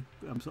commentary,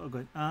 I'm sort of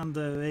going, and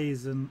there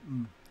is,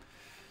 and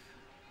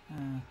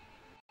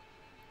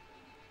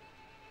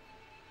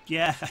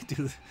yeah, I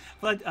do.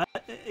 But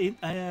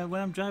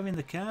when I'm driving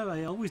the car,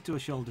 I always do a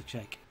shoulder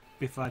check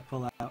before I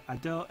pull out. I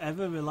don't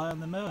ever rely on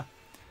the mirror,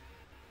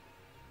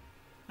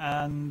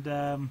 and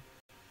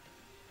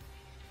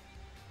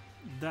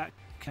that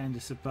kind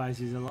of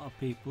surprises a lot of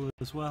people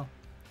as well,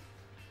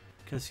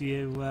 because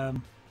you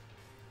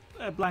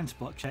a blind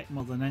spot check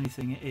more than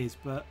anything it is,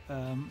 but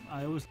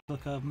I always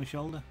look over my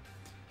shoulder.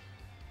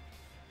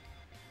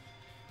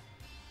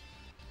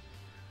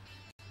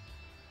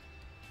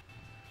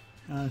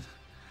 And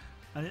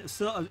it's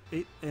sort of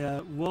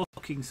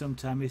walking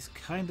sometimes is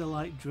kind of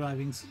like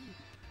driving.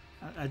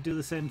 I do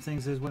the same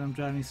things as when I'm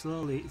driving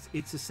slowly.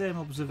 It's the same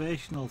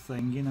observational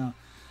thing, you know.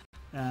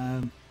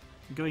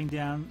 Going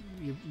down,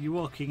 you're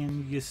walking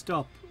and you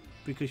stop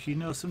because you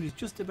know somebody's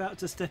just about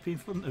to step in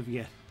front of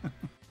you,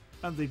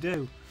 and they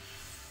do.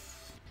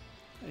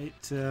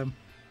 I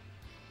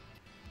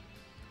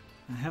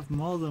have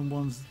more than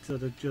ones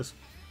that are just,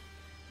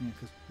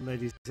 because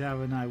ladies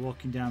Sarah and I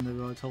walking down the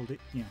road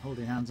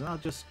holding hands, and I'll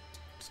just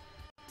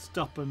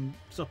stop and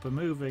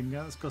moving.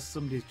 That's because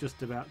somebody's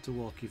just about to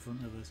walk in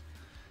front of us.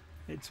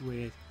 It's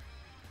weird.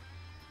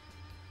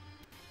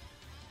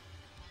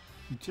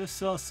 Just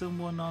saw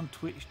someone on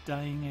Twitch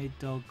dyeing a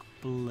dog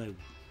blue.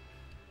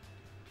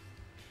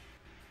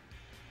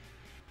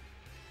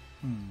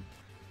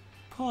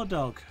 Poor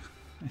dog,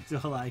 is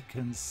all I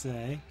can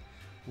say.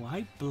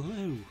 Why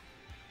blue?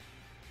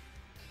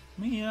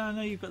 I mean, yeah, I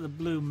know you've got the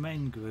blue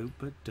men group,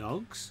 but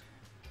dogs?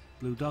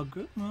 Blue dog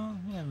group? Well,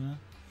 you never know.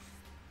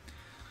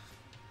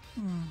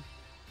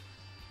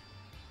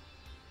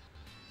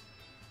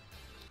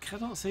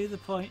 Cannot see the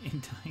point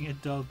in dyeing a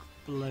dog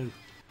blue.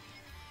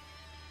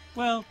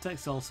 Well,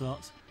 takes all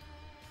sorts.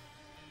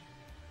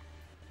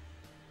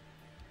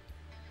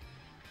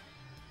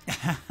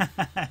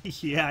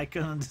 Yeah, I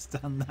can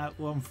understand that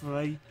one,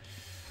 Free.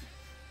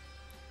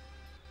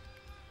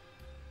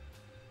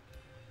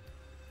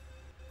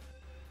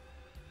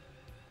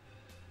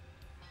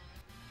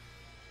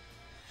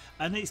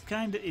 And it's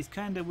kind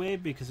of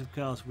weird because, of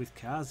course, with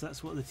cars,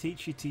 that's what they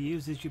teach you to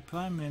use as your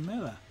primary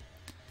mirror.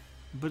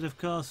 But of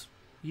course,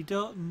 you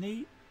don't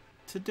need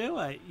to do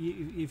it.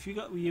 If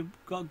you've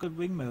got good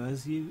wing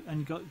mirrors, and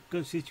you've got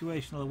good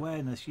situational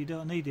awareness, you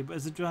don't need it. But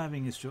as a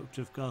driving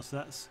instructor, of course,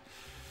 that's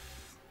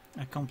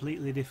a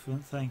completely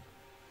different thing.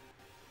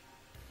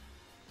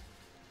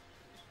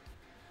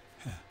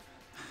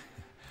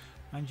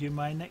 Mind you,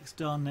 my next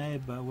door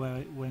neighbour,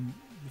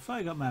 before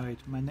I got married,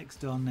 my next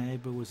door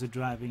neighbour was a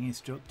driving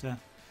instructor.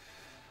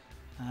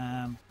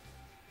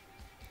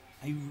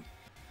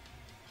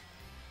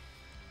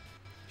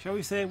 Shall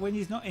we say, when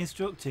he's not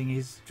instructing,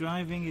 his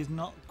driving is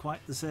not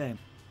quite the same.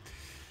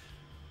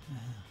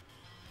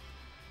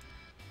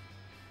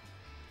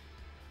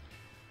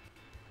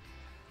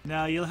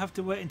 Now you'll have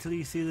to wait until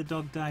you see the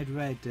dog dyed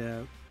red,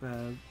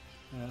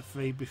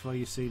 Free, before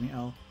you've seen it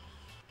all.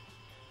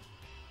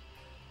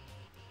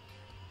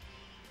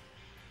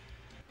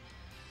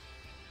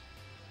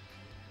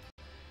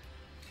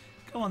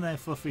 Go on there,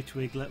 Fluffy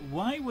Twiglet.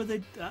 Why were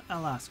they?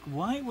 I'll ask.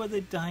 Why were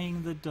they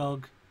dyeing the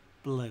dog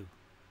blue?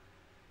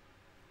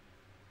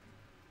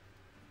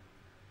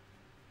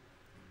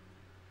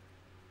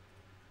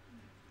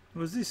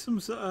 Was this some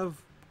sort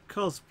of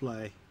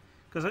cosplay?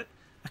 Because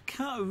I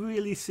can't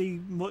really see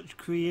much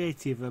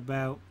creative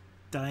about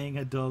dyeing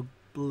a dog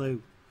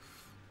blue.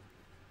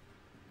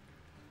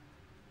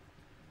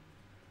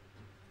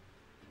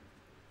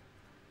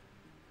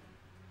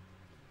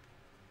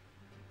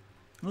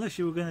 Unless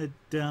you were going to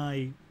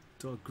dye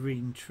sort of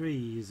green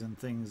trees and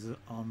things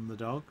on the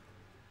dog.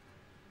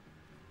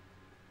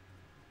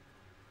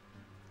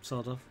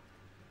 Sort of.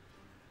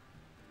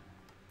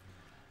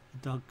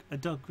 A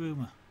dog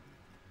groomer.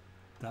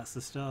 That's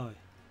the story.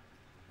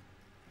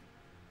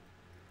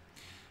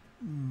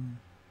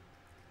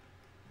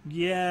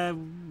 Yeah,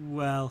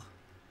 well.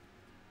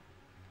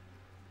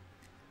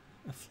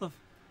 A fluff.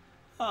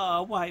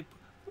 Oh, white.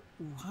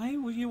 Why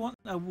would you want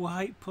a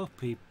white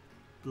puppy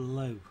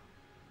blue?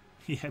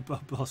 Yeah,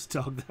 Boss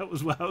Dog. That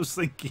was what I was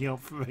thinking of,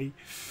 Free.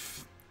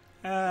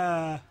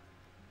 Yeah,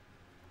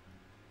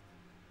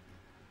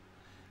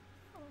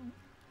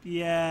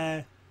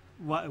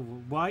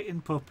 white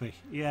and puppy.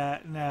 Yeah,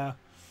 no.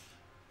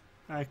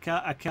 I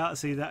can't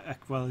see that.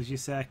 Well, as you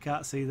say, I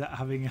can't see that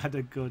having had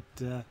a good.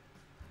 I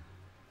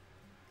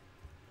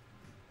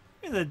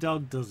mean, the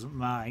dog doesn't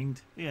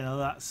mind. You know,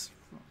 that's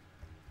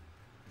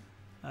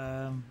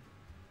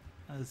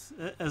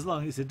as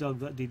long as it's a dog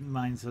that didn't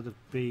mind sort of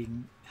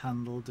being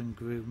handled and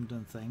groomed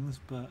and things.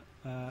 But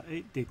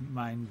it didn't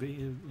mind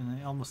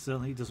being. Almost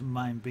certainly, it doesn't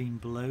mind being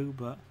blue.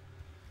 But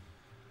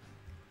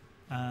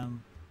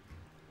can't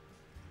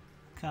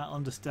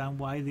understand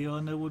why the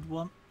owner would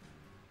want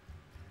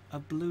a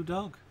blue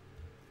dog.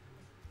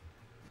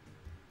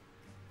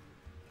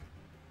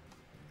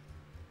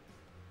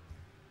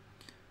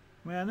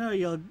 I mean, I know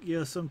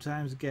you'll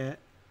sometimes get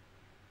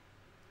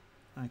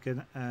like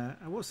an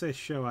I won't say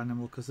show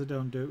animal because they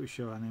don't do it with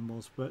show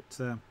animals, but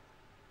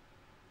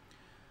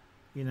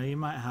you know, you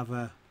might have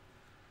I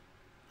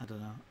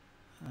don't know.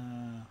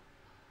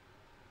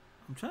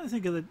 I'm trying to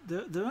think of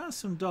there are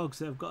some dogs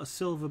that have got a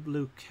silver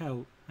blue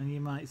coat, and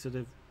you might sort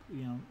of,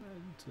 you know,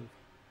 to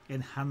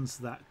enhance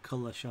that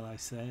colour, shall I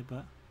say,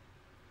 but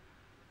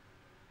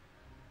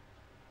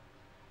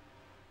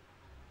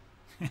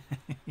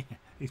yeah,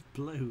 it's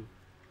blue.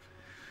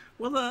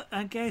 Well,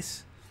 I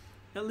guess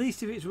at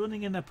least if it's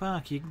running in a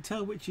park, you can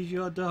tell which is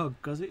your dog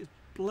because it's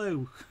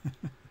blue.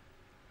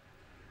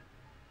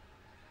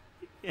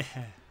 Yeah.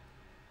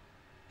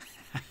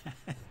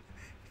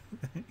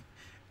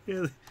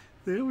 Yeah,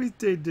 they always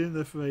did, didn't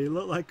they, Free?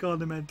 Look like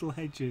ornamental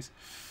hedges.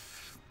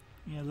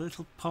 Yeah, the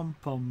little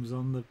pom-poms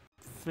on the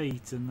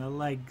feet and the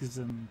legs,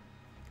 and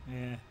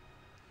yeah.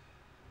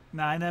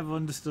 No, I never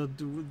understood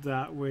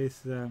that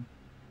with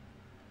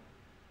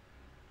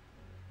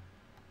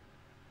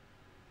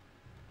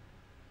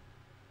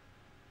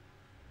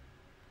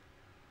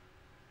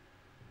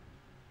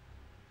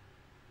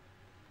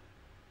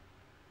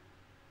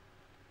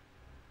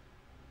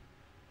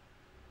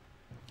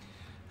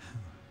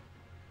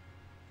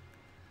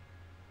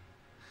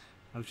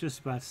I was just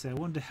about to say, I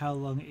wonder how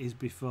long it is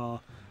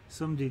before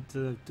somebody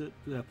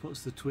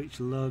puts the Twitch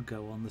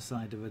logo on the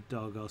side of a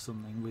dog or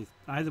something, with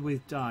either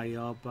with dye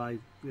or by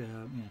you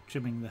know,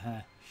 trimming the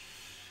hair.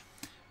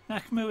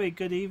 Nakamui,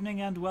 good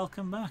evening and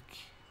welcome back.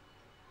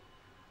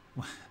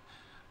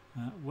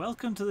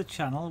 Welcome to the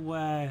channel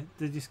where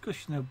the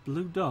discussion of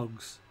blue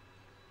dogs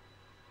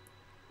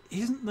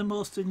isn't the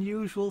most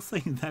unusual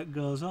thing that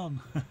goes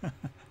on.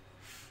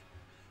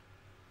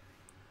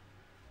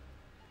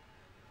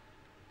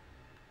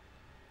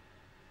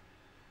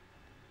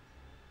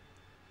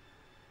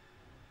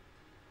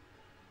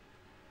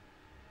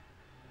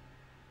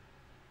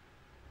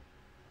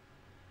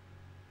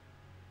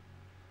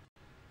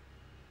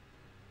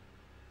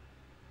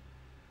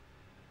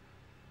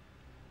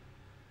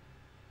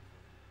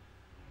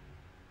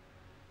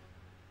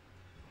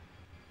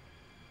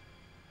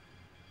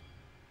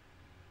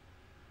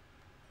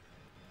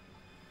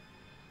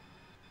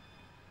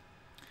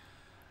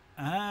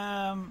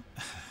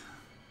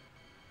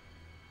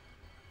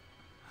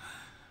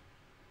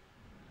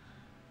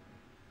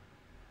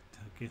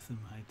 Don't give them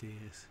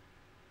ideas.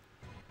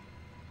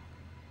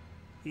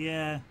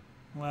 Yeah,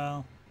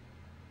 well,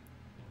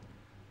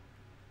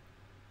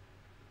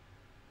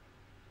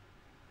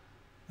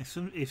 if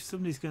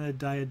somebody's going to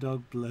dye a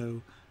dog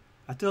blue,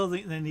 I don't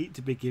think they need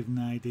to be given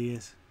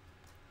ideas.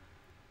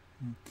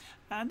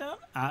 I don't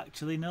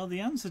actually know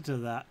the answer to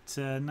that,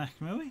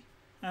 Nakamui.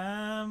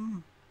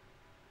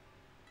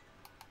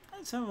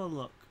 Let's have a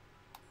look.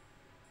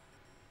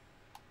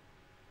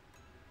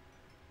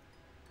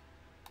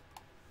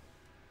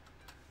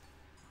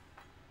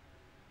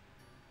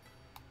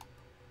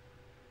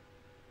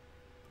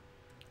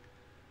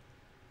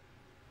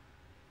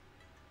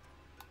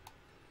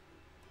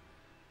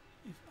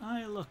 If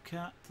I look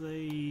at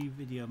the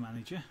video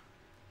manager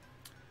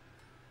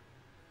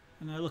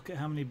and I look at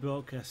how many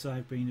broadcasts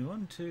I've been to,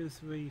 1, 2,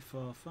 3,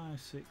 4, 5,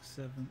 6,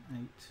 7,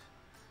 8,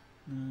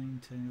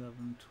 9, 10,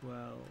 11,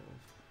 12.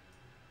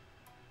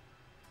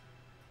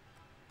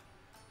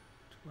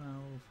 12.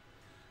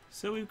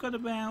 So we've got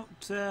about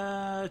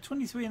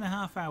 23 and a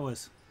half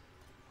hours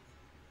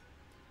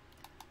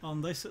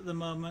on this at the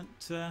moment,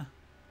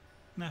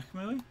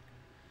 Nakamui.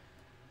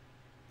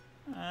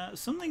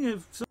 Something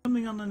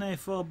on an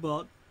A4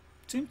 boat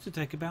seems to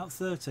take about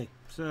 30,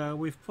 so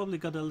we've probably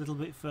got a little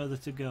bit further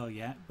to go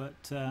yet,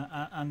 but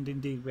and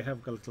indeed we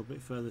have got a little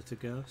bit further to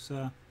go.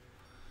 So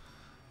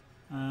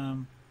yeah,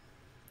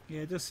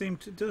 it does seem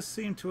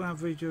to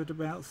average at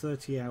about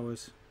 30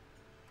 hours,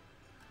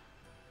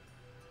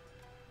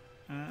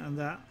 and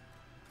that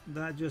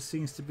just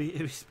seems to be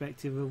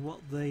irrespective of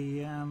what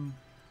the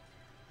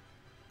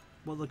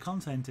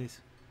content is.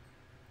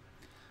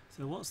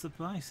 So what's the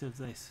price of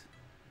this?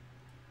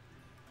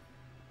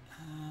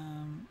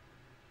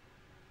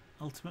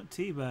 Ultimate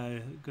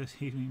T-Bar,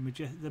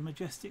 the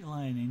Majestic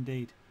Lion,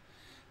 indeed.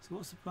 So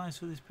what's the price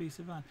for this piece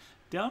of iron?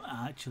 Don't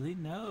actually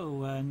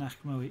know,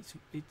 Nakamo.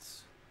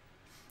 It's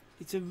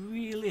a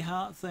really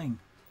hard thing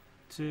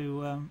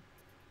to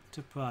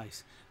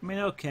price. I mean,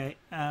 okay,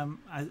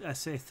 I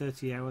say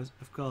 30 hours.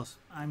 Of course,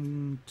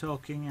 I'm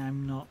talking.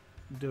 I'm not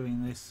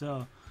doing this.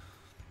 So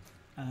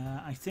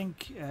I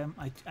think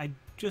I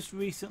just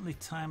recently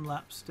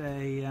time-lapsed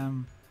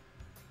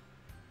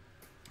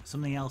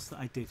something else that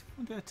I did.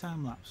 What did I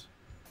time-lapse?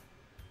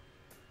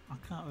 I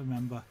can't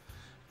remember.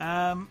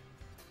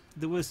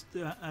 There was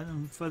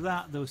and for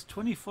that there was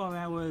 24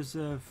 hours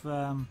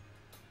of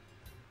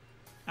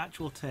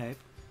actual tape,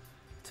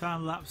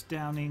 time-lapsed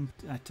down in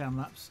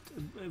time-lapsed.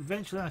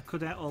 Eventually, I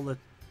cut out all the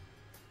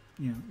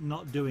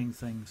not doing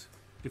things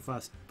before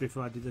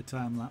I did the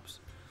time-lapse.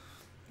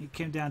 It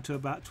came down to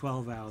about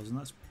 12 hours, and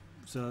that's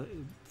so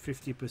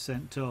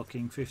 50%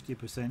 talking,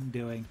 50%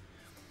 doing.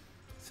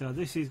 So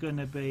this is going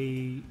to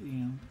be,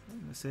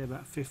 let's say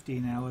about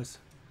 15 hours.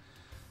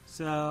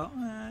 So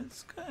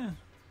it's kind of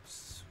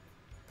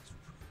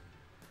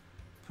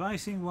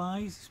pricing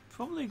wise, it's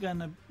probably going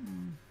to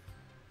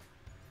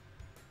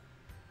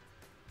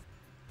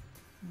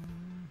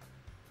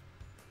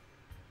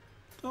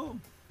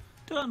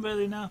don't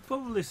really know.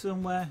 Probably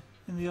somewhere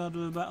in the order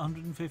of about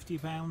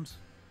 £150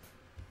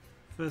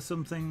 for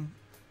something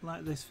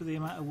like this, for the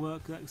amount of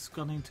work that's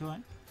gone into it.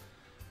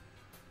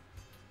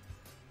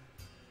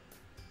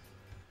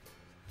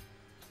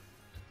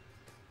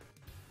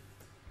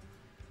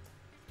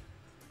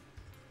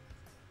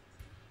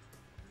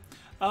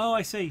 Oh,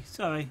 I see.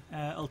 Sorry,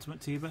 Ultimate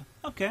Tiba.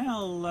 Okay,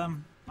 I'll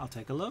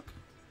take a look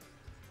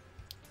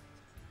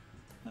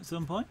at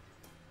some point.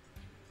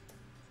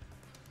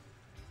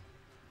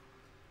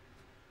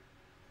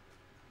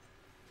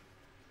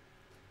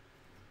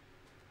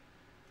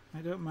 I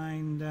don't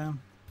mind. I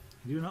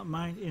do not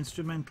mind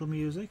instrumental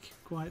music.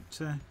 Quite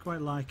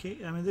like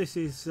it. I mean, this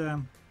is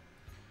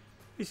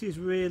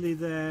really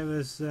there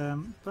as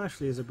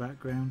partially as a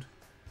background,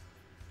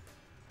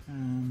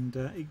 and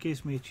it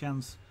gives me a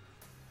chance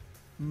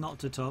not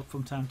to talk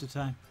from time to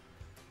time.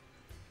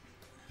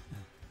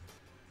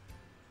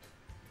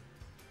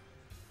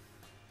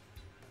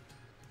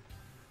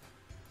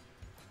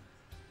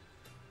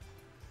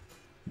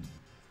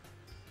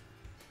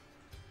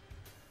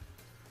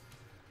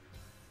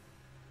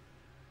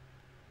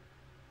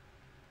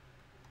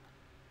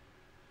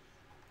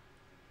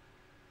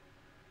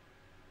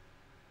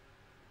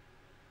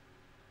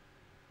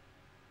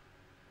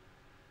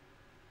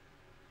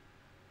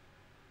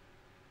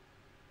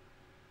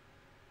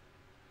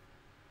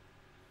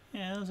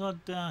 Yeah, those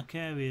odd dark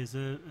areas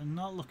are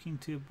not looking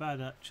too bad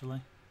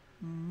actually.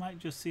 Might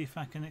just see if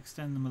I can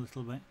extend them a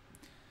little bit.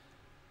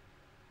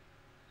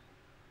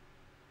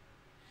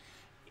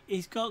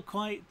 He's got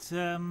quite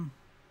an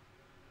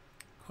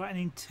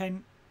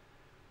intense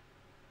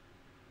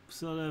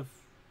sort of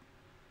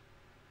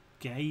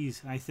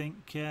gaze, I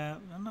think. I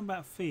don't know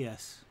about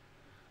fierce,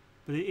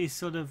 but it is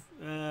sort of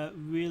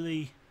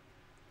really,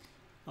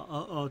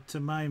 or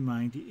to my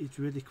mind, it's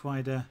really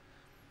quite a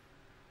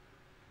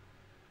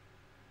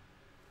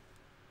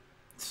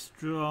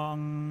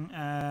strong,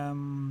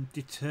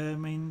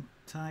 determined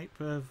type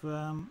of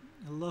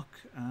look.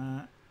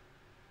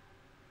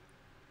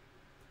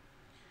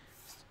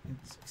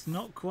 It's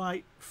not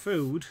quite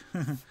food,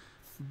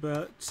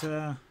 but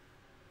there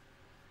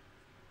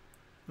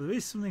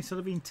is something sort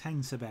of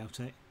intense about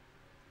it.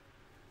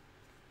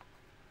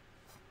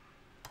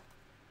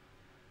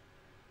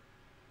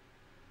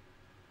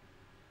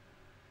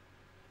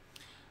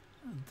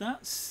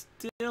 That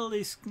still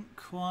isn't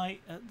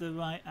quite at the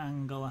right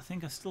angle. I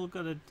think I've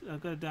got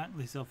to darken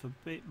this off a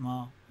bit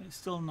more. It's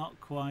still not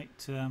quite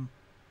there.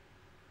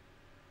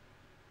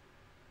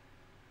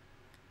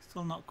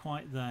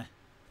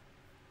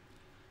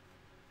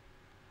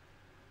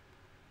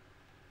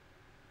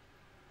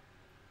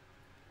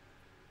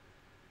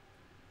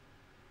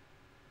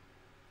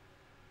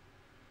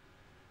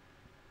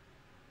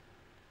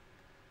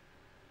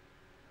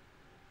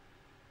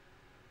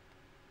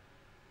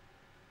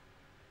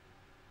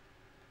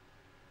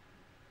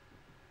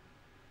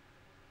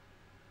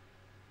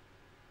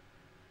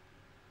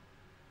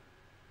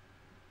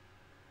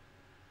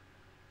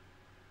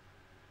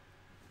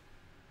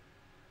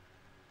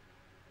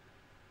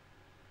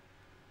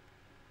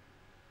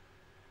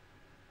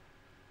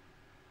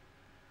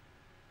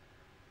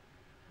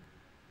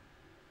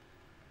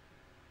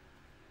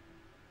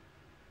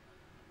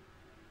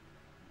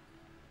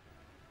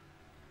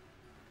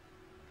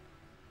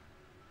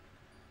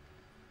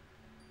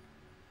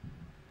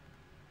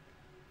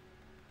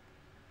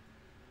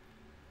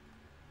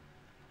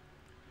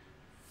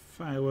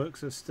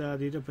 Fireworks have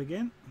started up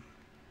again.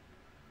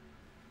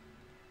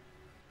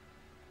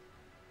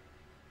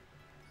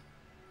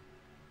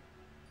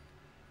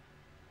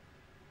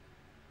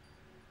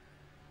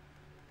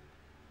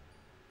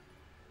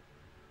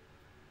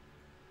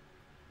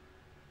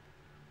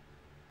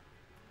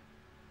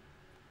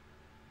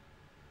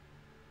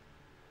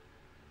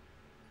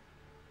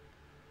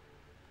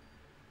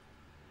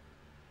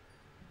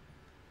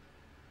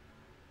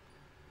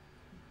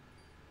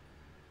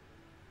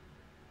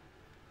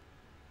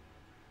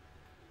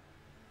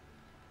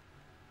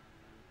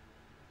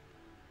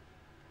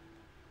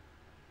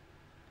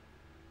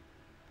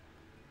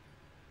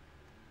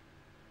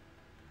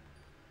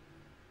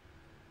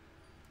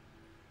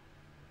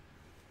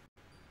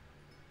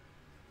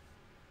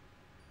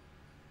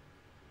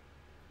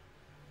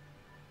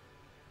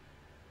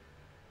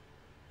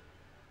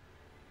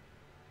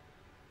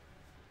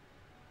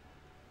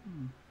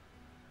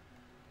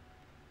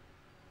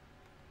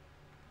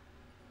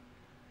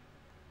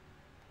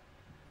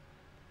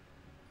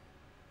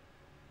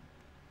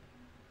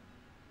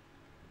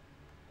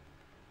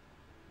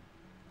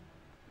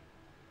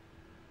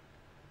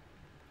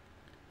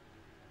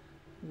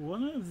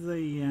 One of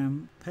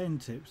the pen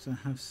tips I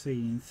have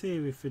seen in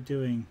theory for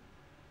doing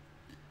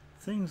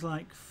things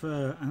like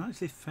fur and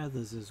actually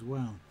feathers as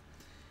well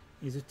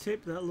is a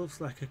tip that looks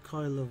like a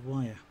coil of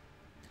wire,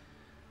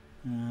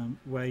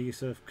 where you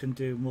sort of can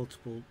do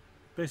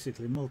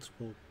basically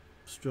multiple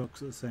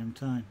strokes at the same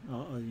time,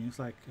 or it's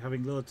like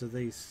having loads of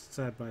these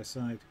side by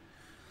side.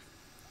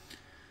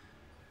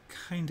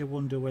 Kind of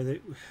wonder whether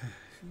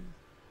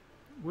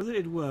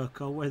it'd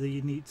work, or whether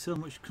you need so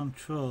much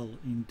control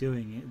in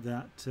doing it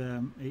that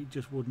it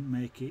just wouldn't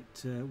make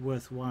it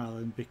worthwhile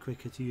and be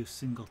quicker to use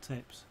single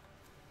tips.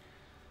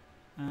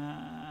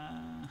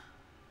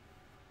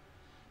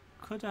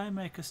 Could I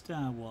make a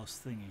Star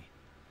Wars thingy?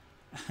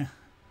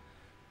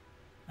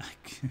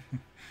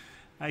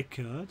 I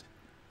could.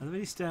 Are there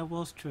any Star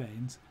Wars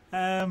trains?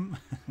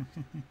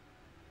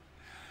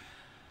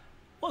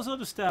 What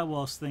sort of Star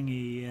Wars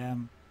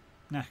thingy,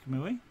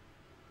 Nakamui?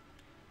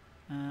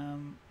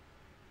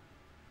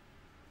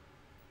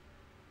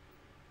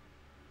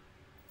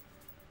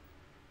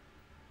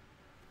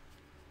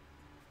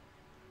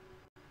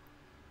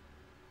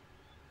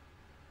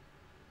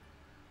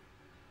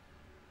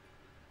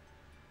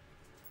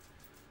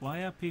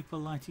 Why are people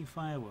lighting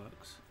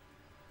fireworks?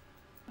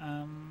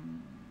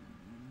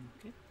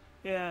 Okay.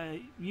 Yeah,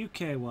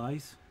 UK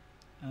wise,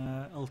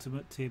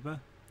 Ultimate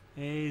Tiber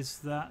is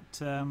that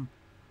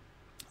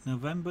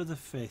November the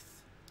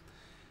 5th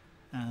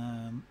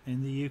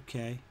in the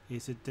UK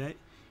is a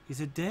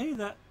day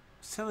that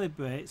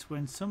celebrates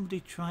when somebody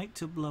tried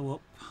to blow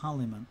up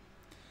Parliament.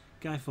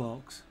 Guy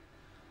Fawkes,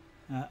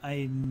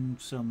 in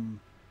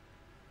some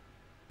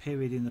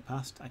period in the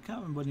past. I can't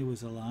remember when he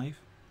was alive.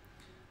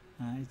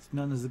 It's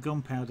known as the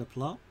Gunpowder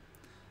Plot,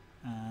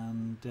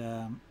 and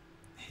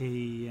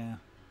he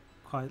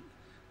quite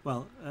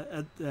Well,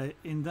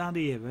 in that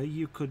era,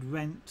 you could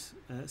rent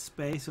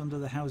space under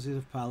the Houses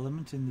of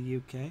Parliament in the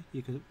UK.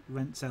 You could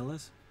rent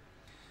cellars.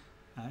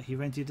 He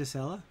rented a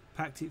cellar,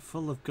 packed it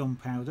full of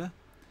gunpowder,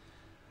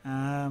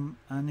 and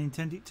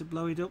intended to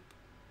blow it up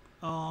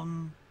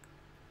on,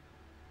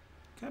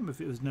 I can't remember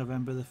if it was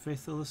November the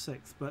 5th or the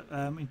 6th, but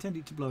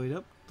intended to blow it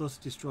up, thus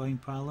destroying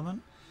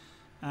Parliament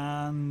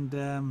and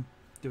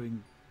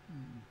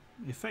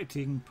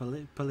effecting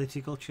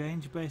political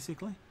change,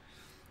 basically.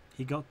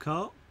 He got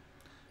caught,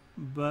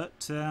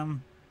 but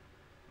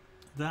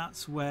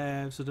that's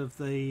where sort of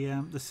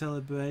the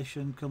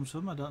celebration comes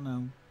from. I don't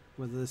know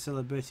whether they're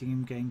celebrating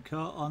him getting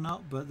caught or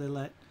not, but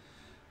they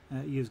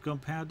use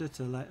gunpowder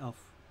to let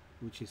off,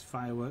 which is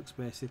fireworks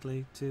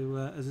basically, to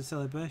as a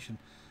celebration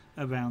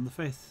around the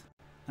 5th.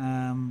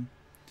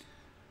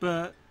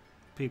 But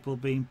people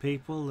being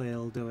people,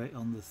 they'll do it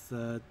on the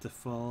 3rd, the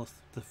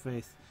 4th, the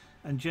 5th,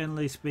 and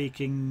generally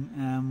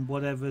speaking,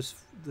 whatever's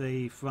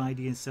the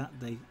Friday and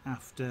Saturday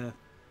after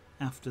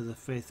the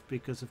 5th,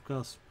 because of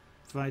course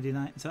Friday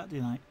night and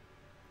Saturday night.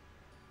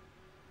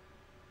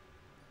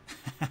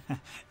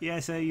 Yeah,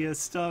 so your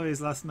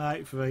stories last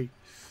night, Free.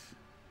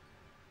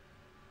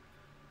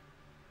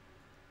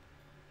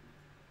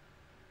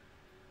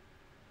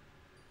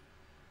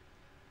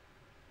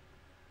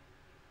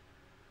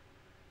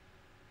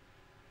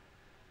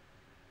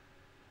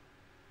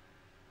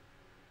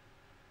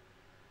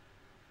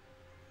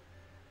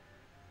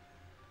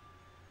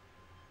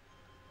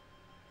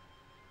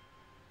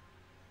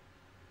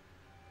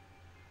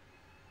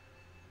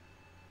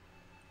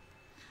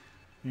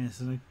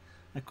 Yes,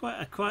 I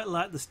quite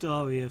like the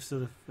story of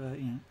sort of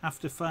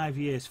after 5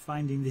 years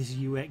finding this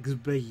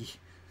UXB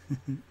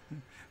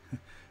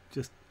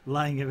just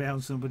lying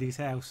around somebody's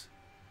house.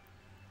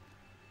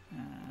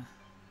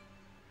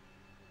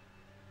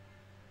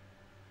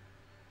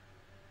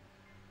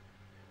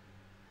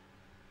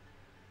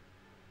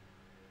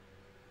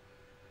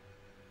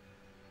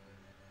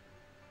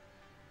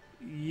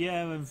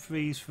 Yeah, and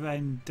Free's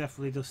friend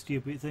definitely does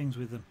stupid things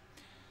with them.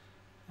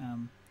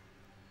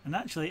 And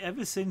actually,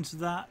 ever since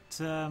that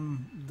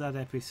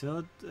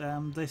episode,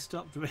 they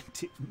stopped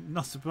renting.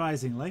 Not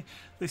surprisingly,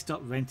 they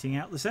stopped renting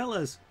out the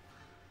cellars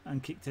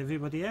and kicked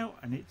everybody out.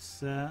 And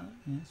it's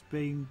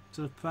been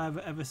sort of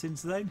private ever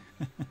since then.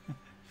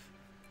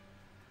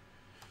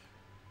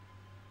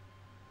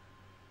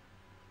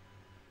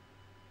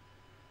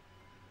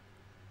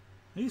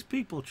 These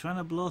people trying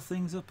to blow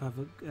things up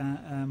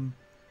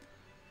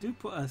do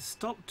put a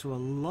stop to a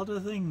lot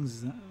of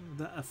things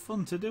that are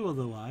fun to do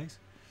otherwise.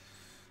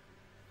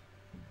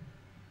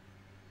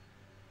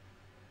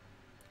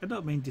 I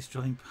don't mean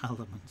destroying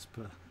parliaments,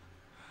 but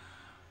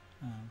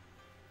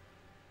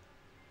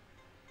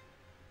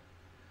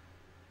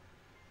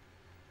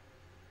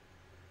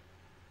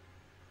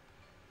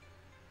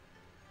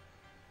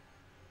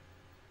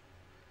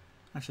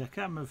actually I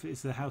can't remember if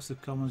it's the House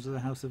of Commons or the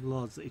House of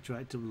Lords that he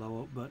tried to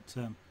blow up, but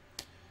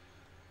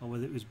or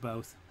whether it was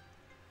both.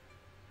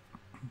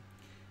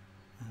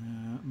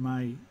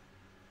 My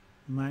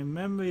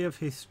memory of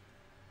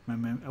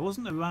I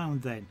wasn't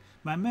around then.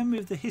 My memory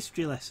of the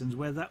history lessons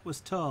where that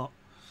was taught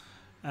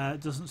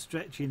doesn't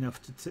stretch enough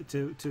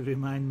to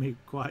remind me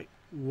quite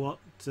what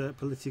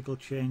political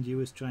change he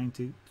was trying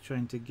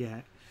to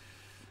get.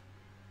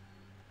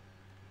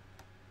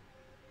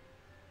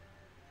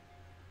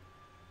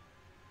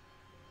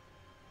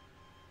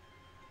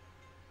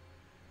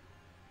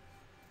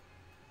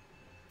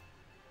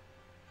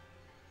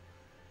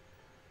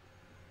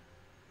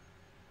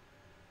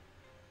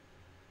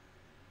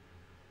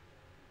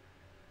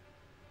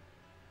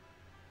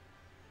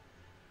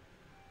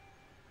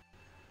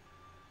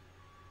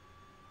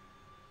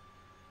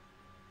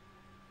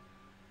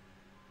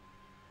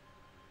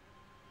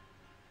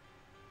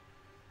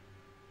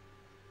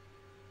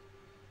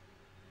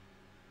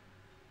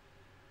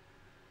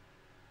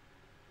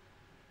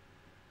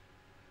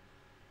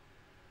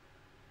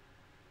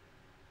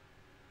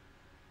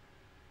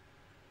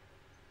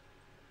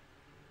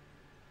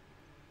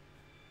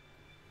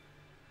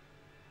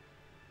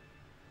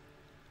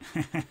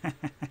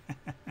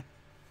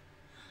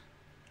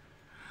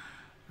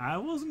 I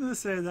wasn't going to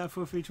say that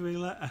for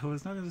Featurelet. I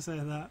was not going to say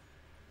that.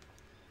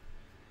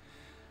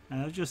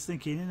 And I was just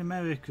thinking, in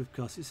America, of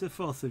course, it's the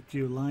 4th of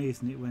July,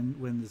 isn't it,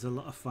 when there's a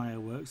lot of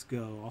fireworks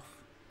go off.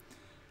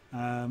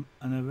 And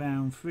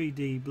around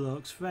 3D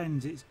Blokes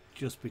Friends, it's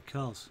just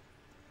because.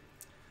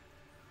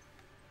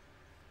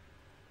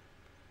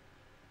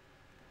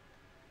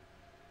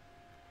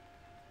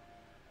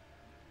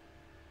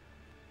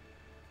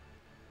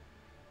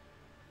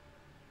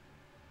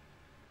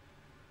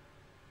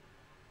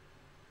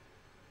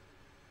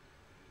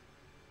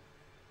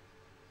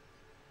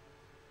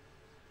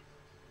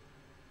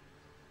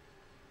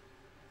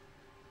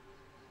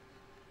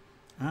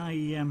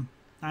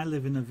 I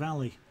live in a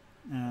valley,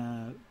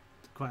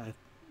 quite a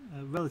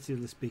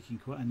relatively speaking,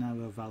 quite a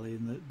narrow valley,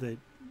 and the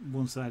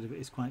one side of it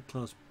is quite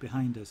close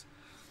behind us.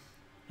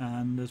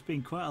 And there's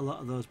been quite a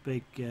lot of those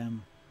big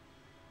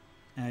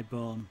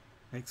airborne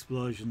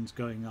explosions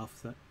going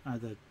off that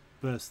either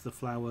burst the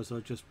flowers or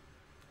just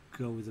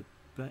go with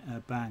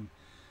a bang.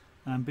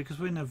 And because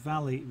we're in a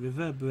valley, it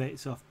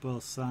reverberates off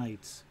both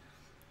sides,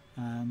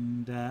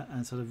 and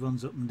sort of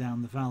runs up and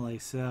down the valley.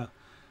 So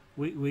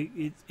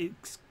it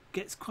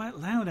gets quite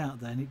loud out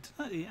there, and it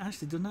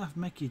actually doesn't have to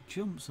make you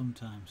jump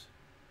sometimes.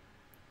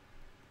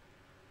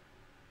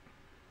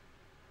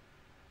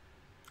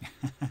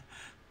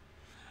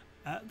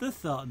 The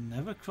thought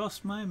never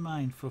crossed my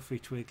mind, Fluffy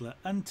Twiggler,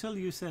 until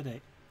you said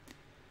it.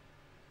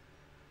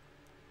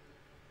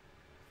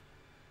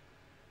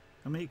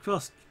 I mean, it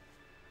crossed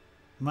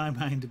my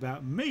mind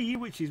about me,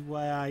 which is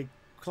why I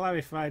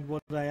clarified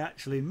what I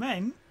actually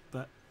meant,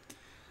 but...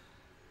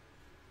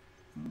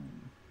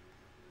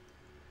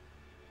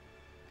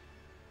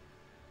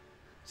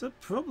 The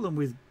problem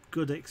with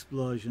good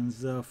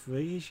explosions, though,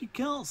 Free, is you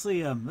can't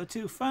see them. They're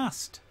too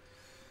fast.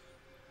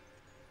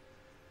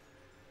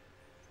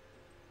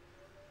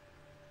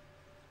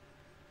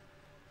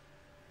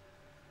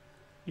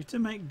 You have to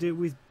make do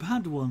with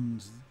bad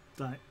ones,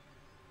 like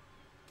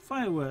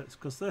fireworks,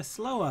 because they're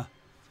slower.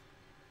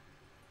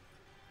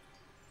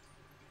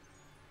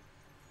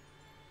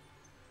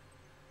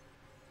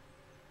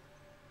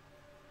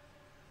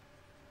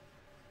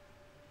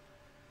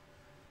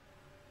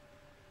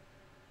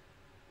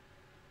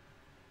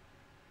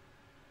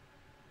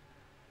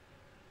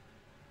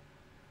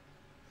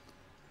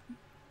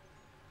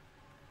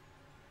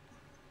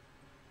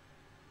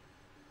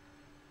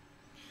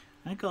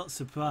 I got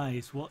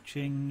surprised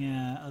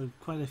watching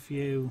quite a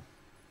few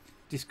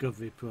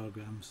Discovery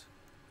programs,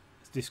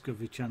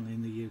 Discovery Channel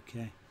in the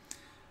UK,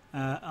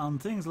 on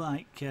things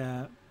like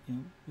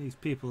these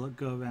people that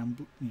go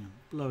around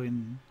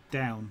blowing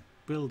down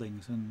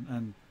buildings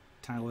and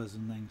towers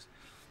and things,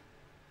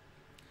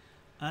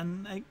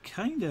 and it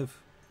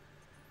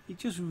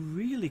just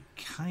really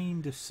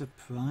kind of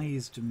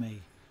surprised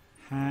me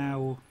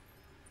how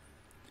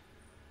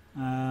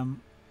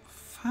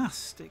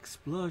fast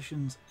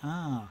explosions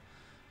are.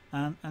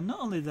 And not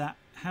only that,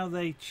 how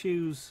they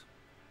choose,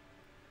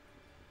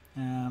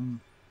 they'll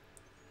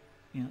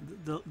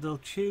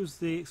choose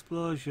the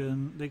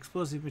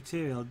explosive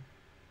material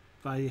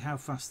by how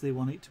fast they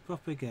want it to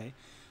propagate.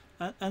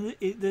 And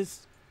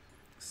there's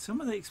some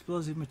of the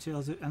explosive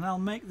materials, and I'll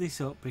make this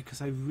up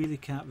because I really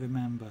can't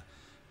remember,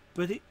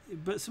 but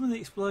some of the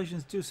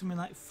explosions do something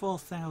like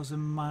 4,000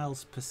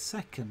 miles per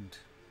second.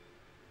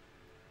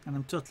 And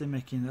I'm totally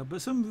making it up,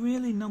 but some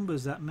really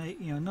numbers that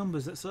make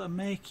numbers that sort of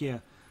make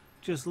you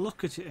just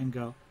look at it and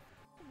go,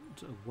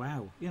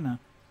 wow, and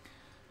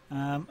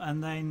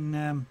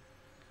then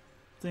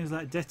things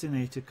like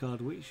detonator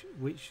code, which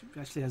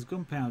actually has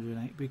gunpowder in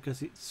it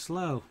because it's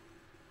slow,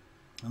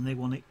 and they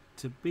want it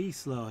to be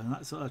slow, and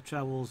that sort of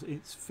travels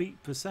its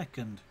feet per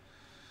second,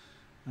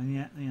 and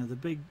yet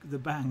the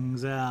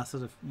bangs are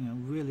sort of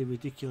really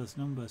ridiculous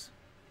numbers.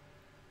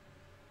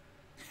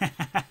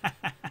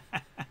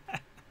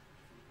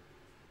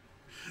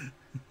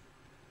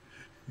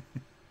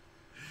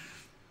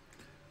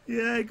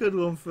 Yeah, good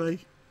one, Free.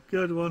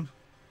 Good one.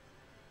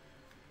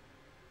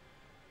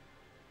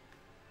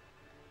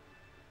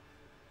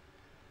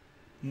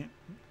 Yeah.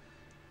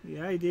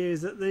 The idea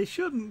is that they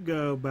shouldn't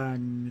go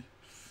bang.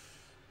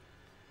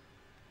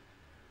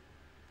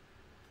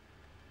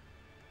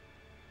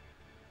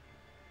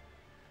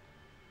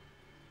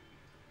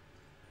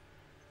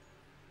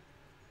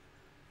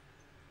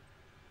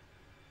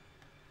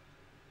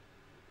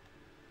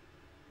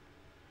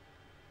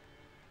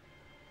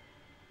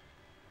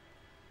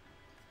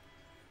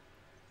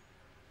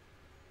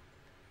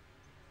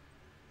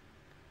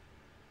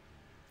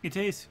 It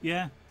is,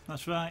 yeah,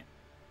 that's right.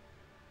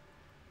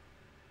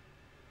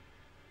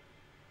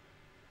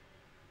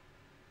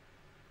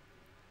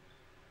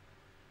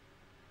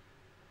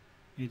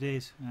 It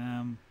is.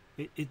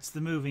 It's the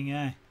moving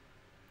air.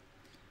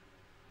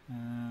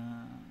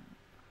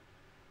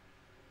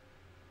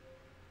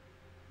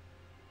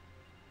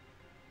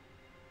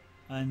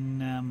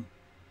 And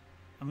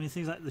I mean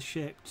things like the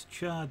shaped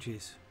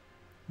charges.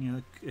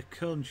 A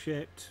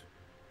cone-shaped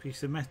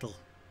piece of metal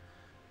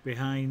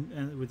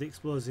behind with the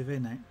explosive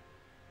in it.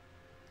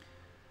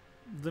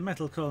 The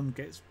metal cone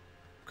gets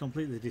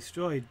completely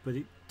destroyed, but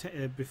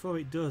before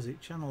it does,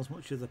 it channels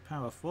much of the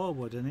power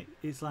forward, and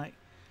it's like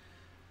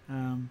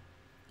you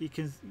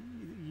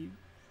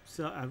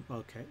sort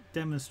of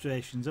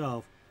demonstrations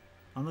of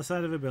on the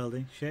side of a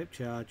building, shaped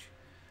charge,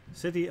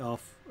 set it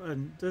off,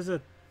 and there's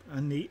a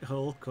neat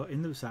hole cut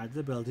in the side of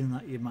the building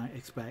that you might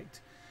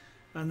expect.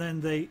 And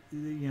then they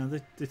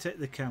take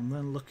the camera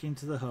and look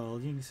into the hole.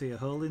 You can see a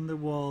hole in the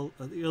wall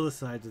at the other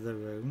side of the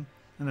room,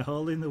 and a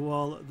hole in the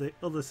wall at the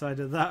other side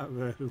of that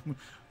room,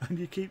 and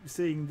you keep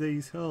seeing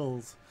these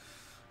holes,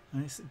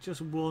 and it's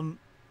just one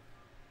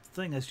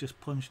thing has just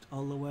punched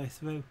all the way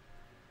through.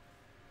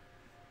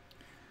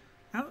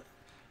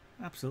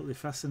 Absolutely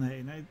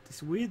fascinating.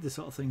 It's weird the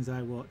sort of things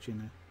I watch,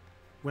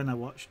 when I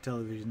watch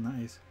television, that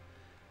is.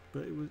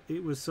 But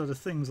it was sort of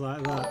things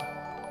like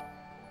that.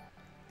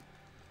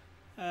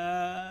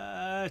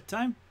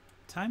 Time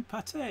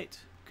Patate.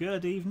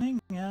 Good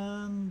evening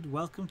and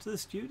welcome to the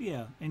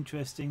studio.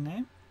 Interesting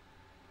name.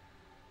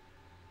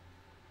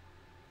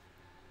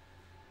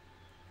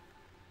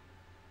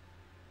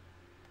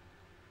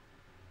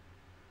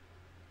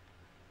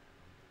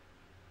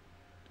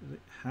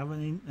 have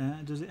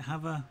does it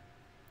have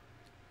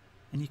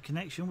any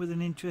connection with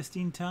an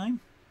interesting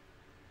time?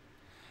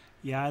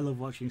 Yeah, I love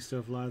watching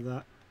stuff like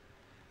that.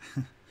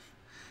 I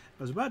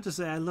was about to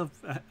say I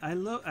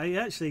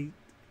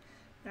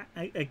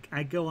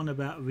go on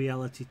about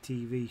reality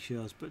TV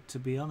shows, but to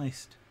be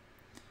honest,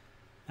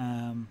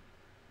 the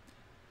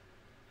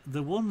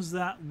ones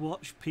that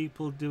watch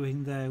people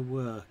doing their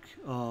work,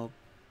 or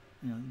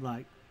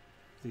like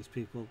these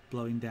people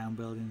blowing down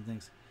buildings and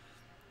things,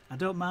 I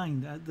don't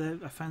mind. I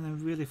find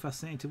them really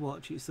fascinating to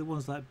watch. It's the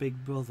ones like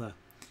Big Brother,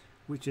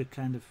 which are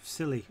kind of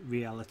silly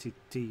reality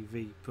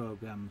TV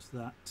programs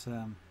that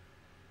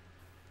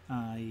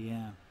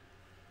I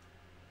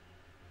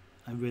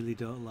really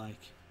don't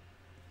like.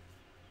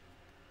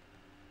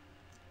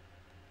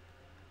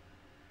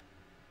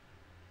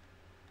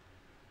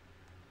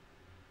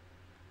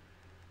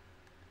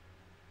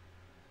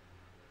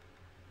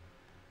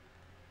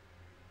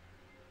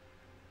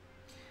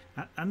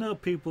 I know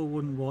people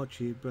wouldn't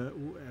watch it, but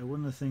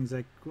one of the things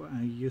I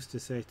used to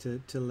say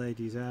to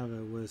Lady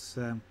Zara was,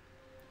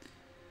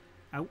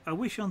 I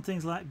wish on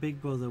things like Big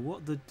Brother,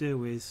 what they'd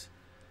do is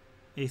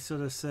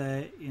sort of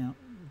say,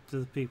 to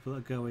the people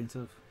that go in,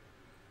 sort of,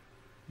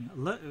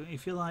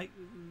 if you like,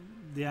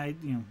 the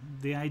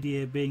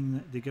idea being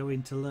that they go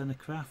in to learn a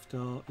craft,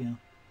 or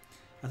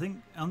I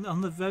think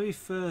on the very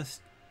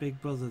first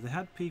Big Brother, they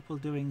had people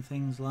doing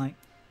things like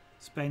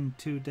spend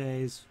 2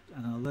 days,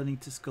 learning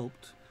to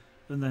sculpt,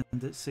 and then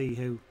to see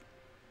who,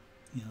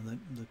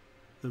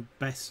 the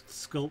best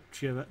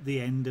sculpture at the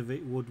end of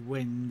it would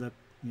win the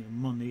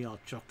money or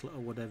chocolate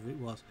or whatever it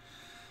was,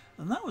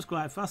 and that was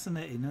quite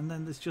fascinating. And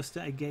then there's just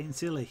getting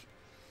silly,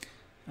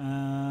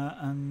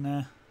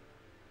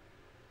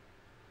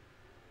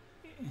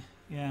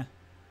 yeah,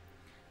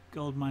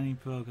 gold mining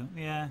program.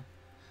 Yeah,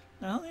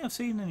 I don't think I've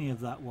seen any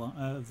of that one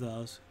of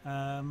those.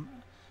 I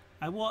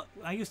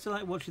used to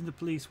like watching the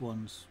police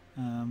ones.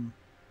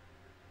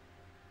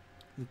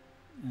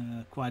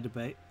 Quite a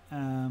bit,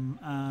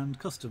 and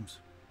customs.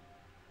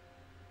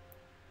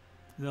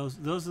 Those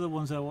are the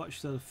ones I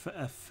watched a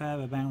fair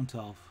amount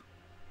of.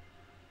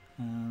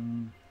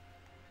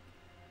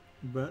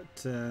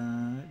 But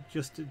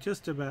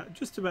just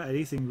about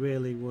anything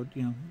really would,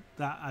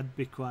 that I'd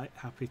be quite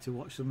happy to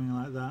watch something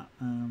like that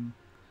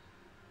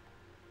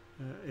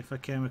if I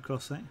came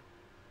across it.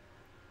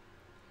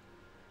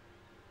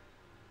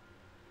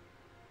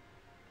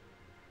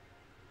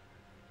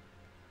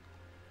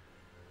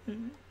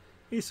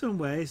 In some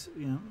ways,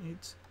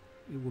 it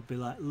would be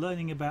like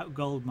learning about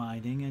gold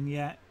mining, and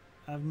yet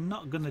I'm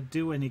not going to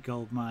do any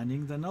gold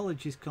mining. The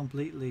knowledge is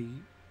completely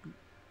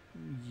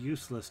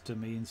useless to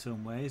me in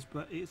some ways,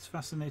 but it's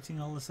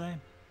fascinating all the same.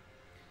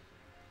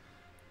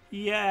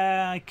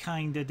 Yeah, I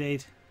kind of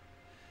did.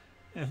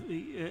 I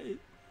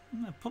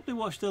probably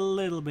watched a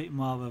little bit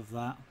more of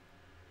that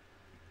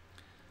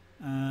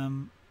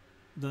than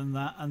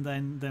that,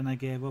 and then I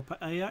gave up.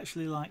 I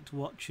actually liked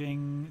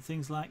watching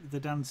things like the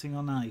Dancing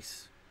on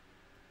Ice.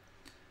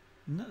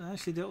 No, I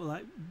actually don't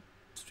like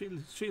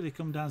Strictly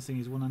Come Dancing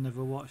is one I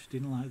never watched.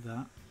 Didn't like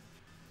that.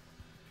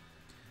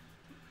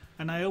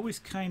 And I always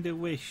kind of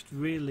wished,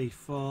 really,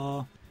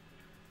 for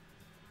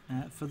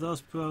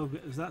those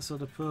programs, that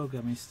sort of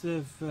program,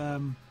 instead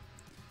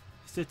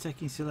of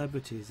taking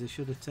celebrities, they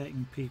should have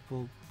taken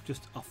people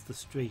just off the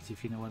street,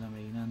 if you know what I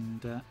mean,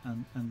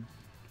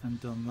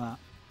 and done that.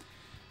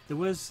 There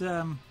was.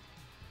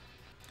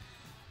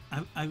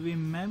 I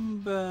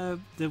remember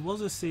there was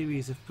a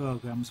series of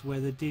programs where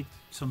they did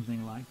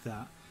something like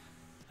that,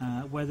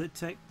 where they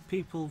take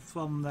people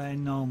from their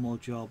normal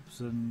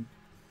jobs and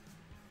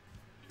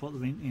put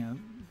them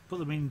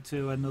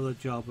into another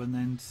job, and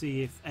then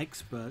see if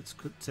experts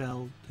could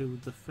tell who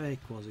the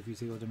fake was, if you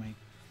see what I mean.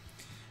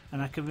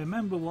 And I can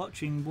remember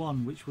watching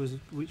one which was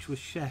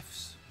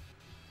chefs,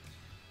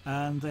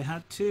 and they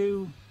had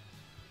two,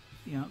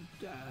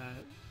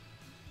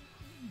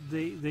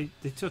 They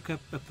took a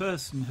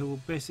person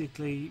who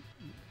basically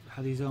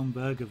had his own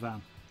burger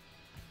van,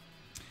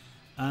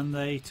 and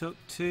they took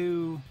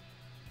two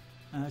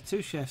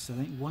chefs, I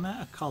think, one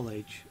out of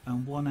college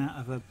and one out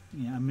of a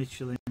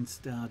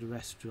Michelin-starred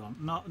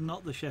restaurant.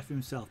 Not the chef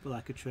himself, but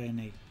like a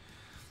trainee.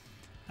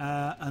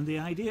 And the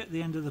idea at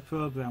the end of the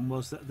program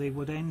was that they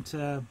would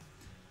enter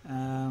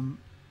a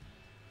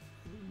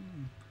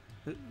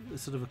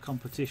sort of a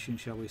competition,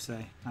 shall we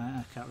say?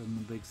 I can't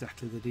remember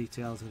exactly the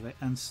details of it,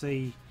 and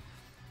see.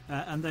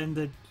 And then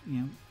the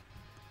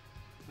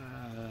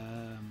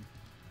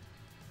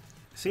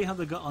see how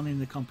they got on in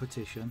the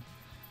competition.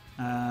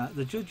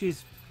 The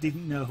judges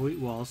didn't know who it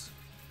was,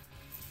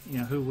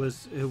 who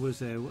was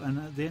who. And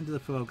at the end of the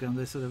program,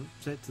 they sort of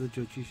said to the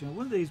judges,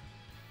 one of these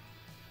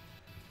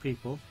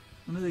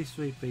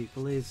three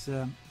people is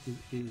a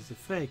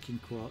fake, in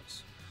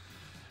quotes.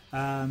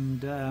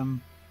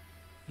 And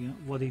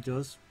what he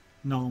does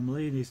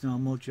normally in his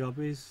normal job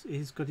is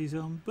he's got his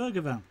own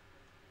burger van.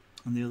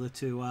 And the other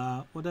two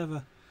are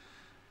whatever.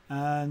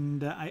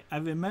 And I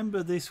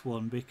remember this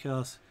one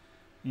because,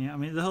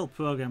 the whole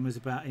program was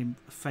about him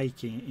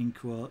faking it, in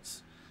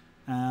quotes.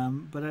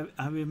 But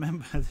I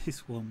remember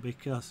this one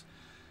because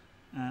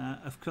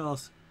Of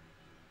course,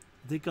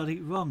 they got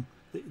it wrong.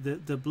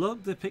 The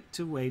bloke they picked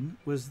to win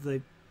was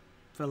the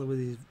fellow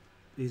with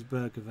his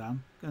burger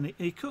van, and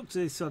he cooked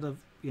this sort of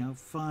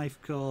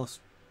 5-course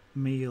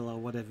meal or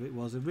whatever it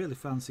was, a really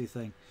fancy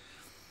thing.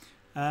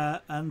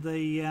 And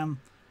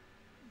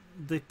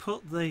they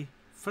put the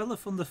fella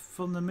from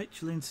the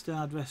Michelin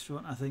starred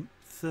restaurant, I think,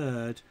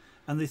 third,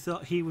 and they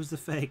thought he was the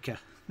faker.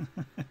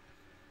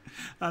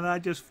 And I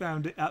just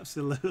found it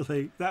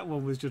absolutely, that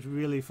one was just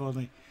really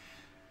funny.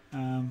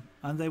 And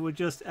they were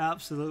just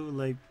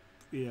absolutely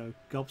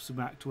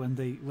gobsmacked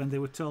when they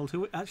were told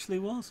who it actually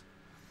was.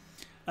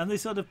 And they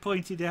sort of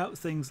pointed out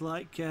things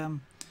like I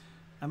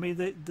mean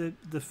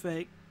the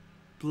fake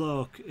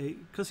bloke,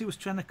 because he was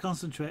trying to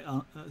concentrate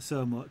on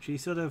so much, he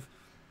sort of,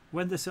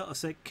 when they sort of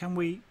said, can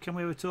we have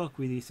a talk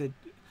with you, he said,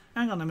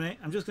 hang on a minute,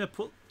 I'm just going to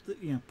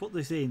put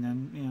this in,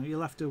 and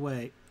you'll have to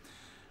wait.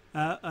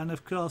 And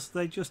of course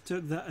they just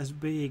took that as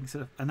being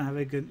sort of an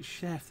arrogant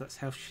chef. That's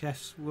how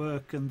chefs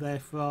work, and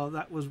therefore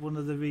that was one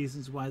of the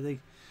reasons why they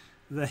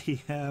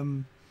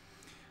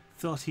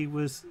thought he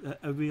was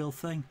a real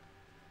thing.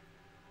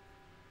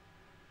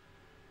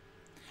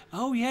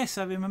 Oh yes,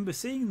 I remember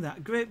seeing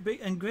that. Great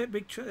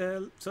big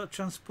sort of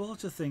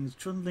transporter things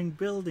trundling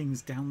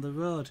buildings down the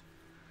road.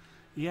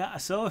 Yeah, I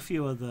saw a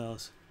few of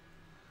those.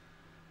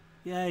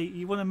 Yeah,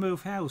 you want to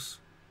move house.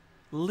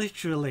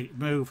 Literally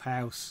move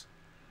house.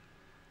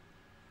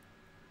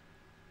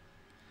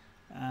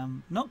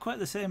 Not quite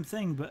the same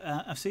thing, but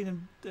I've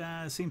seen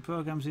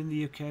programs in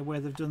the UK where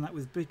they've done that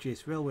with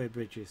bridges, railway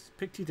bridges.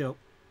 Picked it up,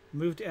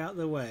 moved it out of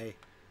the way,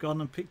 gone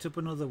and picked up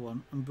another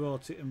one and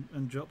brought it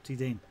and dropped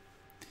it in.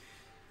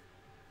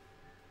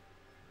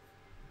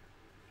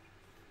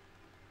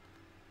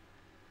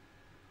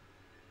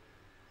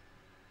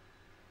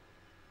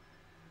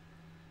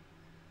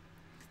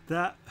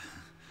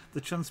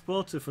 The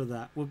transporter for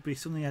that would be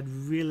something I'd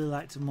really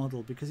like to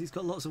model, because it's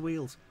got lots of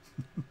wheels.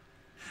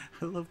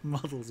 I love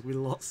models with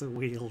lots of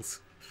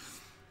wheels,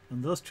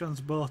 and those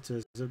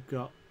transporters have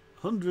got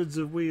hundreds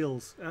of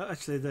wheels.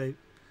 Actually, there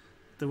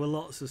were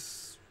lots of.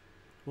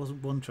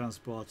 Wasn't one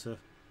transporter,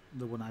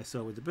 the one I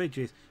saw with the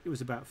bridges. It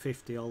was about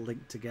 50 all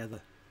linked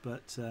together.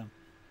 But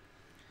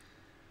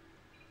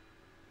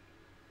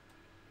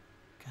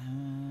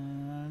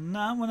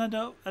no, when I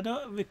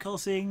don't recall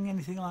seeing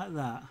anything like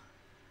that.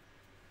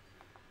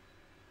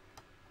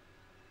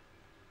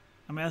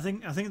 I mean, I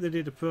think they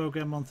did a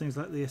program on things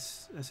like the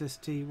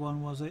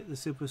SST-1, was it, the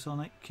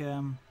supersonic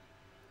car?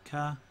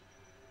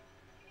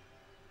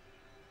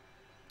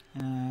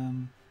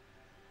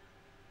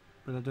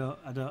 But I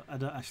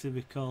don't actually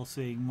recall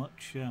seeing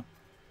much.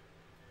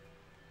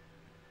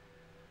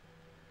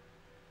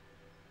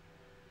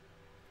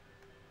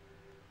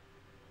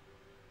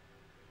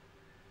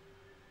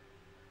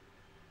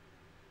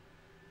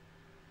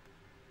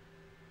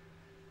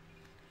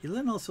 You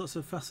learn all sorts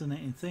of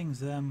fascinating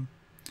things.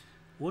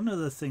 One of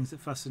the things that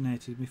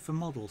fascinated me for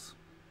model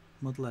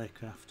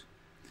aircraft,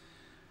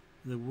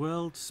 the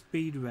world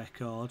speed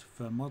record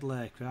for model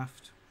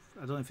aircraft, I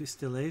don't know if it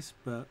still is,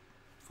 but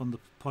from the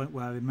point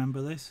where I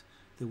remember this,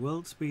 the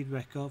world speed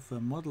record for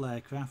model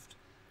aircraft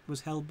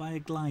was held by a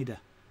glider.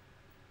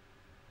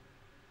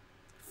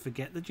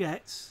 Forget the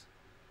jets,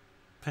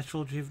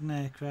 petrol driven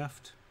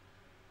aircraft,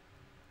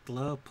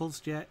 glow pulse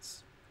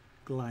jets,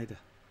 glider.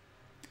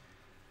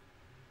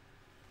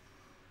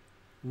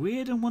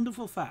 Weird and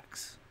wonderful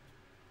facts.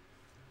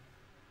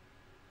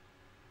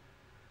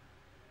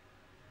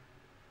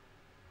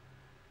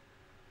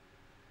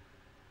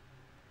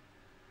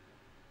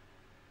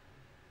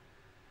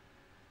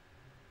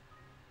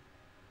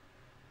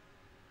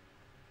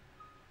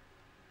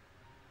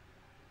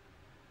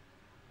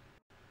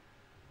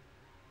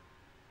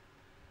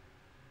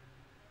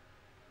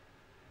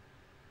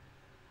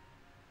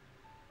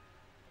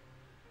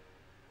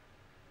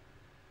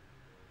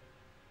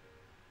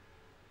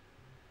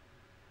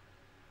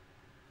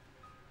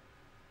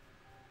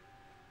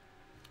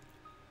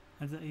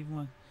 I don't even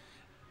want.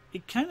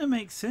 It kind of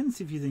makes sense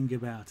if you think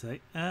about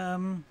it.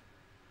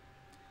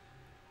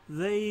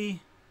 With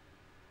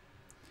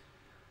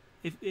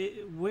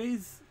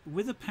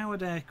a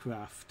powered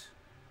aircraft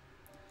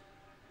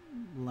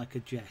like a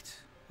jet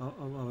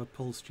or a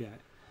pulse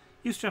jet,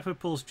 you strap a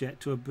pulse jet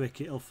to a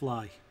brick, it'll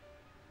fly.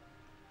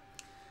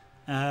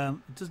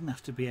 It doesn't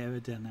have to be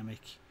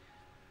aerodynamic.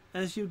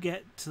 As you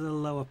get to the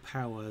lower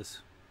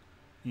powers,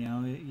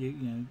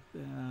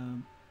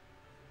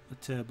 a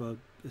turbo,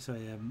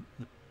 sorry,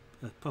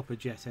 a proper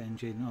jet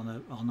engine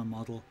on a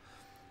model.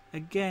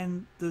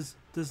 Again, there's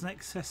an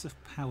excess of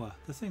power.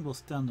 The thing will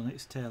stand on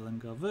its tail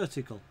and go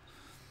vertical.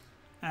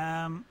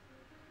 But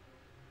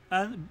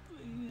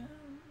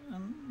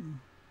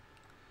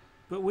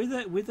with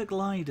a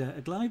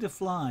glider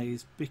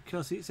flies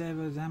because it's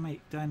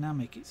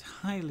aerodynamic. It's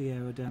highly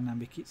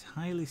aerodynamic. It's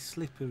highly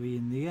slippery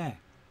in the air.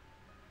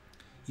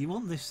 You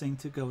want this thing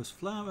to go as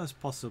far as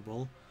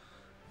possible,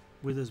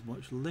 with as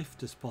much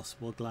lift as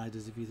possible,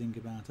 gliders, if you think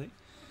about it.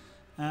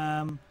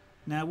 Now,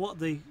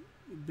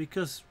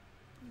 because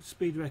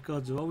speed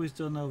records are always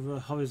done over a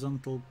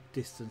horizontal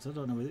distance. I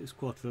don't know whether it's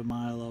quarter of a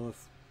mile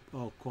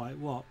or quite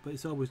what, but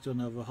it's always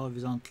done over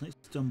horizontal.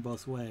 It's done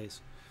both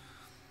ways.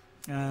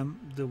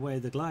 The way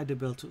the glider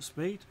built up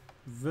speed,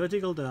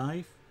 vertical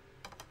dive,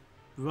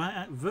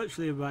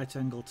 virtually a right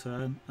angle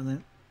turn, and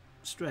then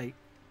straight.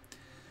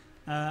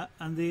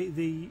 And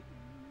the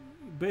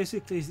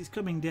basically as it's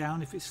coming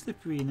down, if it's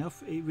slippery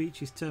enough, it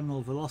reaches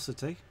terminal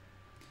velocity,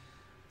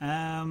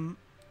 and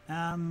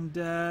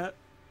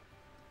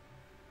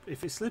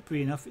if it's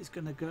slippery enough, it's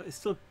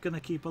still gonna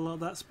keep a lot of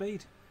that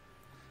speed.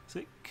 So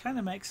it kind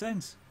of makes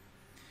sense.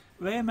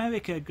 Ray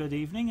America, good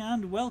evening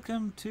and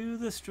welcome to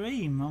the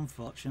stream.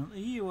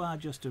 Unfortunately, you are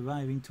just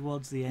arriving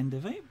towards the end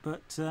of it,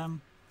 but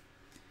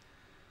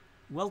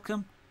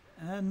welcome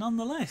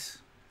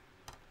nonetheless.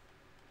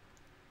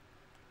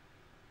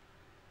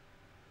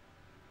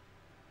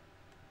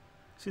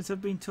 Since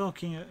I've been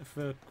talking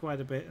for quite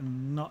a bit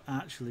and not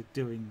actually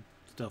doing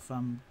stuff,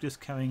 I'm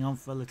just carrying on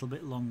for a little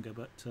bit longer,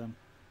 but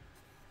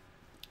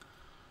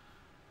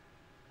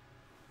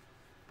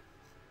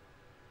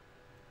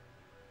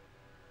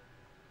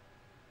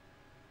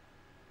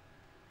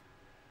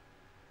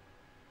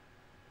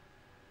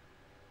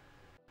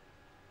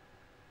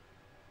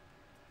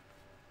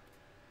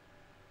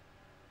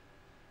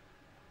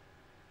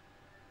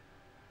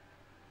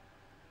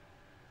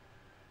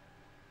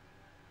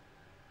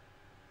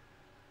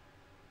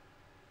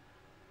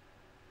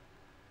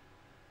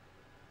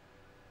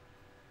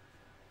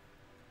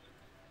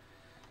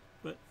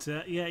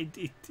yeah,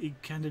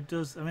 it kind of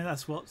does. I mean,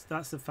 that's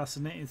the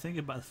fascinating thing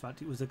about the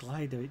fact it was a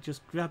glider. It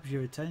just grabs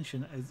your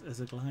attention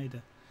as a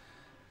glider.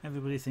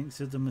 Everybody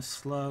thinks of them as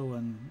slow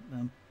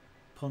and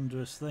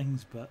ponderous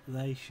things, but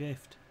they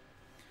shift.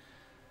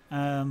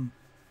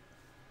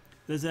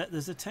 There's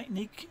a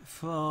technique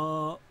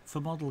for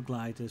model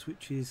gliders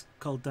which is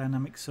called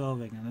dynamic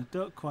soaring, and I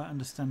don't quite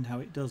understand how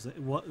it does it,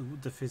 what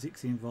the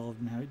physics involved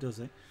and how it does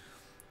it,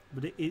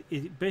 but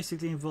it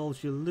basically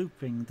involves you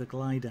looping the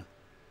glider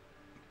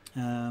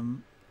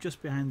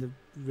just behind the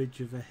ridge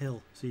of a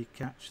hill, so you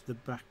catch the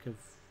back of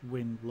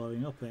wind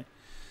blowing up it.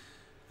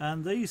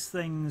 And these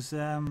things,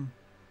 when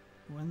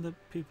the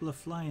people are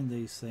flying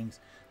these things,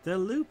 they're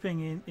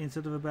looping in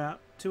sort of about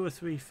 2 or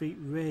 3 feet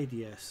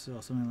radius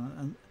or something like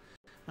that,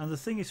 and the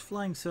thing is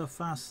flying so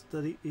fast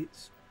that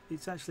it's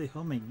actually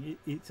humming.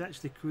 It's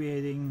actually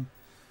creating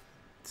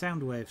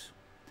sound waves.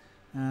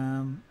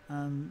 And I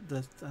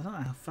don't know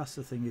how fast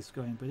the thing is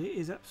going, but it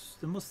is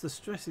the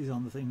stresses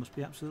on the thing must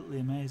be absolutely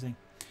amazing.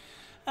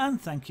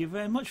 And thank you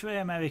very much, Ray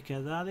America.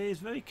 That is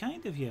very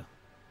kind of you.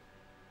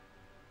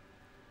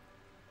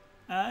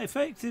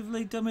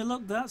 Effectively, dummy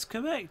luck. That's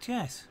correct.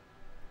 Yes.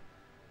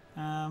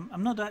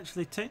 I'm not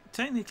actually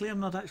technically. I'm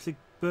not actually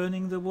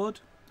burning the wood.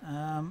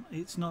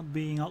 It's not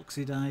being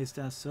oxidized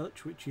as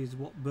such, which is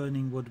what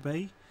burning would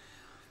be.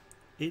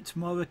 It's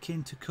more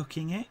akin to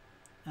cooking it,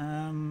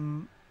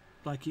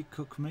 like you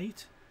cook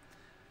meat,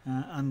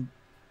 and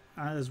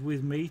as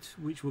with meat,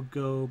 which would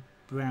go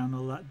brown,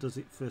 all that does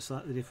it for a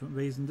slightly different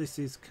reason. This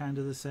is kind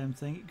of the same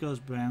thing. It goes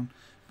brown,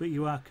 but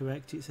you are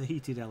correct. It's a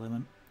heated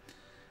element.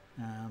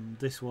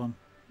 This one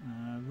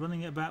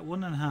running at about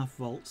 1.5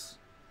 volts,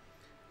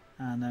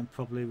 and I'm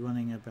probably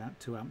running about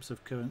 2 amps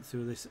of current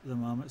through this at the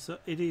moment. So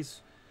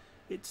it's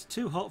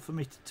too hot for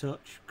me to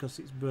touch because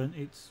it's burnt.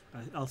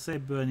 I'll say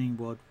burning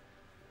wood,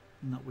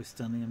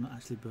 notwithstanding I'm not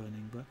actually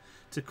burning, but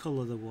to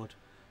colour the wood.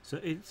 So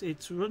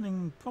it's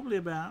running probably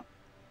about,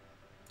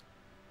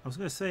 I was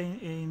going to say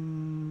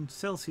in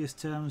Celsius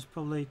terms,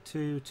 probably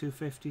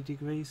 250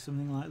 degrees,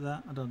 something like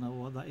that. I don't know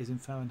what that is in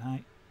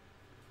Fahrenheit.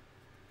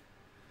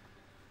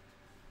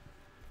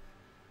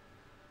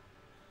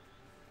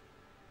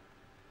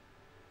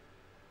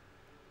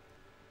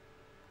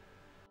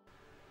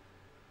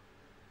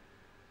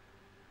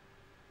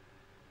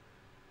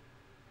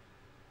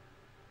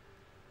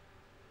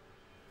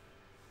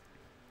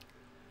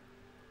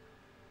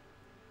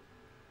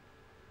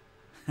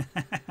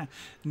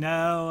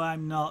 No,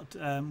 I'm not.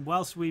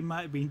 Whilst we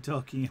might have been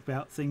talking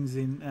about things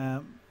in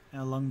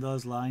along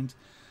those lines,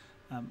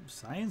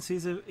 science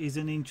is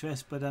an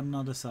interest, but I'm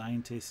not a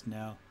scientist.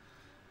 No,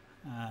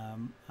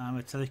 I'm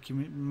a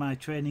my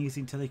training is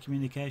in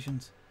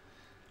telecommunications,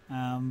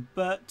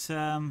 but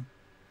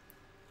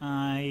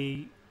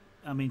I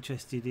am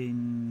interested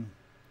in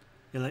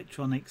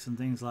electronics and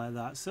things like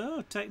that.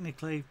 So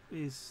technically,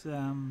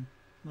 you're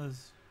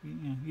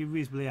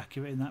reasonably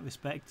accurate in that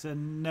respect.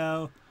 And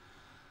no.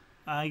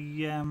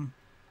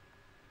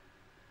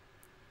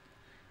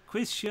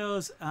 Quiz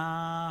shows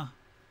are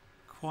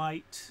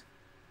quite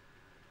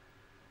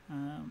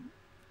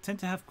tend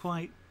to have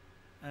quite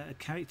a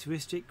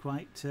characteristic,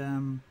 quite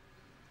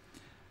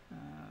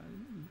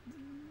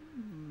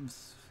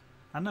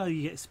I know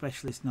you get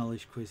specialist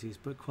knowledge quizzes,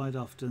 but quite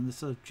often the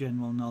sort of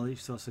general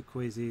knowledge sorts of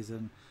quizzes,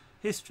 and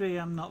history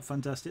I'm not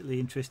fantastically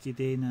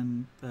interested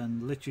in,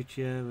 and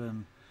literature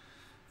and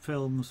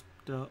films,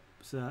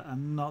 so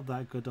I'm not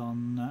that good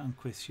on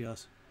quiz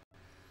shows.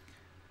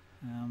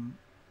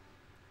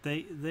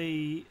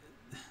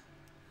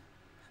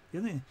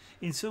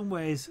 In some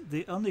ways,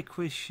 the only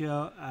quiz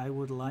show I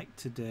would like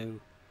to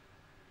do,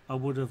 I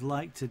would have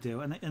liked to do,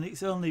 and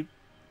it's only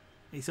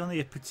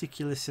a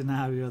particular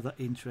scenario that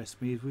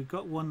interests me. We've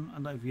got one, I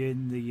don't know if you're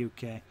in the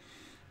UK,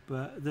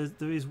 but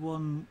there is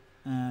one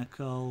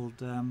called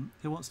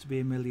Who Wants to Be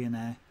a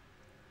Millionaire,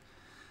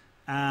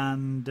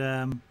 and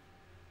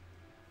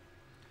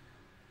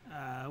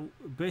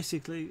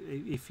basically,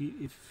 if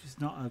it's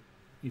not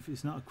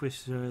a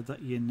quiz show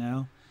that you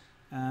know,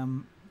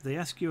 they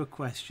ask you a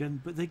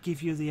question, but they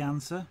give you the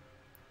answer,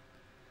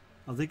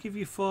 or they give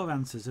you 4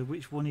 answers of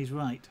which one is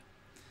right.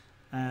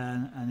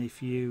 And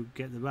if you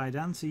get the right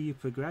answer, you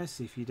progress.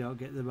 If you don't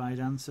get the right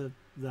answer,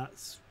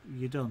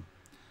 you're done.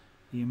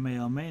 You may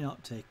or may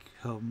not take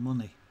home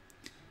money.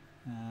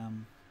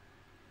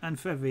 And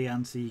for every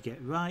answer you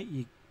get right,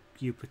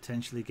 you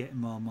potentially get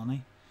more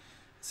money.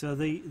 So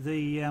the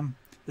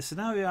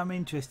scenario I'm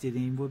interested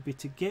in would be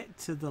to get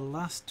to the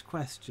last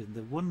question,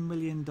 the £1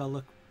 million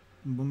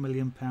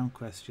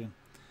question,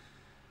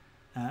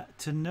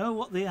 to know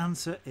what the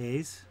answer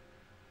is,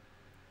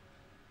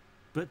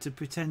 but to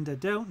pretend I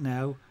don't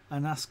know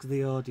and ask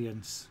the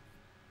audience,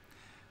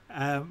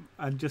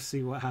 and just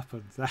see what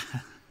happens. That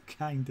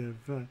kind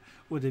of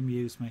would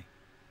amuse me.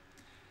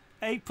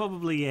 It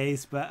probably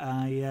is, but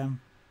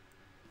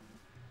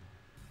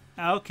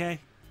okay.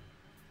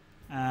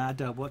 I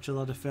don't watch a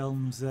lot of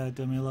films,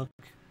 dummy luck.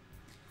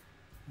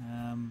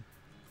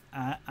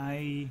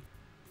 I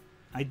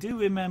do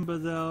remember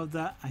though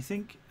that I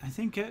think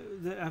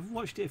that I've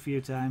watched it a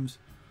few times.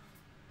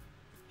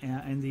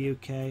 In the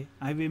UK,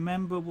 I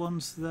remember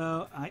once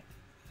though,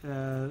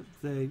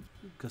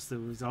 because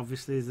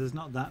there's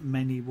not that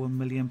many £1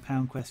 million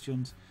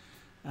questions,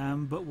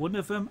 but one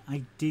of them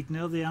I did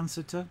know the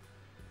answer to.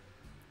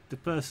 The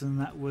person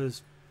that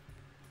was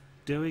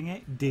doing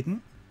it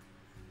didn't,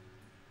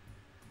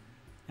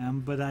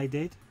 but I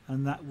did,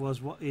 and that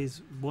was what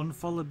is 1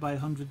 followed by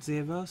 100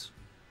 zeros.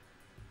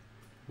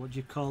 What do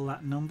you call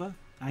that number?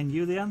 I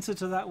knew the answer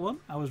to that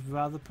one. I was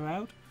rather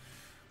proud.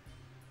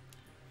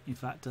 In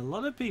fact, a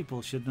lot of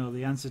people should know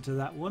the answer to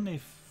that one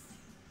if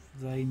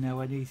they know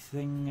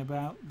anything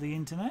about the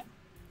internet.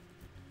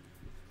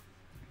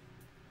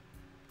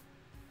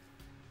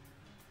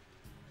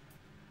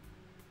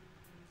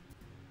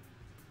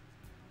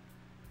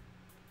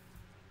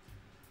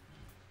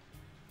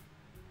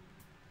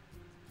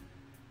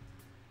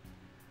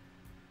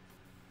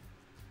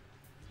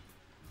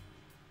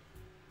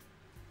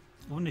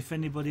 I wonder if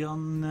anybody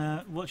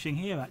on watching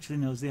here actually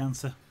knows the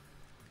answer.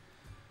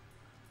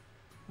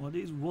 What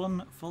is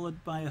 1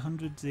 followed by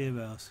 100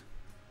 zeros?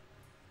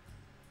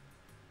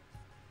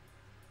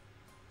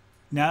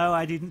 No,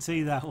 I didn't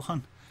see that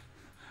one.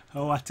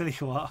 Oh, I tell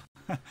you what,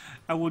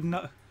 I would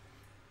not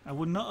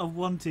have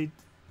wanted,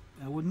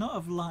 I would not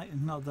have liked,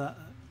 not that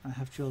I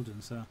have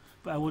children, so,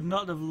 but I would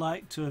not have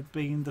liked to have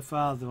been the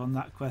father on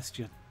that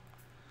question.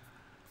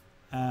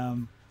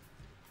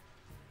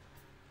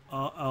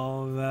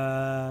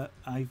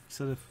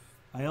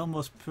 I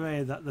almost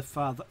pray that the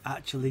father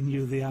actually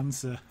knew the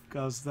answer,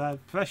 because the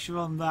pressure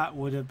on that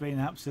would have been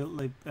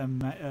absolutely,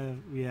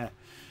 yeah.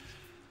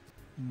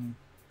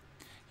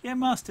 Yeah,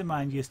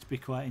 Mastermind used to be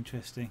quite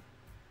interesting.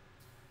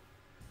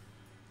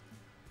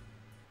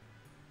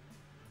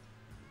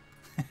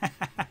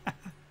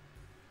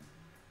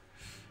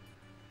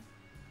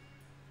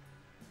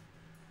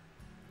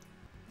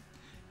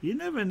 You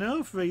never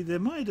know, Free. They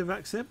might have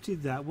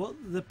accepted that. What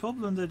the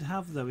problem they'd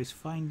have, though, is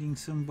finding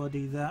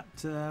somebody that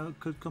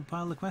could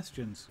compile the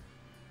questions.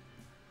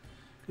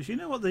 Because you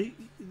know what the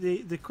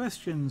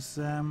questions,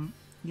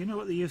 you know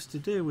what they used to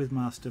do with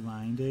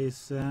Mastermind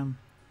is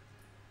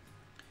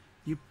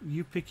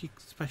you pick your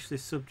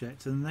specialist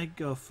subject and they'd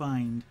go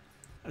find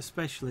a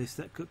specialist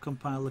that could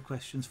compile the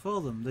questions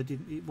for them. They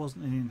didn't. It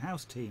wasn't an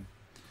in-house team.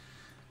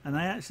 And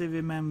I actually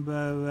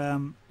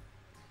remember,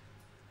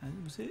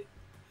 was it?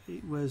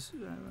 It was,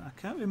 I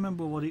can't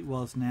remember what it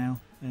was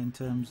now in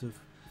terms of,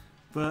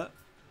 but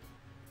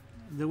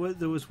there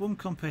was one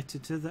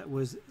competitor that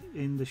was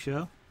in the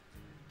show,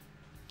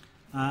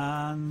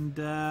 and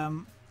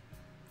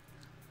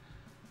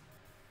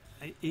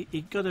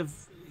it got a,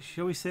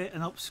 shall we say,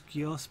 an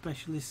obscure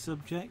specialist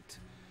subject.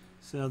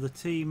 So the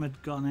team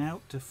had gone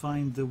out to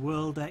find the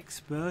world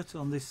expert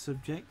on this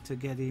subject to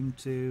get him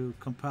to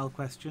compile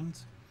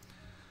questions,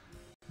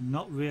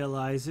 not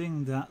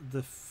realising that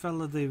the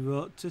fella they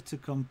wrote to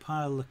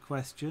compile the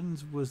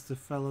questions was the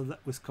fella that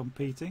was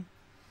competing.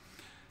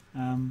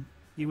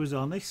 He was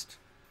honest,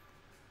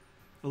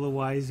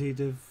 otherwise he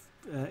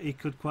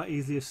could quite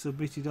easily have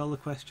submitted all the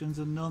questions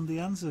and known the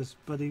answers,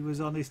 but he was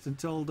honest and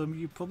told them,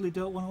 you probably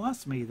don't want to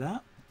ask me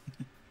that.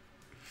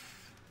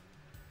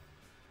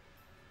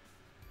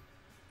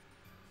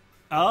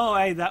 Oh,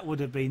 hey, that would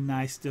have been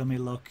nice, dummy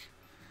luck.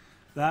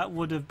 That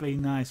would have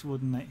been nice,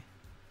 wouldn't it?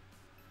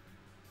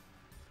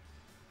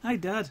 Hi,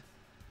 Dad.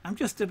 I'm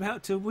just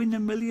about to win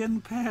 £1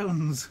 million.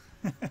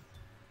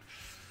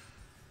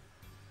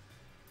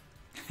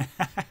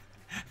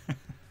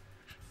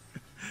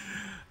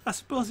 I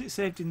suppose it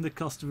saved him the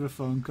cost of a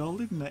phone call,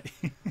 didn't it?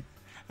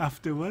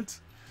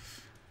 Afterwards.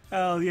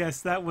 Oh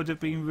yes, that would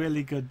have been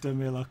really good,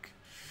 dummy luck.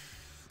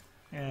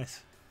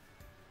 Yes.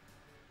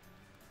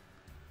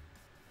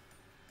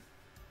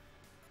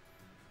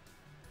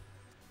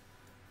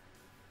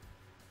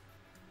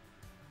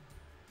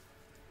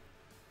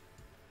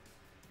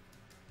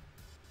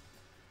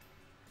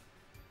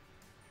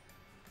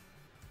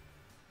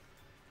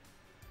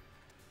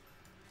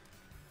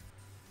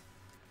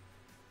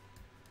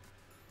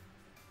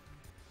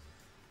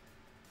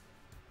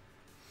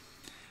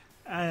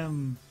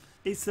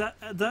 It's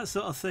that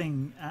sort of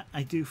thing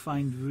I do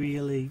find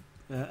really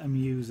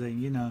amusing.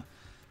 You know,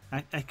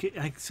 I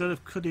sort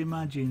of could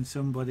imagine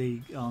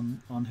somebody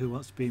on Who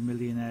Wants to Be a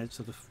Millionaire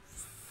sort of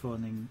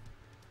phoning,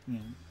 you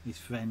know, his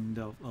friend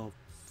or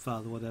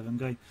father, whatever, and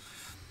going,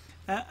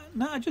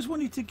 no, I just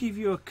wanted to give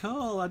you a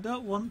call. I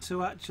don't want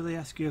to actually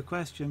ask you a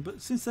question,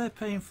 but since they're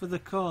paying for the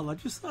call, I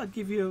just thought I'd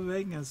give you a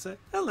ring and say,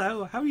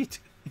 hello, how are you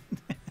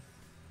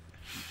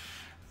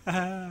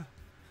doing?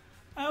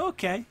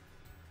 Okay.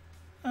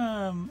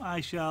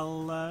 I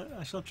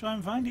shall try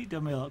and find it,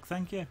 dummy luck.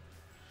 Thank you.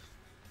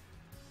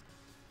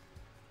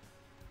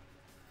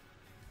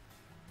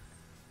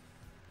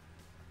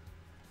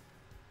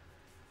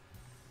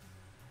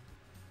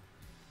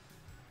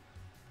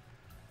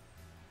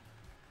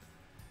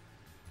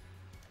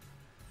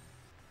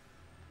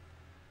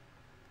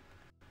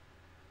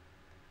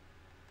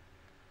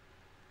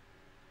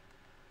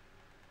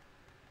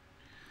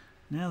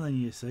 Now then,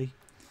 you see,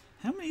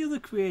 how many other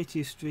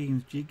creative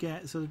streams do you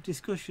get? Sort of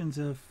discussions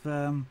of,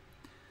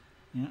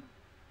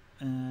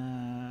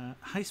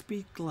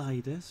 high-speed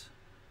gliders,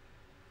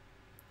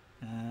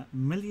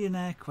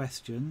 millionaire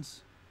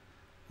questions,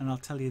 and I'll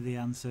tell you the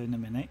answer in a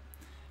minute,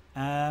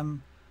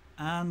 and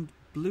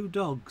blue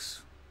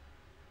dogs.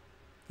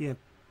 Yeah,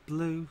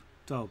 blue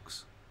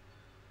dogs.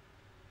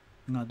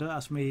 No, don't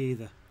ask me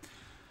either.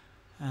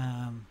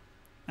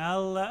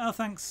 I'll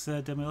thanks,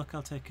 Demi. Look,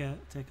 I'll take a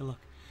look.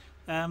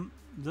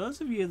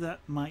 Those of you that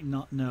might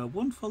not know,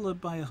 1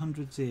 followed by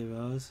 100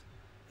 zeros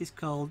is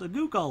called a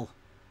Google,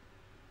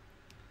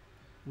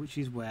 which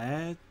is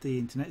where the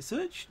internet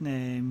search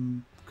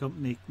name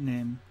company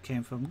name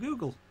came from.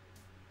 Google.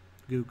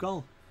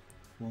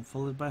 1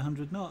 followed by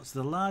 100 noughts,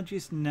 the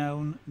largest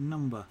known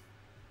number,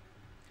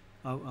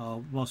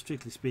 or more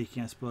strictly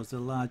speaking, I suppose, the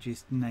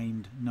largest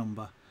named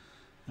number.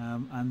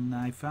 And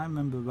if I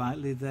remember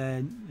rightly,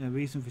 their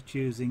reason for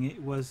choosing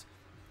it was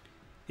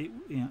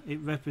it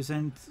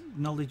represents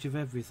knowledge of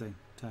everything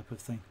type of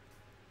thing.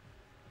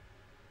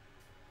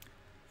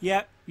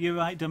 Yeah, you're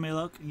right, dummy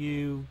luck.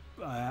 You,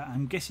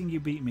 I'm guessing you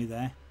beat me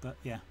there, but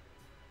yeah.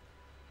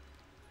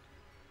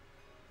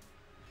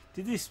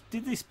 Did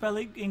they spell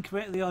it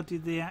incorrectly, or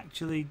did they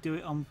actually do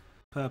it on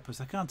purpose?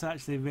 I can't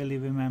actually really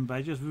remember.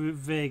 I just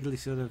vaguely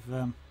sort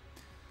of,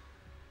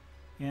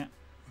 yeah.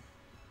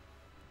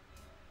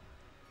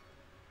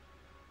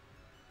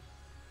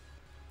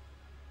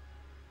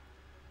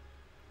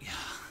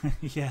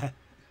 Yeah.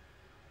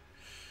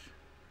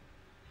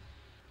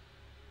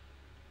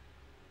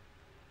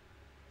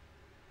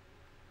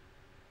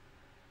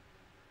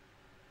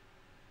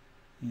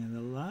 Yeah,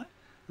 the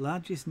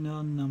largest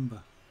known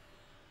number.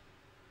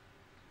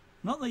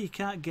 Not that you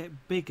can't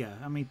get bigger.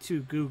 I mean,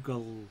 two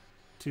Googles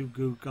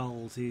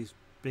is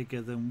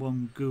bigger than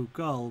one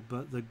Google,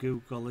 but the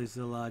Google is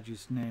the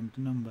largest named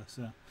number.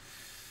 So,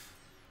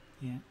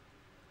 yeah.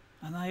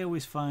 And I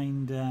always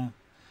find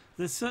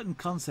there's certain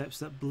concepts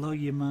that blow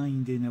your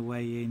mind in a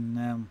way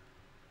in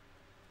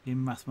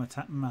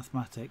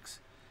mathematics.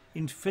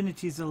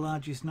 Infinity is the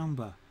largest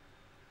number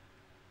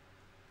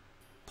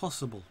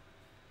possible.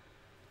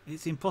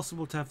 It's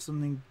impossible to have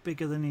something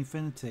bigger than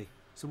infinity.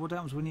 So what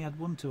happens when you add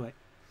 1 to it?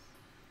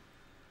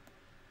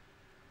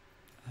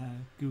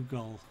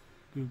 Google.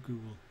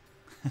 Google.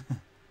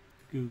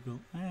 Google.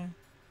 Google.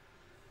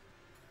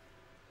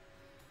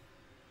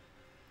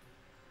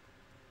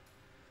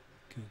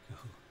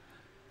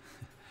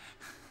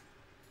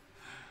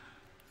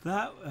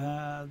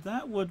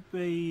 That would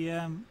be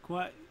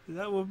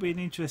that would be an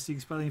interesting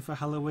spelling for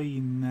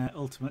Halloween,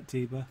 Ultimate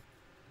Tiba.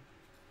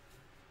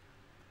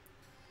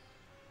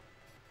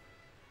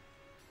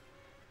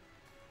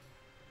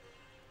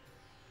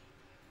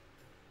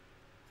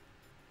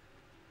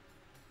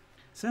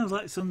 Sounds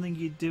like something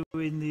you'd do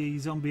in the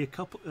zombie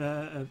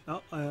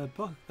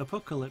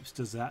apocalypse.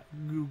 Does that?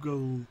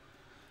 Google.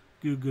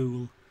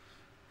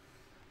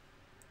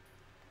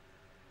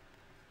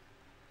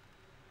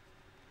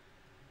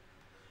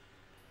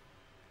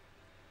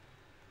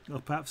 Or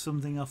perhaps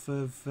something off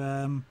of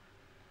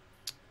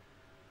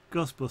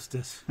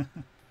Ghostbusters.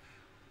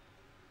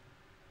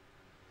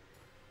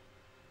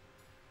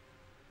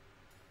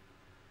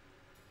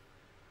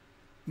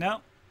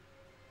 No.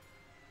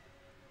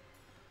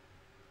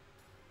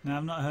 No,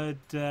 I've not heard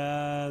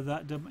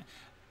that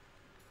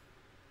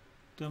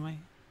dummy.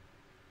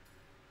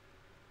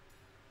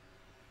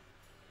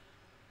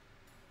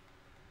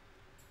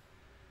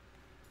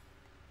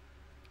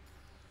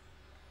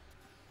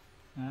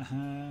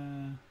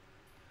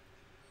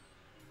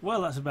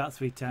 Well, that's about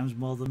 3 times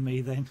more than me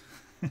then.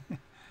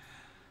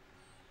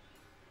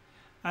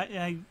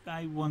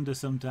 I wonder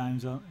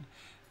sometimes.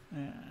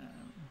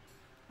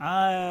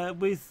 I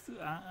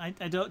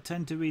don't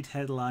tend to read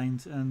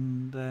headlines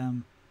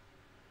and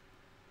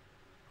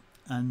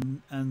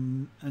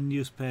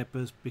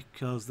newspapers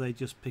because they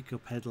just pick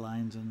up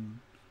headlines, and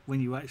when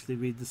you actually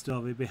read the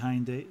story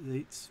behind it,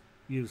 it's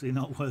usually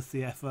not worth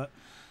the effort.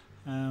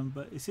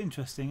 But it's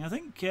interesting. I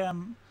think I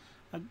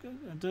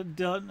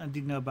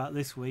didn't know about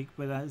this week,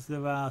 but as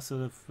there are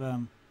sort of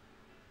there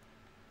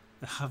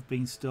have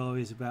been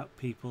stories about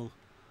people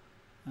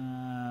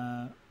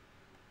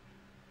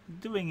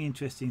doing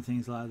interesting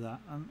things like that,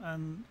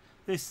 and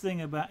this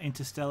thing about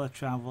interstellar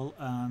travel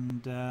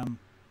and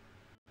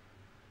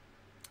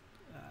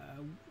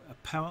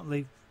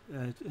apparently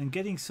and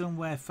getting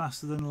somewhere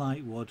faster than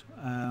light would.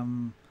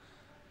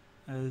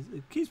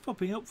 It keeps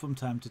popping up from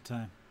time to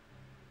time.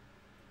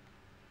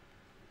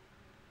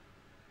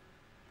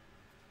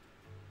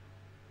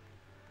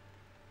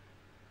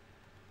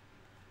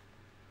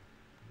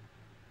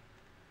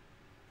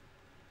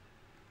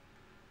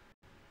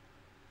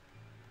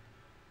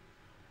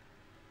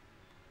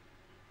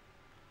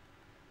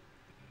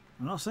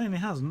 I'm not saying it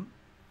hasn't.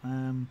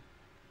 I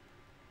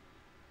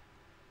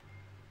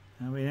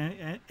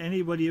mean,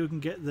 anybody who can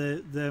get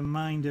their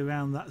mind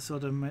around that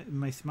sort of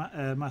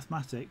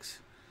mathematics,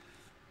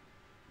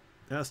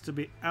 it has to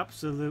be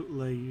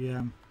absolutely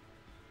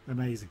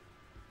amazing.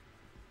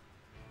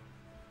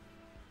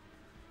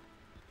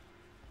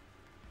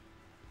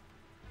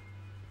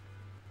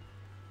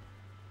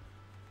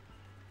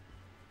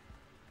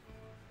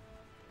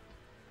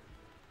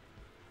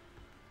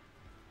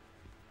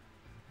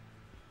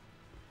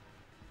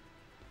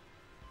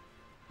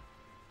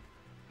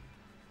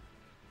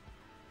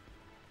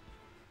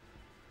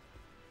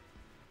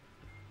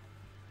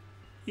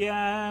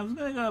 Yeah, I was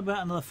going to go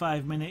about another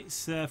 5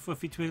 minutes,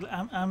 Fluffy Twiddle.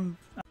 I'm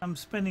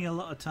spending a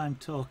lot of time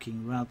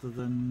talking rather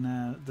than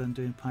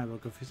doing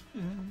pyrography,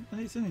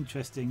 and it's an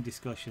interesting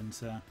discussion.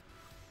 So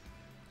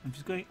I'm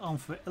just going on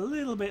for a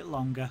little bit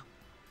longer.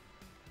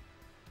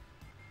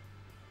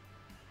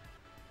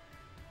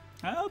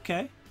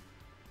 Okay.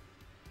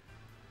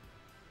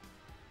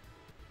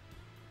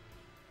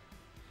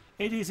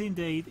 It is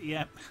indeed.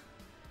 Yep.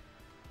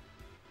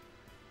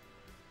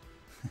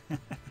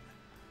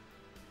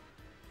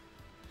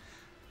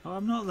 Oh,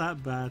 I'm not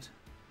that bad.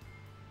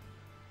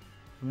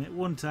 I mean, at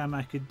one time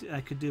I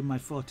could do my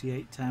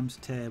 48 times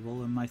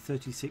table and my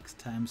 36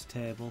 times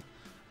table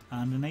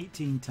and an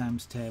 18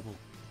 times table.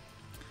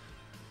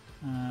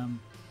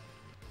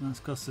 That's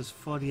because there's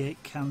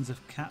 48 cans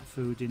of cat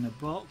food in a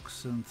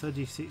box and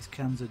 36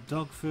 cans of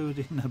dog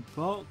food in a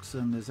box,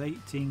 and there's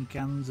 18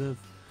 cans of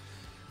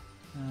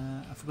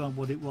I forgot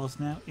what it was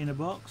now in a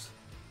box.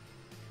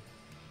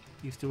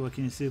 Used to work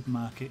in a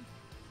supermarket.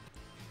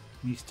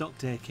 When you stock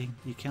taking,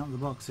 you count the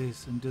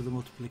boxes and do the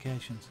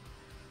multiplications.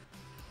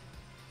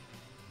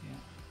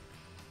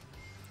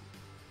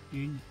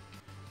 Yeah.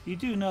 You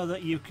do know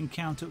that you can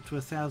count up to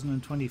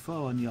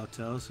 1024 on your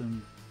toes,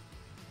 and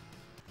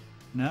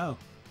no,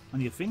 on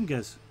your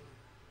fingers.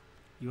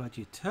 You add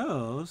your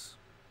toes,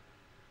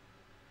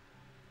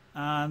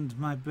 and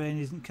my brain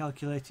isn't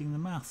calculating the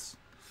maths.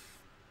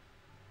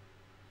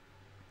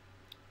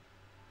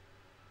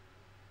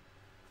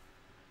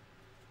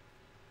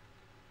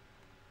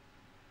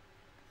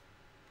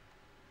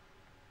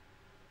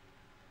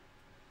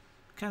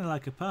 Kind of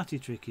like a party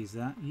trick is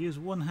that. You use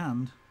one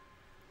hand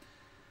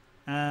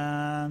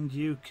and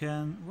you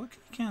can... What can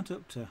you count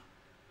up to?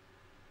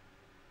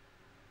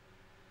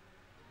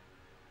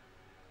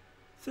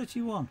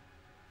 31.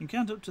 You can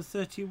count up to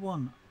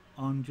 31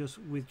 on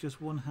with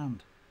just one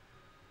hand.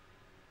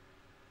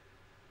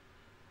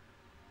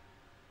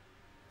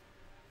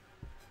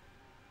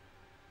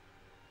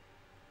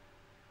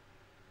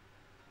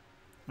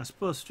 I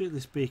suppose strictly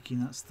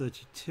speaking that's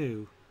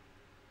 32.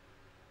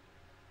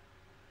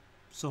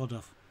 Sort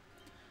of.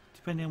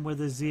 Depending on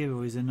whether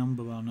 0 is a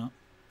number or not.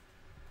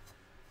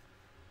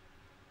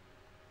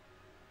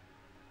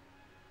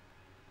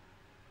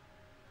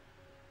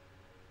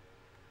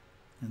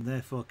 And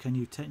therefore, can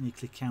you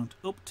technically count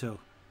up to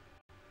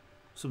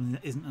something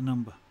that isn't a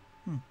number?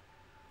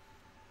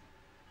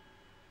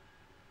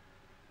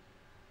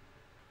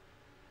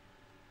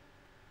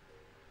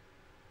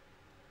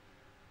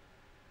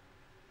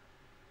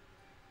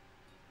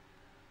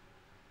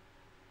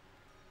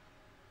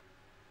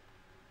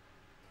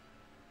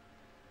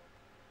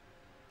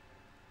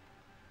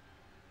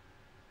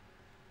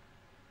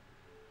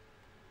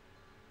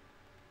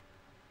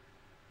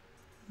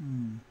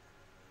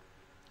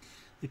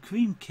 The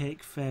cream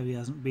cake fairy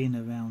hasn't been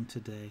around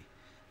today.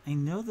 I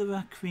know there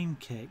are cream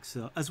cakes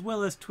though, as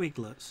well as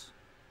Twiglets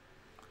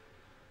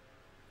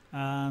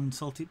and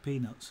salted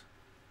peanuts.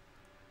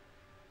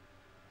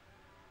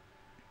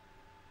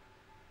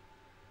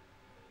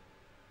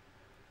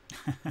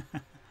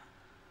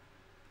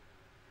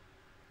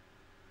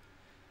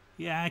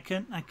 Yeah, I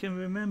can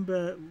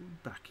remember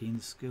back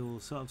in school.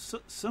 Sort of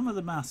some of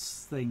the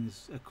maths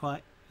things are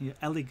quite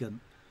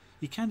elegant.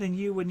 You kind of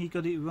knew when you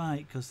got it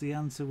right because the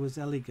answer was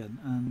elegant,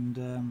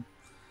 and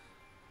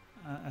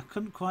I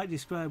couldn't quite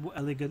describe what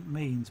elegant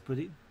means, but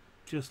it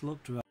just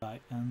looked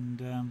right.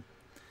 And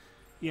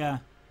yeah,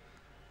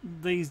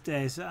 these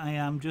days I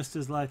am just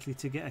as likely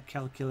to get a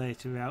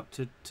calculator out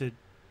to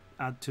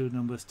add two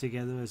numbers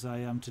together as I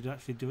am to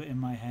actually do it in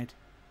my head.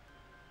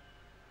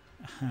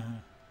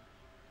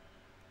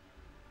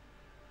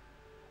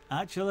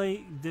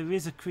 Actually, there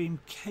is a cream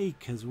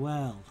cake as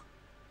well.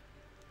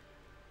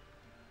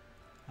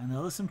 I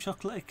know there's some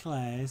chocolate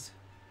eclairs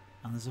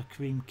and there's a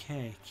cream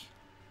cake.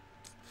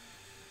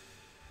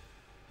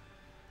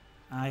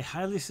 I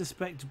highly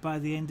suspect by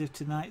the end of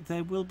tonight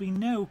there will be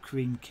no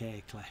cream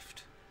cake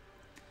left.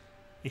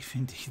 If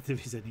indeed there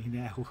is any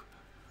now.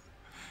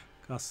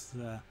 Because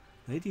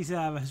Lady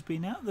Zara has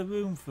been out of the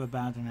room for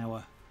about an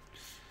hour.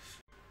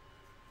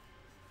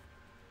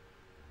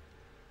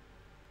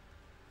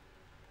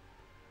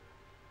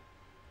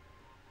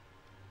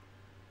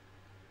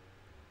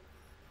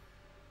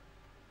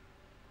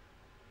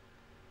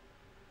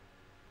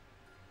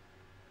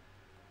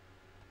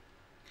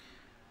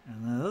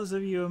 And those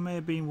of you who may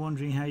have been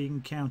wondering how you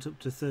can count up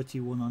to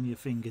 31 on your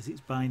fingers, it's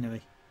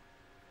binary.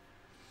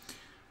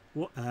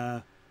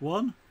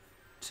 1,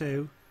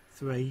 2,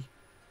 3,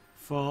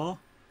 4,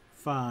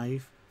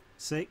 5,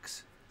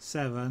 6,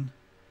 7,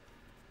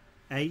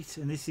 8,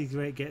 and this is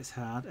where it gets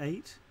hard.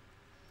 8,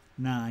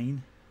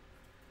 9,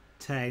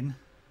 10,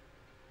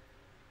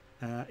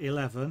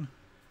 11,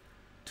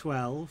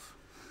 12,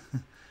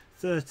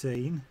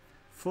 13,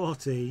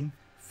 14,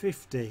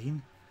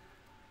 15,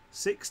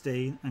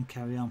 16, and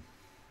carry on.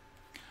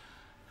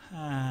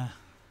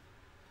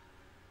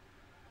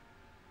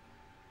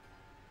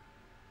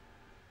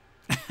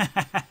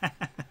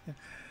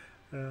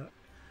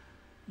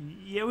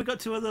 Yeah, we got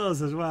two of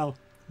those as well.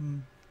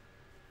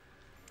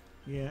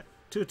 Yeah,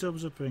 2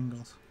 tubs of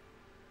Pringles.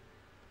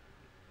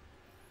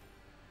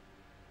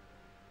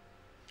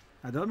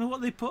 I don't know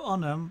what they put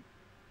on them,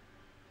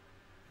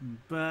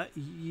 but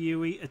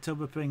you eat a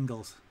tub of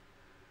Pringles.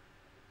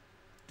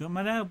 Don't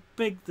matter how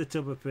big the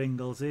tub of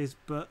Pringles is,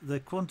 but the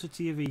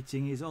quantity of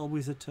eating is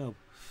always a tub.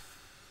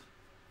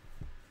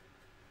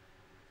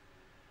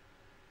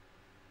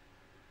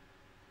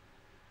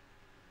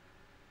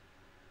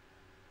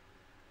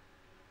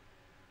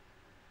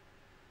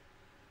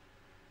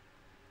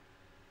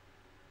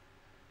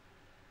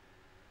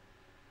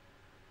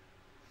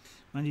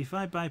 And if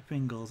I buy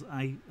Pringles,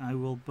 I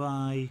will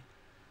buy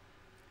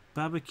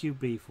barbecue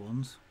beef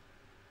ones.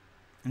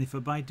 And if I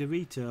buy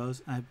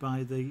Doritos, I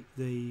buy the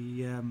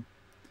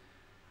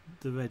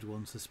red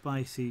ones, the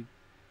spicy,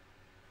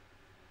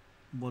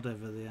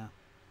 whatever they are,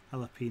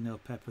 jalapeno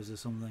peppers or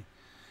something.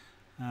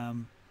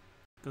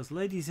 Because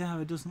Lady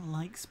Zara doesn't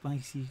like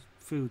spicy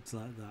foods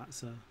like that,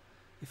 so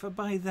if I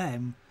buy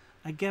them,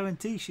 I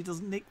guarantee she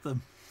doesn't nick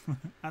them,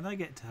 and I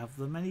get to have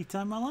them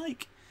anytime I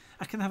like.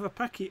 I can have a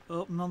packet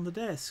open on the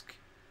desk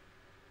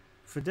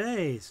for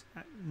days.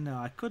 No,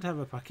 I could have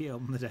a packet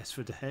open on the desk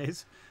for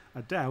days.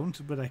 I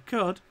don't, but I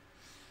could.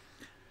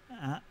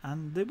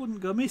 And they wouldn't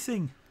go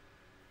missing.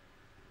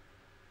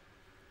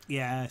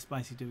 Yeah,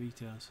 spicy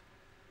Doritos.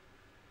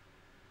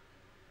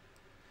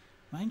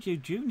 Mind you,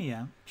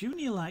 Junior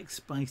likes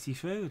spicy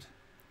food.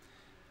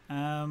 If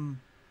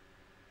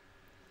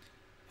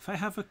I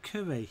have a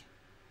curry,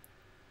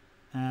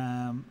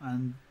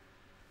 and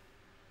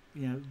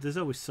you know, there's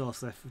always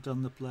sauce left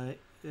on the plate.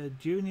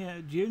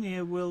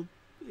 Junior will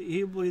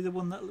be the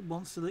one that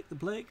wants to lick the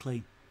plate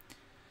clean.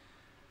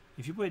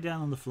 If you put it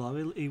down on the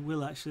floor, he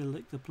will actually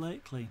lick the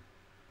plate clean.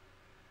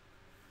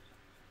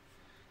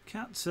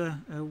 Cats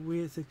are a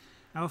weird thing.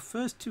 Our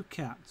first two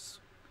cats,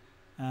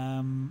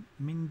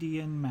 Mindy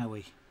and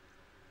Maui.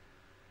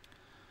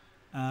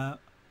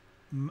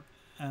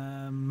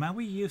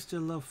 Maui used to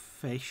love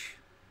fish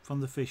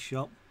from the fish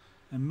shop,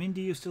 and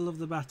Mindy used to love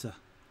the batter.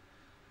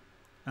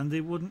 And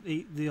they wouldn't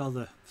eat the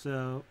other.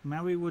 So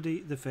Maui would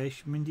eat the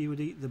fish, Mindy would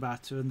eat the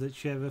batter, and they'd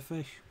share a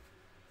fish.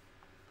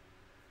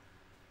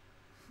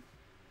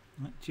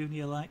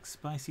 Junior likes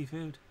spicy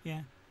food,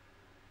 yeah.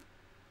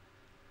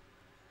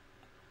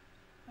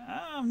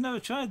 I've never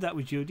tried that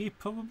with Judy,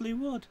 probably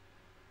would.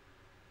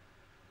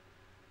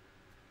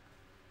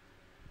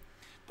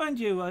 Mind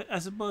you, I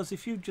suppose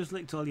if you just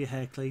licked all your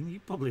hair clean, you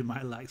probably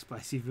might like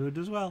spicy food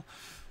as well.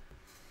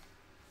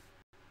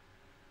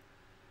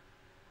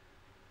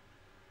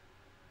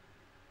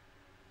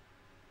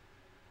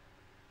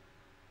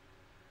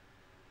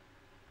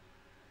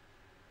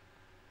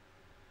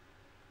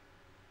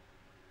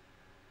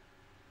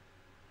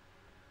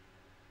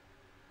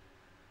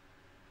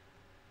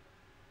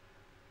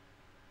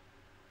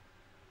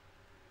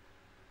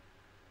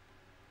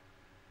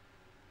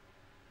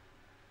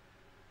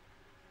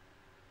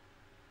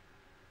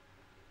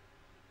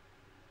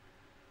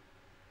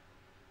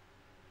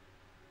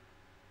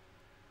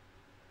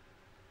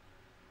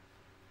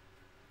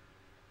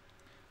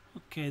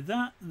 Okay,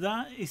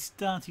 that is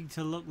starting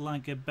to look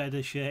like a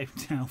better shape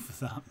now for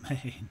that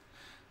mane.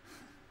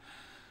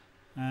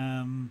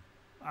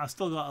 I've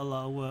still got a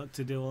lot of work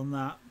to do on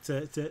that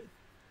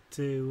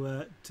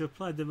to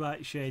apply the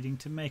right shading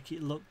to make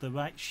it look the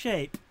right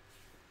shape.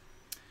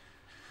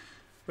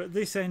 But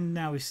this end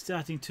now is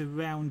starting to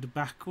round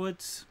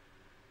backwards,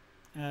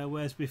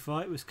 whereas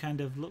before it was kind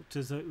of looked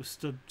as though it was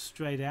stood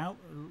straight out.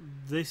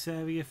 This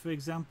area, for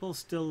example,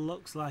 still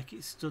looks like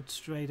it's stood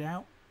straight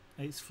out.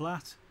 It's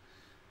flat.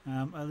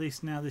 At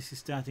least now this is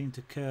starting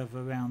to curve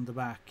around the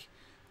back,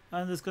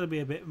 and there's got to be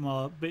a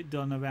bit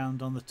done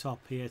around on the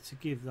top here to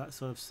give that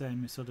sort of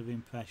same sort of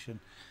impression.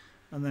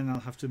 And then I'll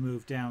have to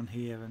move down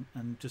here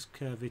and just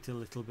curve it a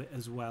little bit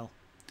as well,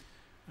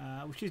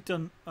 which is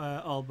done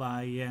all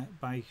by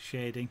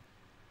shading.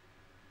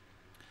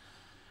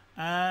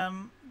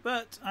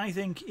 But I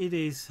think it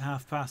is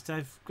 1:30.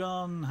 I've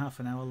gone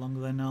half an hour longer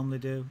than I normally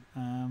do.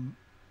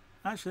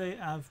 Actually,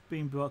 I've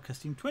been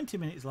broadcasting 20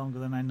 minutes longer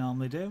than I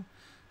normally do,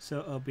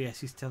 so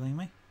OBS is telling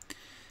me.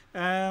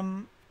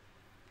 But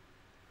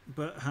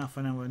half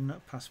an hour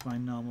not past my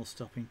normal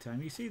stopping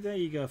time. You see, there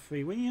you go,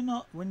 free. When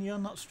you're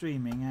not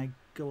streaming, I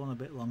go on a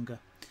bit longer.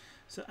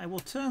 So I will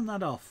turn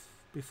that off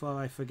before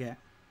I forget.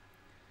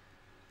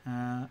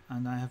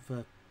 And I have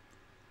a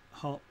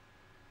hot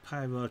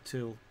pyro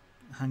tool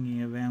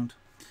hanging around.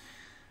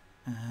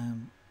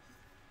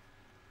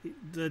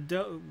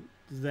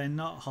 They're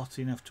not hot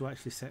enough to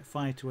actually set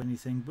fire to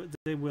anything, but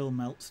they will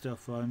melt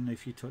stuff, and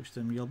if you touch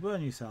them you'll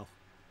burn yourself.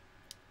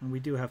 And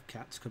we do have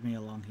cats coming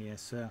along here,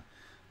 so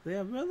they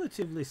are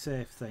relatively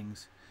safe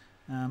things,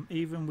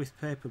 even with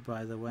paper,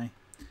 by the way.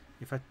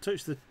 If I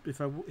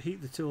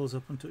heat the tools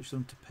up and touch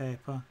them to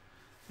paper,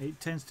 it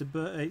tends to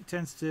burn. It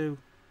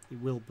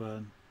will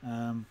burn.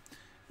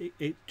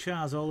 It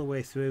chars all the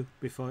way through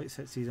before it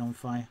sets it on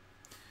fire.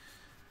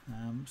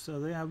 So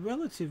they are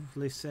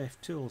relatively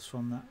safe tools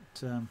from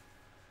that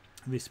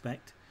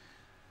respect.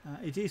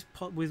 It is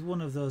with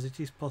one of those, it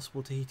is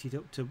possible to heat it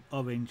up to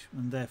orange,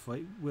 and therefore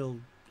it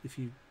will. If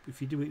you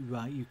do it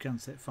right, you can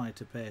set fire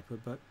to paper,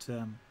 but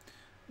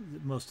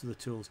most of the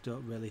tools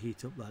don't really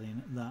heat up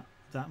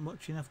that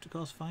much enough to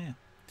cause fire.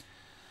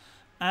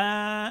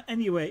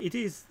 Anyway, it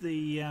is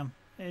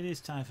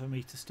time for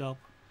me to stop.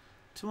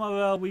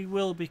 Tomorrow we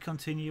will be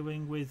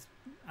continuing with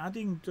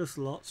adding just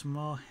lots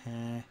more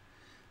hair,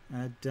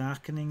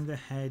 darkening the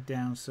hair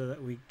down so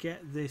that we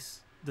get the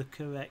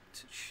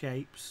correct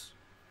shapes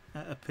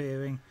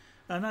appearing,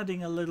 and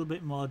adding a little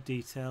bit more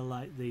detail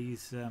like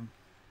these.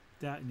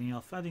 Darkening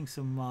off, adding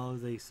some more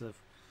of these sort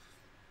of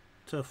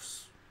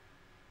tufts,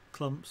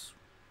 clumps,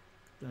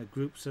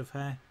 groups of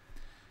hair,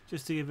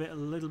 just to give it a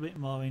little bit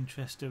more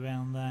interest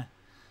around there,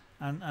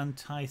 and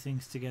tie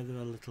things together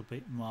a little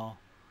bit more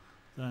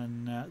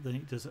than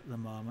it does at the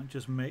moment.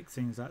 Just make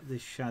things like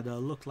this shadow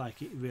look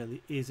like it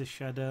really is a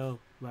shadow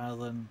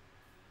rather than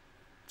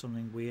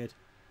something weird.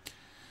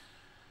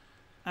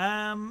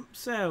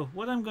 So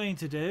what I'm going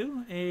to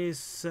do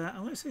is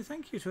I'm going to say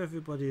thank you to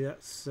everybody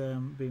that's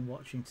been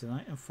watching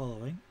tonight and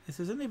following. If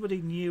there's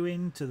anybody new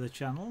into the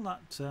channel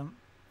that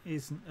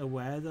isn't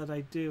aware that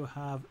I do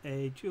have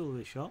a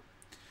jewellery shop,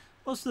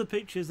 most of the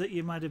pictures that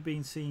you might have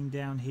been seeing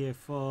down here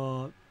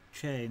for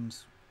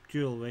chains,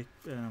 jewellery,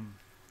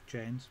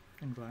 chains,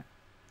 things like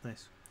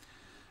this,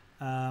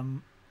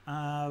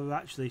 are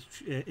actually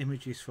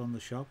images from the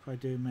shop. I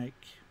do make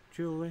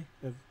jewellery,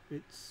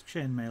 it's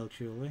chainmail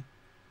jewellery.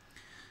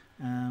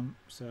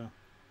 So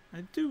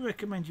I do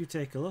recommend you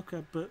take a look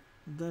at, but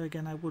there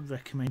again I would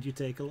recommend you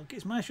take a look.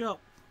 It's my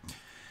shop.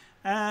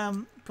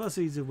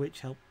 Proceeds of which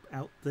help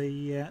out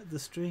the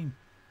stream,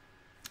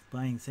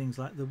 buying things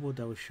like the wood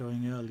I was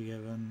showing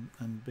earlier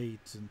and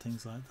beads and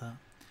things like that.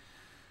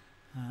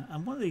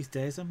 And one of these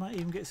days I might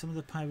even get some of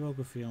the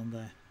pyrography on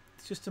there.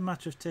 It's just a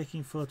matter of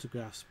taking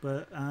photographs,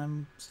 but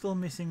I'm still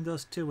missing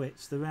those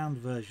 2-its, the round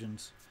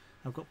versions.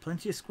 I've got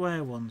plenty of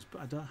square ones,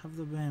 but I don't have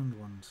the round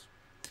ones.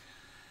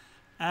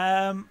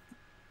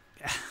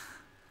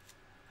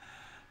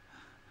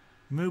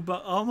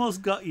 Moobot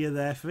almost got you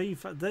there, Free.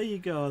 There you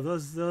go.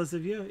 Those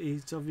of you,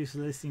 he's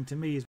obviously listening to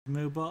me. Is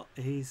Moobot?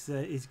 He's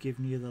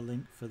giving you the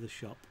link for the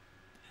shop.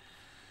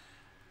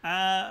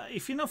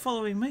 If you're not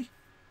following me,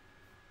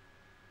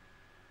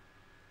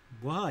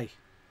 why?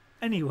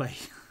 Anyway,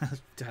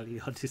 that's entirely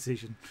your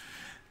decision.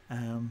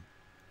 I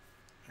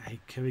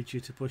encourage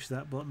you to push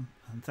that button,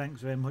 and thanks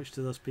very much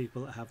to those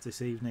people that have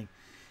this evening.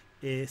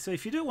 So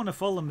if you don't want to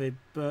follow me,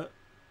 but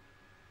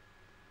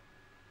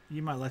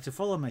you might like to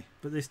follow me,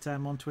 but this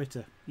time on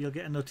Twitter, you'll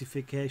get a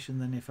notification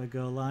then if I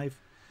go live,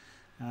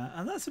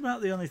 and that's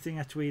about the only thing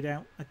I tweet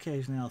out.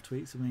 Occasionally I'll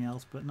tweet something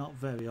else, but not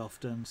very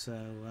often,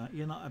 so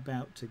you're not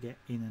about to get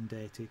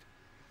inundated.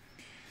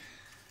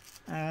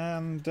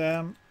 And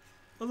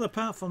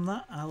apart from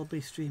that, I'll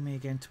be streaming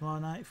again tomorrow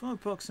night from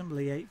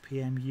approximately 8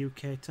 PM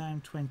UK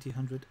time,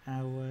 2000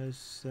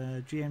 hours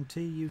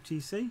GMT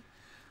UTC,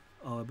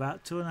 or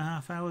about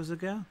 2.5 hours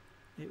ago.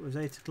 It was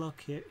 8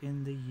 o'clock here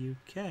in the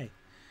UK.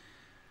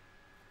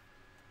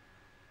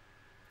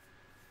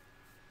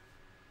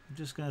 I'm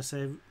just going to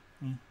say,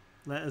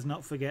 let us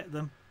not forget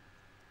them,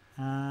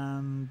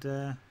 and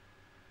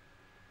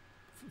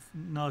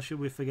nor should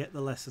we forget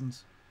the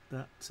lessons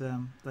that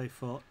they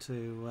fought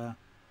to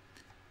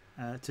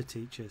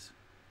teach us.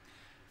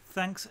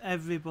 thanks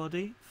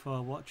everybody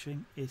for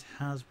watching. It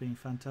has been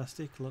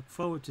fantastic. Look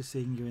forward to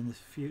seeing you in the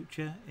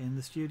future in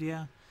the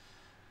studio.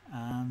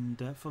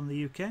 And from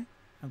the UK,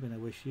 I'm going to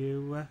wish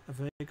you a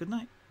very good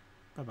night.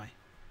 Bye bye.